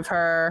 right, of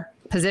her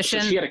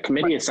position. So she had a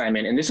committee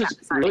assignment, and this is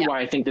really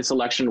why I think this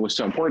election was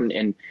so important,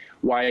 and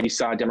why you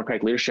saw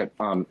Democratic leadership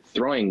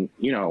throwing,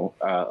 you know,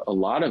 a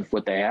lot of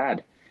what they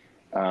had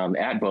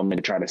at Bowman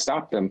to try to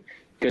stop them,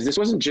 because this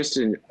wasn't just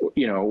an,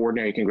 you know,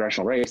 ordinary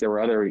congressional race. There were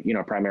other, you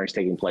know, primaries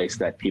taking place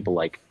that people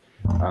like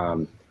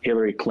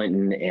Hillary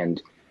Clinton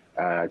and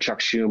Chuck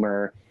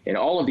Schumer and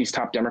all of these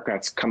top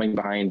Democrats coming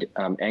behind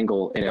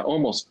Engel in an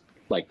almost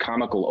like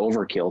comical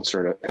overkill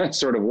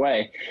sort of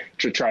way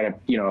to try to,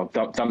 you know,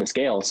 thumb the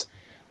scales.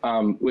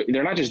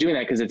 They're not just doing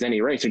that because it's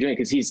any race. They're doing it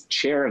because he's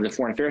chair of the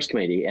Foreign Affairs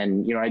Committee.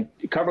 And, you know, I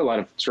cover a lot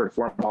of sort of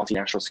foreign policy,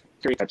 national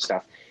security type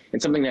stuff.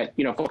 And something that,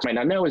 you know, folks might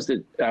not know is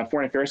that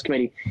Foreign Affairs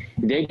Committee,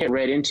 they get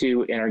read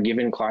into and are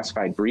given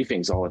classified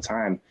briefings all the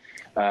time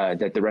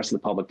that the rest of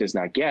the public does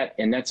not get.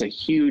 And that's a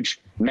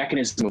huge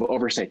mechanism of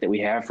oversight that we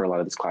have for a lot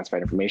of this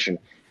classified information.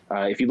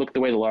 If you look at the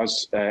way the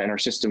laws in our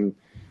system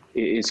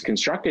is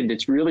constructed,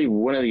 it's really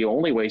one of the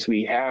only ways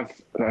we have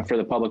for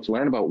the public to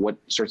learn about what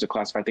sorts of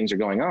classified things are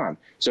going on.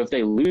 So if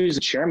they lose a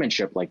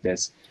chairmanship like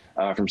this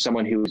from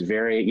someone who is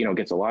very, you know,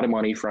 gets a lot of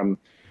money from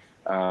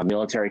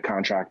military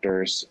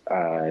contractors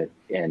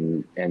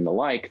and the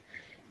like,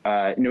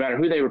 no matter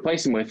who they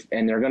replace him with,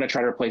 and they're going to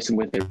try to replace him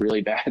with a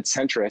really bad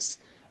centrist,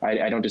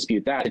 I don't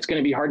dispute that. It's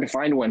going to be hard to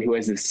find one who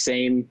has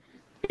the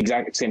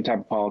exact same type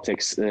of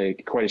politics,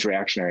 quite as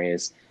reactionary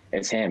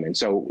as him. And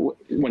so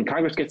when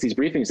Congress gets these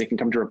briefings, they can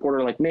come to a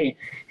reporter like me,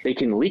 they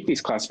can leak these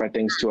classified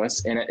things to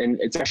us, and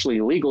it's actually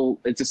illegal.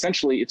 It's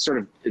sort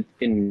of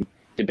in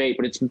debate,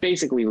 but it's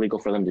basically illegal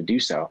for them to do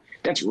so.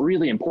 That's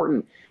really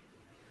important.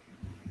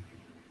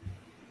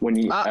 When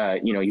you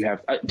have,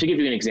 to give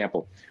you an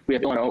example, we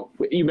have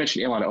you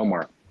mentioned Ilhan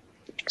Omar.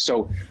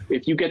 So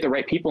if you get the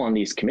right people on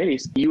these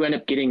committees, you end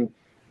up getting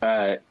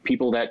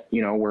people that,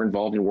 you know, were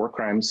involved in war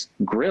crimes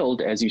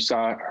grilled, as you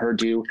saw her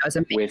do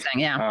with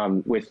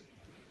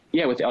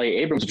Eliot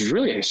Abrams, which is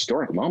really a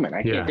historic moment.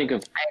 I can't think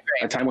of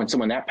a time when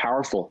someone that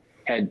powerful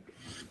had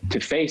to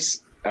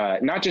face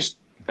not just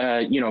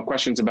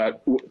questions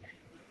about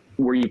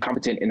were you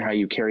competent in how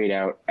you carried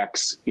out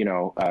X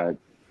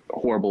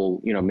horrible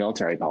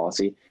military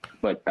policy,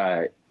 but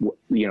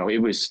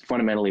it was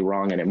fundamentally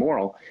wrong and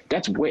immoral. I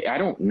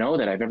don't know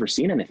that I've ever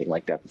seen anything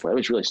like that before. It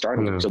was really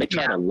startling. So they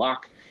try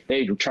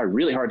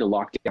really hard to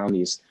lock down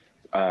these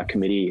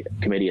committee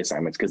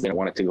assignments because they don't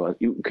want it to go,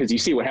 because you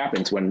see what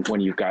happens when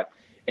you've got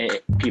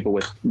people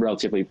with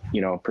relatively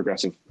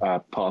progressive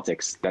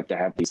politics that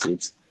have these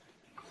seats.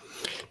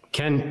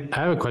 Ken,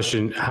 I have a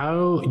question.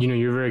 How,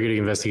 you're a very good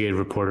investigative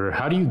reporter.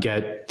 How do you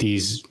get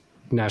these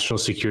national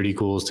security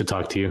ghouls to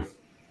talk to you?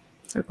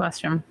 Good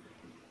question.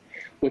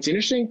 What's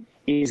interesting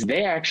is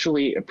they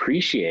actually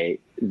appreciate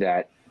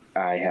that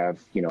I have,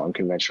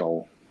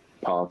 unconventional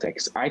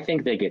politics. I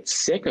think they get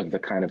sick of the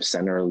kind of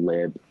center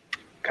lib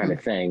kind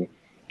of thing.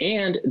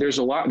 And there's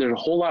a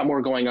whole lot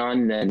more going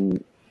on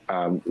than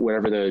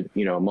whatever the,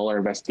 Mueller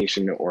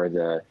investigation or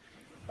the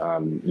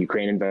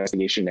Ukraine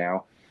investigation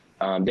now.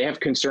 They have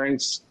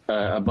concerns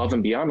above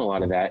and beyond a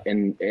lot of that.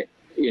 And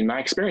in my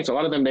experience, a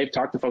lot of them, they've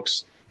talked to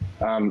folks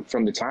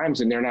from the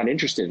Times and they're not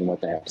interested in what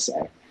they have to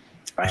say.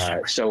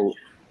 So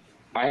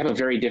I have a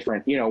very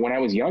different, when I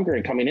was younger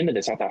and coming into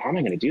this, I thought, how am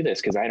I going to do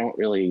this? Because I don't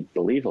really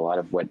believe a lot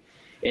of what,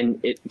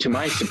 and to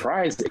my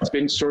surprise, it's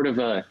been sort of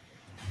a,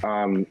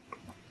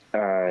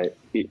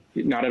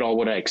 not at all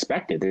what I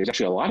expected. There's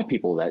actually a lot of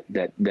people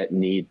that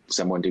need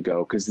someone to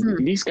go, because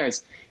these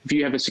guys, if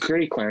you have a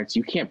security clearance,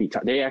 you can't be,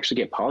 they actually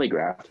get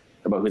polygraphed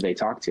about who they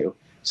talk to.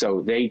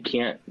 So they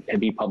can't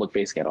be public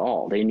facing at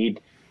all. They need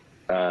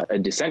a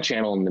dissent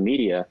channel in the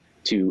media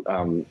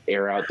to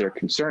air out their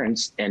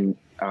concerns. And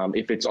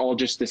if it's all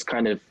just this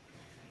kind of,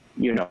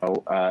 New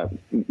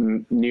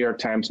York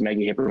Times,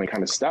 Maggie Haberman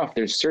kind of stuff,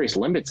 there's serious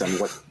limits on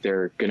what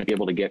they're going to be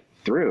able to get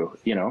through,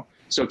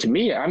 So to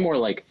me, I'm more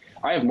like,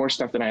 I have more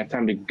stuff than I have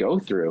time to go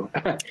through.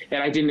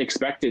 And I didn't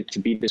expect it to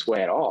be this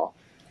way at all.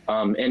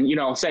 And,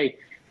 I'll say,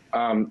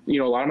 a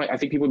lot of I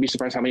think people would be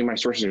surprised how many of my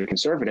sources are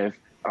conservative.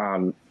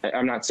 I'm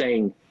not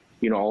saying,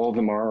 all of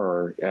them are,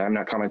 or I'm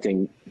not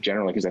commenting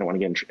generally because I don't want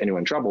to get anyone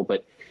in trouble,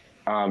 but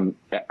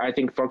I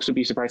think folks would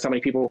be surprised how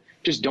many people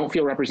just don't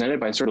feel represented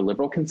by sort of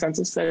liberal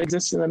consensus that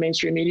exists in the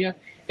mainstream media.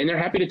 And they're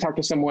happy to talk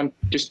to someone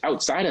just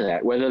outside of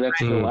that, whether that's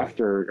the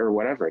left or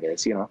whatever it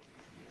is,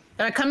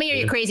 Come here,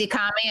 you crazy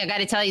commie. I got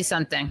to tell you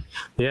something.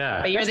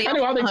 Yeah. But you're that's kind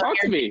of how they talk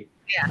to me.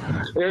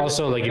 Yeah.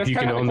 Also, like if you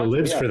can own the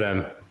libs for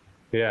them.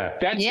 Yeah.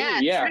 That's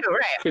it, yeah. True,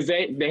 right. Because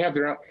they have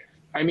their own.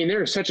 I mean,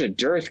 there is such a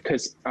dearth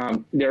because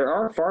there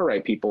are far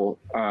right people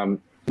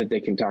that they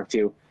can talk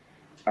to.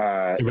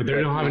 but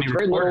they don't have any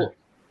report.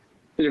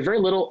 They're very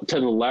little to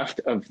the left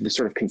of the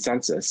sort of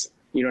consensus.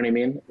 You know what I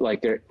mean?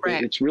 Like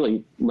it's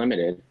really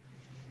limited.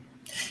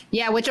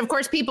 Yeah, which of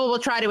course people will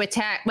try to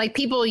attack. Like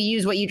people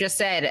use what you just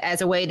said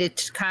as a way to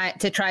try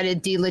to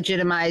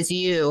delegitimize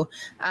you,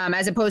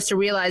 as opposed to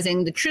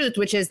realizing the truth,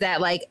 which is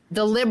that like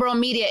the liberal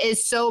media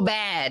is so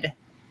bad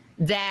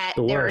that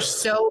there are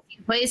so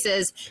few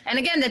places. And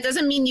again, that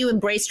doesn't mean you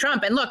embrace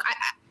Trump. And look,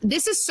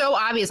 this is so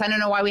obvious. I don't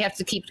know why we have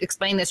to keep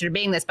explaining this or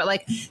debating this, but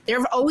like there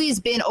have always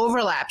been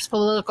overlaps,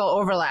 political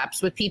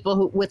overlaps with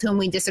people with whom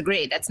we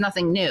disagree. That's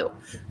nothing new.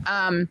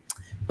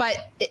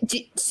 But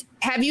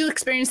have you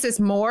experienced this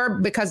more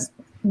because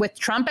with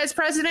Trump as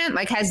president?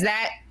 Like, has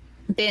that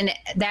been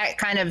that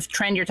kind of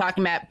trend you're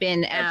talking about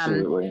been?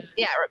 Absolutely.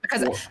 Yeah,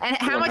 because and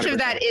how 100%. Much of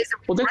that is?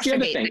 Well, that's the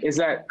other thing is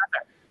that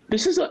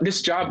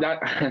this job,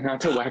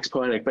 not to wax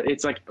poetic, but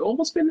it's like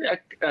almost been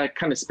a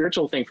kind of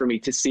spiritual thing for me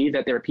to see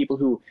that there are people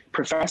who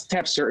profess to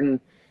have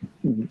certain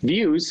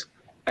views,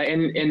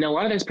 and a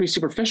lot of that's pretty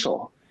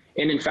superficial.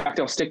 And in fact,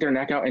 they'll stick their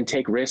neck out and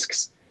take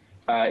risks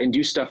and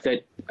do stuff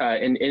that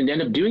and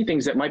end up doing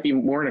things that might be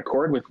more in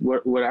accord with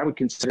what I would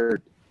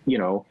consider,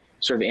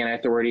 sort of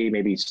anti-authority,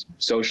 maybe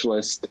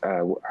socialist,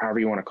 however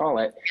you want to call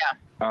it.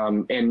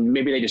 Yeah. And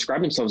maybe they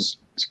describe themselves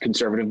as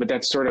conservative, but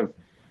that's sort of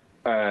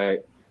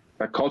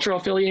a cultural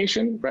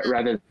affiliation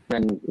rather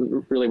than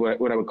really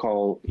what I would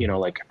call,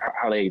 like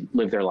how they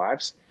live their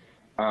lives.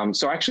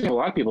 So I actually have a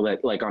lot of people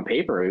that, like, on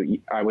paper,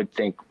 I would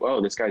think,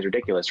 oh, this guy's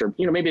ridiculous, or,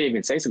 maybe they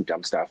even say some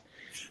dumb stuff.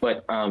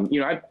 But, I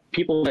have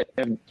people that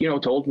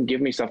have, told and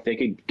give me stuff they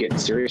could get in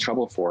serious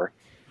trouble for.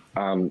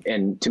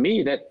 And to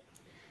me that,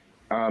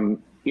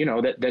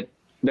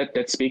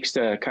 that speaks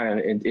to kind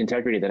of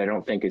integrity that I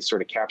don't think is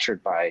sort of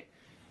captured by,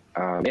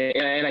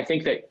 and I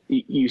think that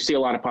you see a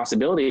lot of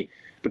possibility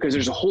because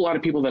there's a whole lot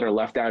of people that are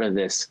left out of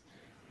this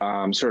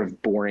sort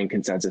of boring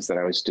consensus that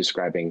I was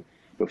describing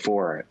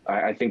before.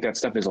 I think that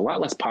stuff is a lot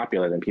less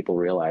popular than people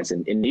realize.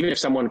 And even if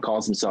someone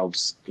calls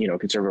themselves,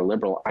 conservative or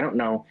liberal, I don't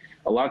know.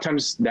 A lot of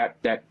times that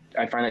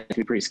I find that to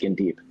be pretty skin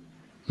deep.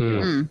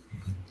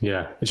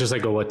 Yeah. It's just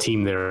like what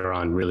team they're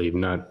on, really,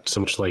 not so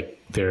much like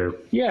their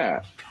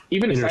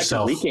even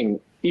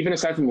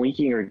aside from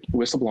leaking or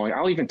whistleblowing,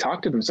 I'll even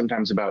talk to them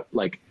sometimes about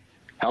like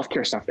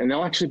healthcare stuff, and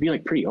they'll actually be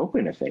like pretty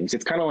open to things.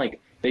 It's kind of like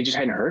they just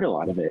hadn't heard a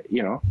lot of it,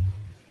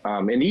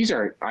 and these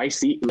are, I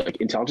see, like,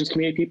 intelligence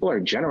community people are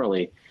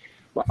generally,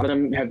 a lot of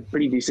them have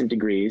pretty decent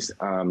degrees.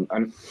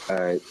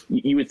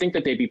 You would think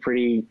that they'd be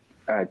pretty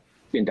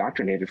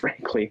indoctrinated,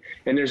 frankly,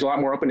 and there's a lot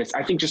more openness.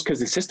 I think just because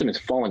the system is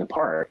falling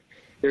apart,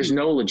 there's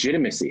no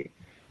legitimacy.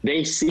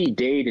 They see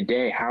day to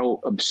day how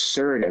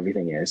absurd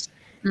everything is.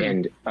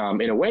 And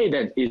in a way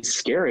that is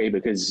scary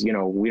because, we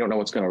don't know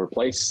what's going to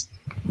replace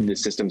the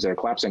systems that are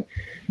collapsing.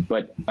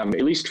 But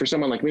at least for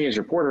someone like me as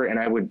a reporter, and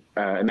I would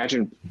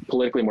imagine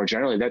politically more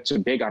generally, that's a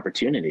big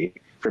opportunity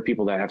for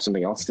people that have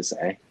something else to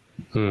say.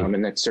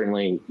 And that's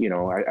certainly,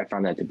 I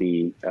found that to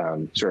be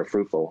sort of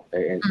fruitful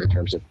in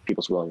terms of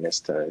people's willingness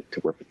to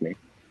work with me.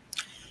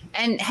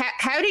 And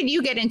how did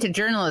you get into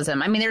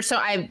journalism? I mean,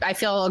 I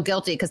feel a little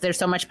guilty because there's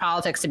so much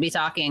politics to be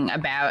talking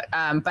about.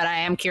 But I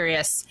am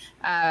curious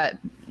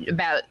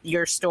about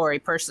your story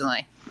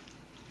personally.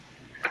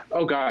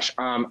 Oh, gosh.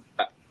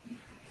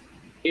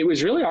 It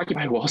was really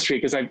Occupy Wall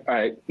Street because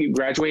I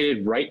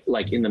graduated right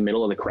like in the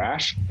middle of the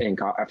crash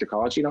after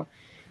college,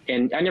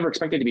 and I never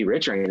expected to be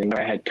rich or anything, but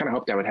I had kind of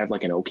hoped I would have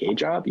like an okay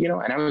job,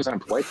 and I was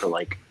unemployed for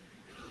like,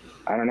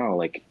 I don't know,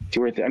 like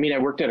 2 or 3. I mean, I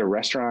worked at a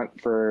restaurant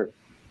for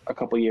a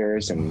couple of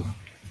years, and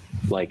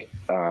like,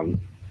 and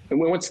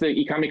once the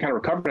economy kind of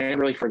recovered, I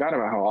really forgot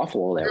about how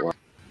awful that was.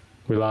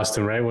 We lost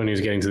him right when he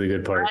was getting to the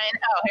good part.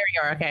 Oh, here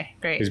you are. Okay,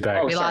 great. He's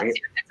back. We lost you.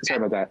 Sorry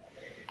about that.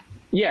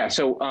 Yeah,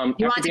 so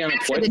you want to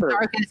capture the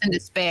darkness and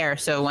despair,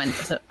 so when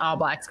it's all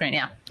black screen,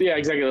 yeah. Yeah,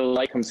 exactly. The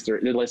light comes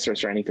through. The light starts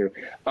shining through,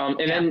 and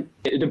then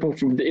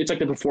it's like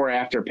the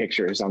before-after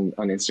pictures on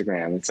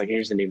Instagram. It's like,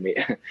 here's the new me.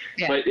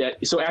 But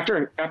so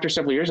after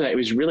several years of that, it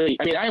was really.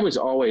 I mean, I was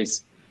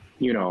always,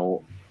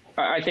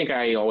 I think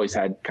I always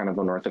had kind of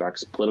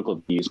unorthodox political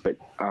views, but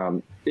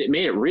it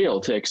made it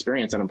real to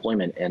experience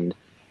unemployment, and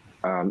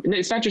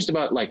it's not just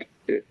about like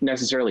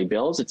necessarily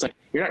bills. It's like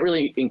you're not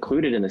really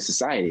included in the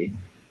society.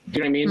 Do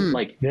you know what I mean?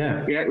 Like,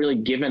 you're not really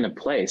given a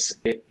place.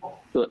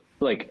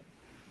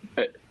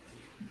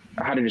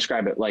 How to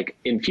describe it? Like,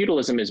 in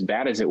feudalism, as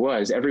bad as it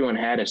was, everyone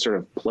had a sort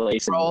of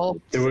place.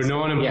 There were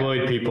no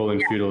unemployed people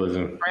in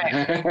feudalism. Right.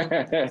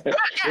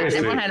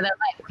 Everyone had that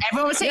life.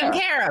 Everyone was taken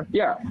care of.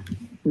 Yeah.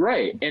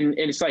 Right. And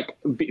it's like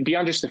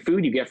beyond just the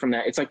food you get from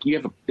that, it's like you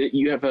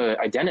have a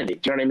identity.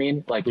 Do you know what I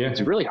mean? Like,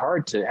 it's really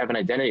hard to have an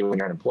identity when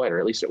you're unemployed, or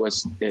at least it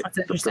was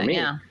for me.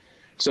 Yeah.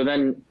 So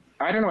then,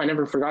 I don't know, I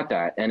never forgot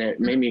that. And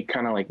it made me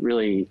kind of like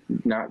really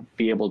not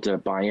be able to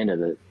buy into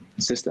the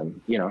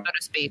system, So to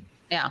speak.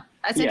 Yeah.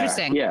 That's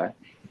interesting. Yeah.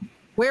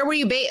 Where were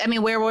you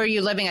where were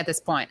you living at this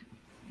point?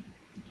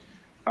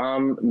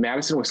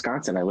 Madison,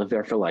 Wisconsin. I lived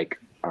there for like,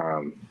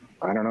 I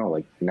don't know,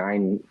 like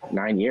nine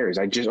years.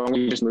 I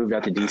only moved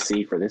out to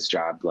DC for this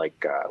job, like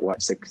 5 or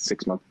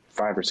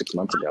 6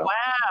 months ago.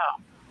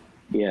 Wow.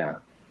 Yeah.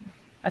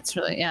 That's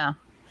really, yeah.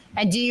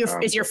 And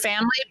is your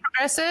family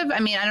progressive? I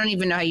mean, I don't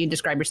even know how you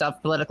describe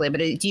yourself politically, but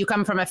do you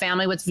come from a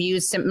family with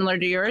views similar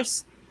to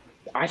yours?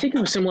 I think it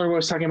was similar to what I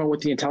was talking about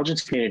with the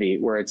intelligence community,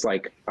 where it's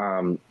like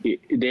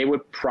they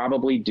would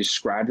probably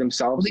describe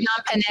themselves. Leon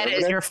Panetta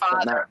is your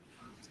father.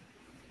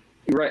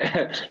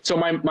 Right. So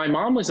my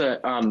mom was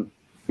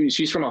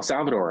she's from El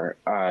Salvador.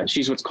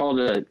 She's what's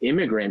called an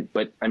immigrant,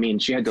 but I mean,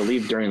 she had to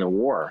leave during the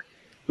war.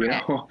 You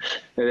know,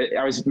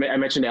 I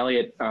mentioned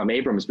Eliot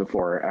Abrams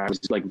before. I was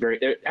like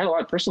it had a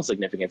lot of personal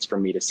significance for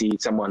me to see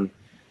someone,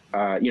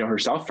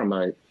 herself from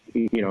a,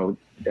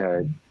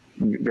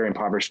 very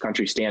impoverished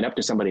country stand up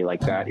to somebody like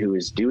that who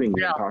is doing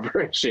the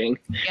impoverishing,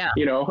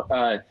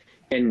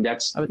 and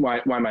that's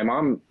why my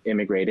mom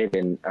immigrated.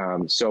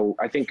 And so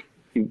I think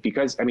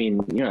because, I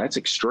mean, that's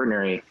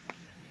extraordinary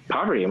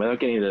poverty. I mean, without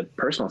getting into the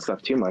personal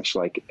stuff too much,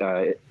 like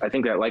I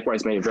think that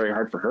likewise made it very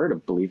hard for her to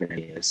believe in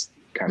any of this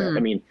kind of, I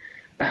mean,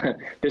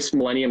 this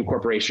Millennium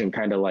Corporation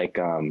kind of like,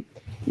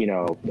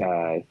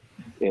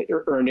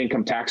 earned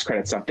income tax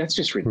credit stuff. That's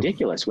just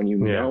ridiculous when you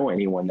know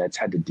anyone that's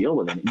had to deal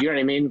with it. You know what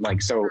I mean?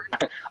 Like, so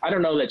I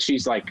don't know that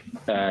she's like,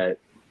 going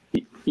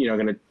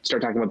to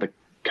start talking about the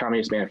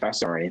Communist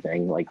Manifesto or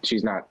anything. Like,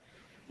 she's not,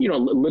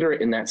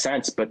 literate in that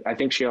sense, but I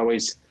think she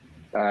always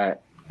had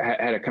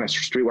a kind of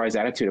streetwise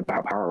attitude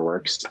about how power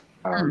works.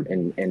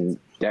 And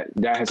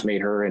that has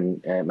made her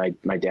and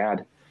my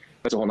dad.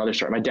 That's a whole nother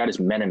story. My dad is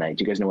Mennonite.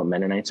 Do you guys know what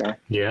Mennonites are?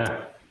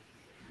 Yeah.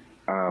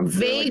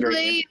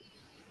 Vaguely.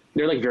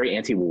 They're like very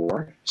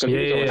anti-war. So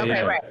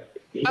okay, right.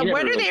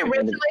 Where are they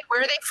originally?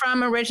 Where are they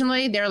from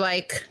originally? They're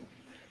like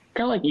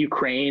kind of like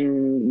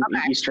Ukraine,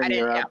 Eastern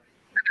Europe.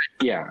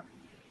 Yeah.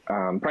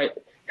 Probably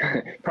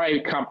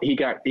he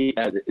got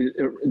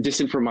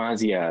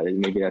disinformation.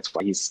 Maybe that's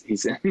why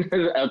he's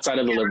outside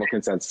of the liberal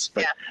consensus.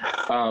 But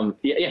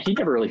he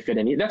never really fit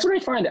in. That's what I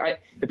find.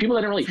 The people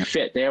that don't really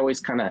fit, they always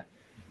kind of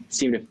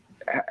seem to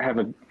have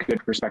a good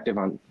perspective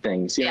on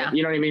things. You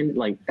know what I mean?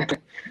 Like,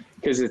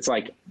 because it's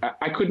like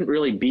I couldn't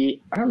really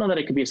be. I don't know that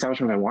I could be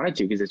establishment if I wanted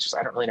to, because it's just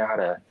I don't really know how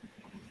to.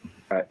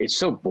 It's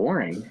so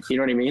boring. You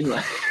know what I mean?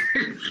 Like,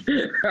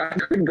 I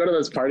couldn't go to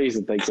those parties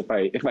and things if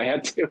I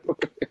had to.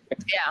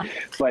 Yeah.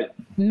 But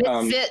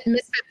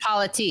misfit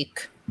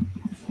politique.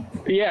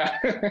 Yeah.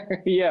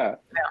 Yeah.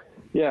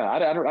 I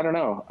don't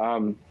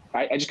know.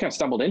 I just kind of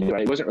stumbled into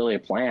it. It wasn't really a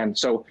plan.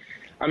 So,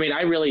 I mean,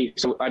 a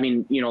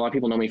lot of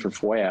people know me for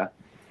FOIA.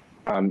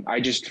 I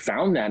just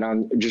found that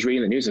on just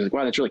reading the news. I was like,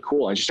 wow, that's really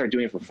cool. I just started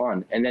doing it for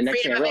fun. And then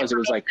next thing I realized it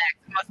was like,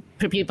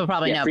 people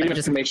probably know, Freedom of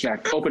Information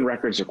Act, open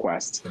records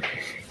requests.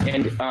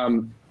 And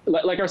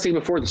like I was saying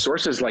before, the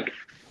sources, like,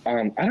 I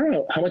don't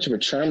know how much of a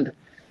charmed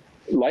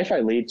life I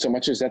lead, so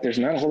much as that there's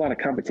not a whole lot of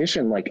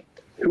competition. Like,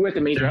 who at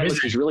the major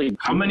outlets is really...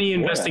 How many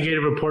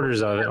investigative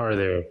reporters are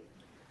there?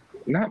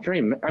 Not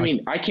very many. I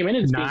mean, I came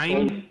into this...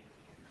 9?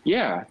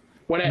 Yeah.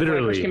 When I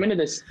first came into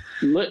this,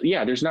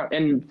 there's not,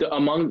 and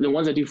among the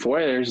ones that do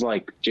FOIA, there's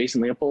like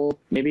Jason Leopold,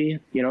 maybe,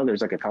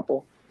 there's like a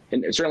couple,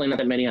 and certainly not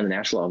that many on the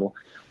national level.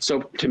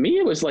 So to me,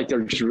 it was like there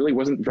just really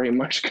wasn't very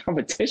much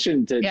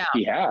competition to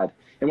be had.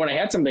 And when I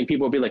had something,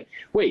 people would be like,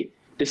 wait,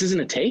 this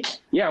isn't a take?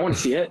 Yeah, I want to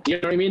see it. You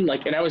know what I mean?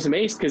 Like, and I was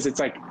amazed because it's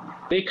like,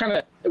 they kind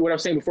of, what I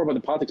was saying before about the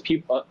politics,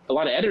 people, a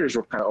lot of editors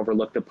will kind of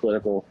overlook the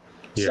political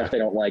stuff they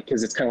don't like,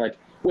 because it's kind of like,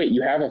 wait,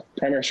 you have a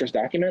primary source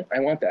document? I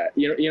want that.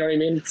 You know what I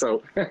mean?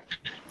 So...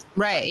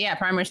 Right. Yeah.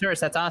 Primary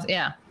source. That's awesome.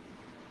 Yeah.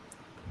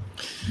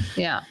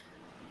 Yeah.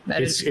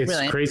 It's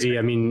crazy.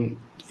 I mean,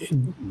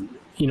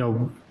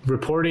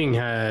 reporting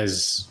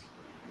has,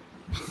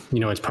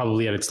 it's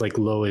probably at its like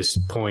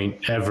lowest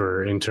point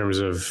ever in terms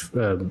of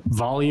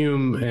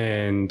volume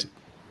and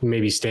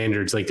maybe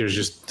standards. Like there's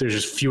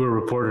just fewer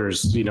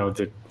reporters, than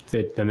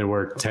there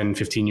were 10,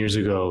 15 years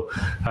ago.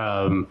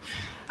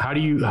 How do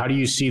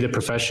you see the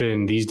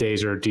profession these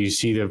days, or do you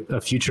see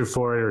a future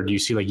for it, or do you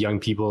see like young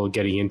people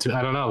getting into?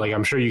 I don't know. Like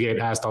I'm sure you get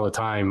asked all the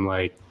time,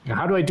 like,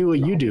 how do I do what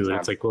you do? And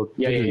it's like, well,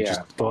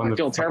 just go on I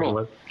feel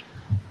terrible.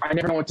 I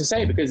never know what to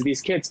say, because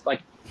these kids,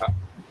 like,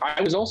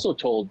 I was also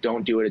told,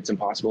 don't do it. It's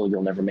impossible.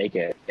 You'll never make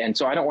it. And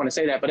so I don't want to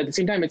say that, but at the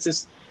same time, it's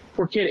this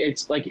poor kid.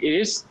 It's like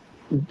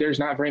there's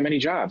not very many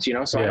jobs,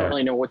 so I don't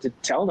really know what to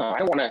tell them. I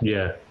don't want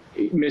to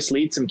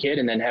mislead some kid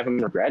and then have him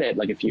regret it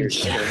like a few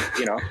years later.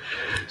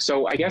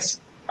 So I guess.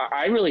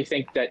 I really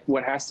think that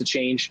what has to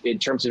change in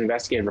terms of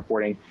investigative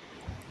reporting,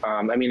 there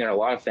are a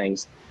lot of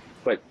things,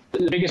 but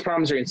the biggest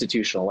problems are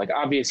institutional. Like,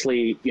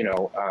 obviously, we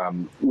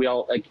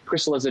all, like,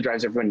 Crystal Liza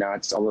drives everyone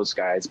nuts, all those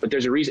guys, but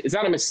there's a reason. It's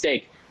not a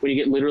mistake when you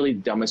get literally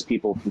the dumbest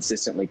people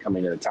consistently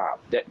coming to the top.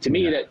 That, to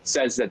me, that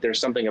says that there's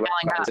something about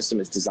how the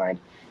system is designed.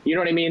 You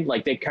know what I mean?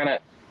 Like, they kind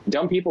of,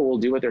 dumb people will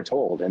do what they're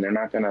told, and they're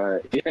not going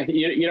to,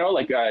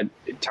 like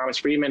Thomas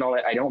Friedman, all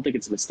that. I don't think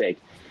it's a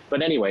mistake.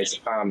 But anyways,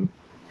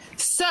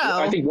 so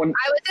I was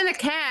in a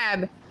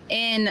cab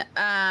in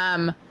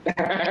Kuala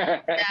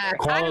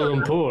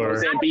Lumpur,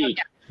 Mozambique.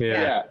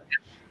 Yeah.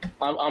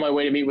 On my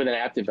way to meet with an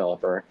app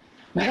developer.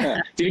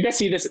 Did you guys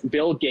see this?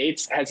 Bill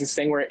Gates has this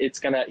thing where it's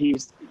gonna. He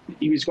was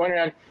going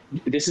around.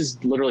 This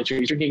is literally true.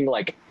 He's drinking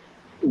like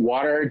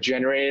water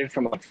generated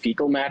from like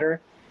fecal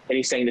matter, and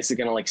he's saying this is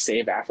going to like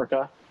save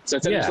Africa. So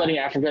instead of just letting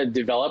Africa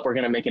develop, we're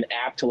going to make an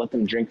app to let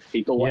them drink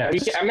fecal water. I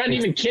mean, I'm not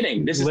even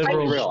kidding. This is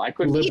totally real. I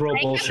couldn't. Liberal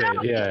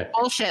bullshit. Yeah.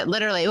 Bullshit.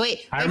 Literally.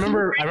 Wait. I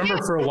remember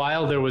for a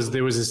while there was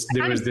this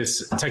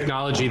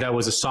technology that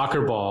was a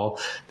soccer ball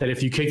that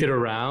if you kicked it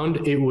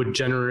around, it would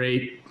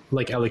generate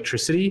like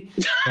electricity,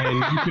 and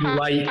you could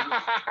light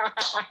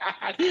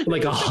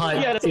like a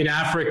hut in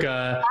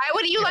Africa. Why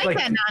would you like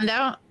that,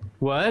 Nando?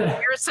 What?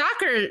 You're a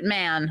soccer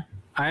man.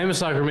 I am a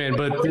soccer man,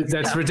 but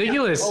that's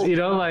ridiculous. You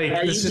know, like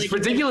this is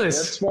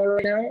ridiculous. Sports ball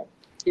right now?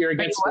 You're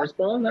against sports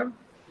ball now?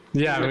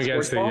 Yeah, I'm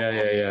against it.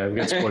 Yeah. I'm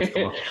against sports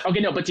ball.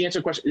 Okay, no, but to answer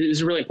the question, this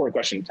is a really important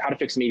question. How to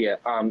fix media?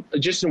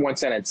 Just in one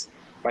sentence,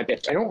 my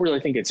pitch. I don't really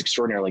think it's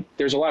extraordinary. Like,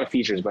 there's a lot of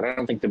features, but I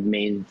don't think the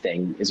main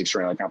thing is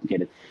extraordinarily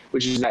complicated,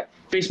 which is that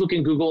Facebook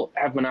and Google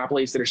have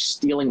monopolies that are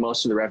stealing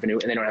most of the revenue,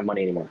 and they don't have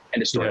money anymore.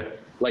 End of story.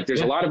 Like,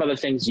 there's a lot of other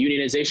things.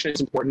 Unionization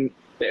is important.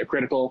 They're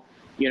critical.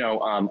 You know,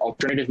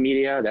 alternative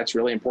media, that's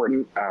really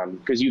important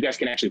because you guys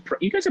can actually,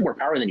 you guys have more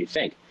power than you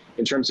think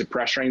in terms of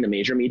pressuring the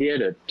major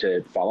media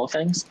to follow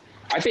things.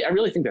 I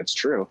really think that's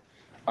true.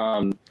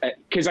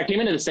 Because I came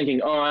into this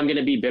thinking, oh, I'm going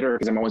to be bitter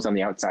because I'm always on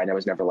the outside. I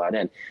was never allowed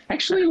in.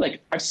 Actually, like,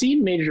 I've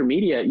seen major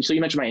media. So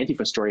you mentioned my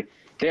Antifa story.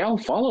 They all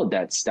followed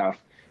that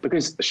stuff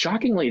because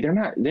shockingly,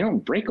 they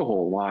don't break a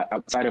whole lot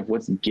outside of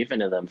what's given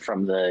to them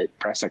from the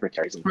press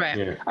secretaries. Right.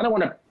 Yeah. I don't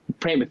want to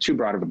paint with too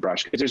broad of a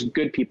brush because there's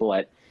good people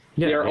at,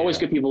 there are always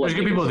good people. There's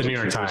good people at the New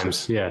York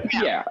Times.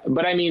 Yeah.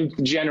 But I mean,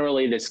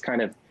 generally this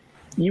kind of,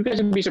 you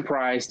guys would be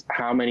surprised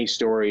how many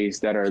stories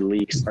that are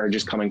leaks are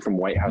just coming from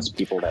White House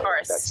people.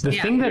 The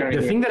thing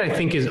that I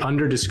think is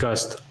under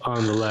discussed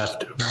on the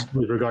left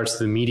with regards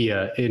to the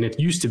media, and it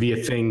used to be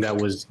a thing that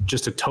was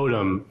just a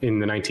totem in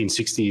the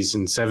 1960s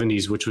and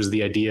 70s, which was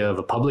the idea of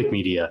a public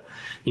media.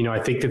 You know, I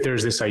think that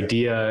there's this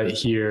idea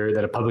here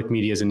that a public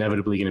media is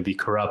inevitably going to be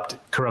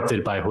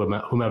corrupted by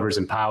whomever's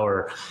in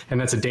power, and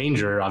that's a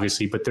danger,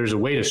 obviously. But there's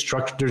ways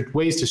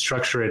to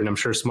structure it, and I'm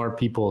sure smart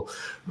people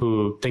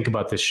who think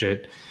about this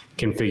shit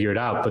can figure it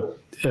out. But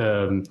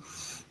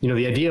you know,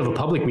 the idea of a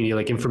public media,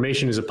 like,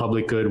 information is a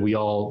public good. We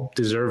all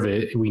deserve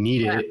it. We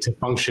need it to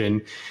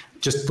function,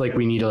 just like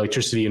we need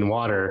electricity and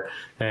water.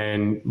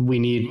 And we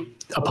need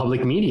a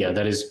public media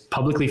that is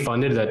publicly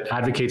funded, that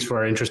advocates for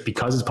our interests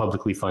because it's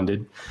publicly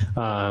funded,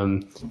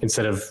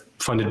 instead of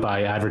funded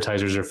by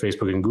advertisers or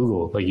Facebook and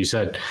Google, like you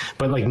said.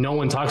 But like, no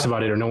one talks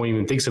about it, or no one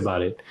even thinks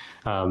about it.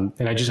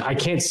 And I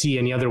can't see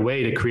any other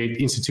way to create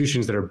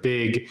institutions that are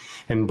big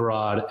and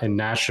broad and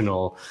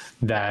national,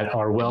 that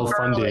are well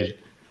funded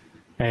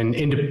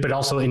but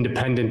also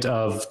independent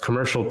of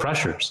commercial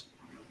pressures.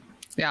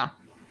 Yeah.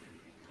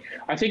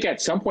 I think at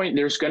some point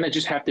there's going to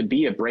just have to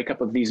be a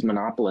breakup of these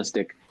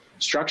monopolistic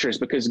structures,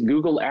 because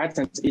Google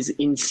AdSense is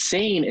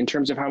insane in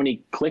terms of how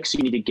many clicks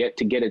you need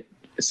to get a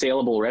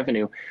saleable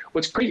revenue.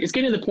 What's crazy, it's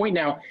getting to the point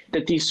now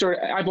that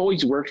I've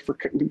always worked for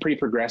pretty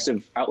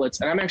progressive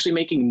outlets, and I'm actually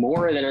making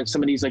more than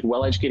some of these like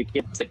well-educated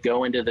kids that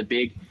go into the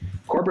big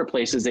corporate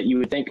places that you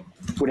would think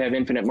would have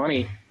infinite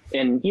money.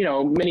 And, you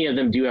know, many of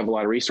them do have a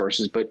lot of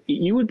resources, but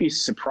you would be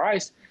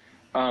surprised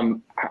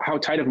how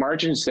tight of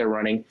margins they're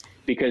running,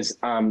 because,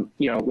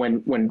 you know,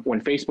 when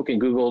Facebook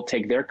and Google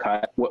take their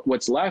cut,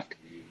 what's left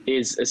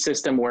is a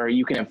system where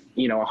you can have,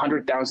 you know,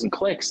 100,000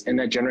 clicks, and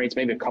that generates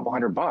maybe a couple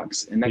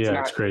 $100. And that's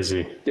it's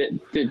crazy.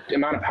 The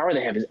amount of power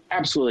they have is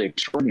absolutely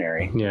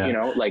extraordinary. Yeah. You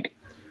know, like,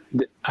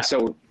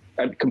 so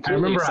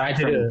completely aside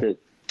from the,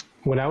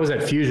 when I was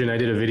at Fusion, I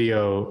did a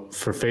video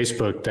for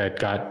Facebook that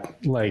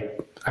got like,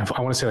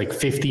 I want to say like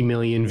 50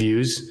 million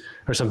views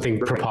or something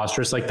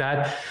preposterous like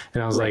that.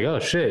 And I was like, oh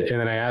shit. And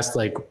then I asked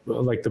like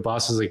the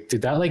boss was like,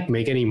 did that like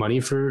make any money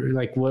for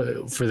like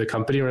what, for the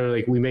company? Or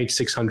like, we made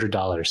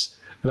 $600.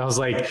 And I was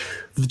like,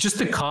 just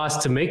the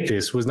cost to make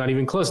this was not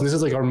even close. And this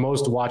is like our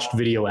most watched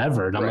video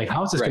ever. And I'm like,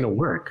 how is this going to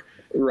work?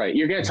 Right.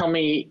 You're going to tell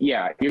me,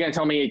 you're going to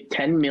tell me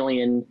 10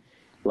 million,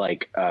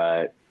 like,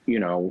 you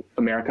know,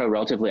 America, a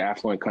relatively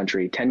affluent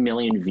country, 10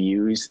 million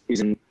views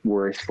isn't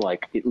worth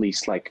like at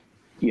least like,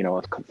 you know,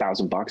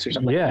 $1,000 or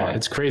something. Yeah,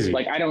 it's crazy.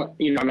 Like, I don't,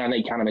 you know, I'm not an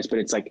economist, but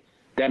it's like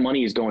that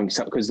money is going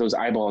because those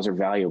eyeballs are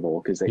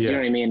valuable because you know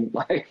what I mean?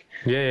 Like,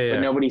 but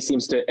nobody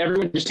seems to,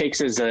 everyone just takes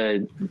as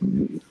a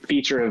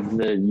feature of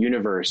the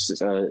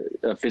universe,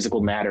 a physical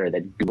matter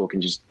that Google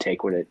can just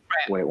take what it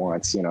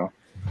wants, you know?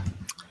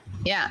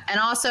 Yeah. And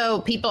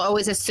also people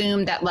always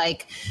assume that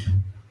like,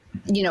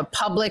 you know,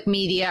 public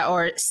media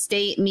or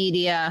state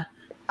media,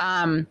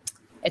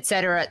 et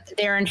cetera,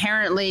 they're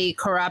inherently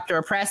corrupt or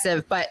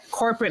oppressive, but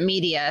corporate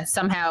media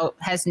somehow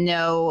has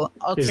no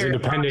is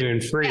independent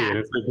and free. And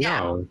it's like,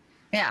 no.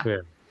 Yeah.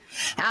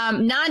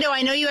 Nando,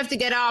 I know you have to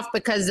get off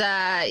because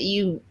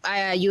you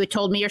had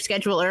told me your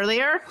schedule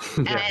earlier.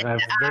 I have a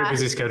very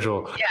busy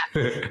schedule.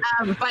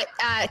 But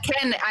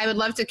Ken, I would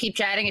love to keep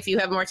chatting if you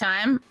have more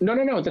time.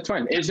 No, that's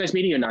fine. It's nice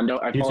meeting you, Nando.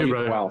 I followed you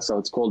for a while, so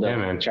it's cool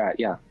to chat.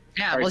 Yeah.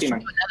 Yeah, we'll see you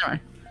another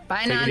one.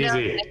 Bye, Nando.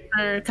 Thanks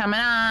for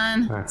coming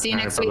on. See you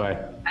next week.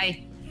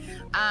 Bye.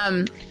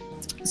 Bye.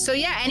 So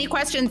yeah, any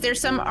questions?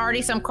 There's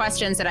already some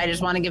questions that I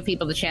just want to give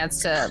people the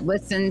chance to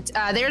listen.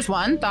 There's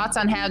one. Thoughts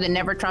on how the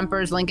Never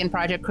Trumpers, Lincoln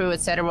Project crew,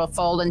 et cetera, will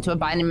fold into a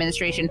Biden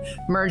administration,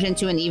 merge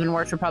into an even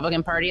worse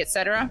Republican Party, et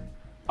cetera?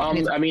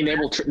 I mean,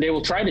 they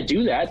will try to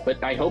do that,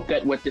 but I hope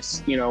that what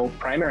this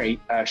primary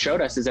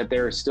showed us is that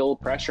there is still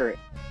pressure.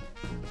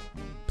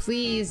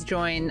 Please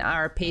join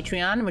our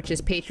Patreon, which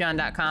is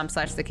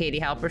patreon.com/The Katie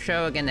Halper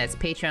Show. Again, that's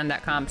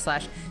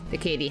patreon.com/The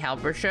Katie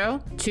Halper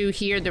Show, to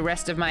hear the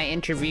rest of my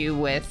interview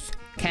with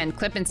Ken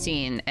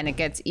Klippenstein. And it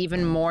gets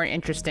even more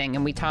interesting.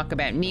 And we talk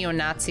about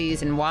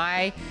neo-Nazis and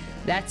why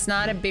that's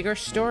not a bigger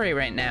story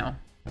right now.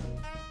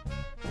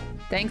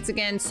 Thanks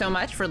again so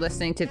much for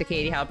listening to The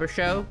Katie Halper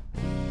Show.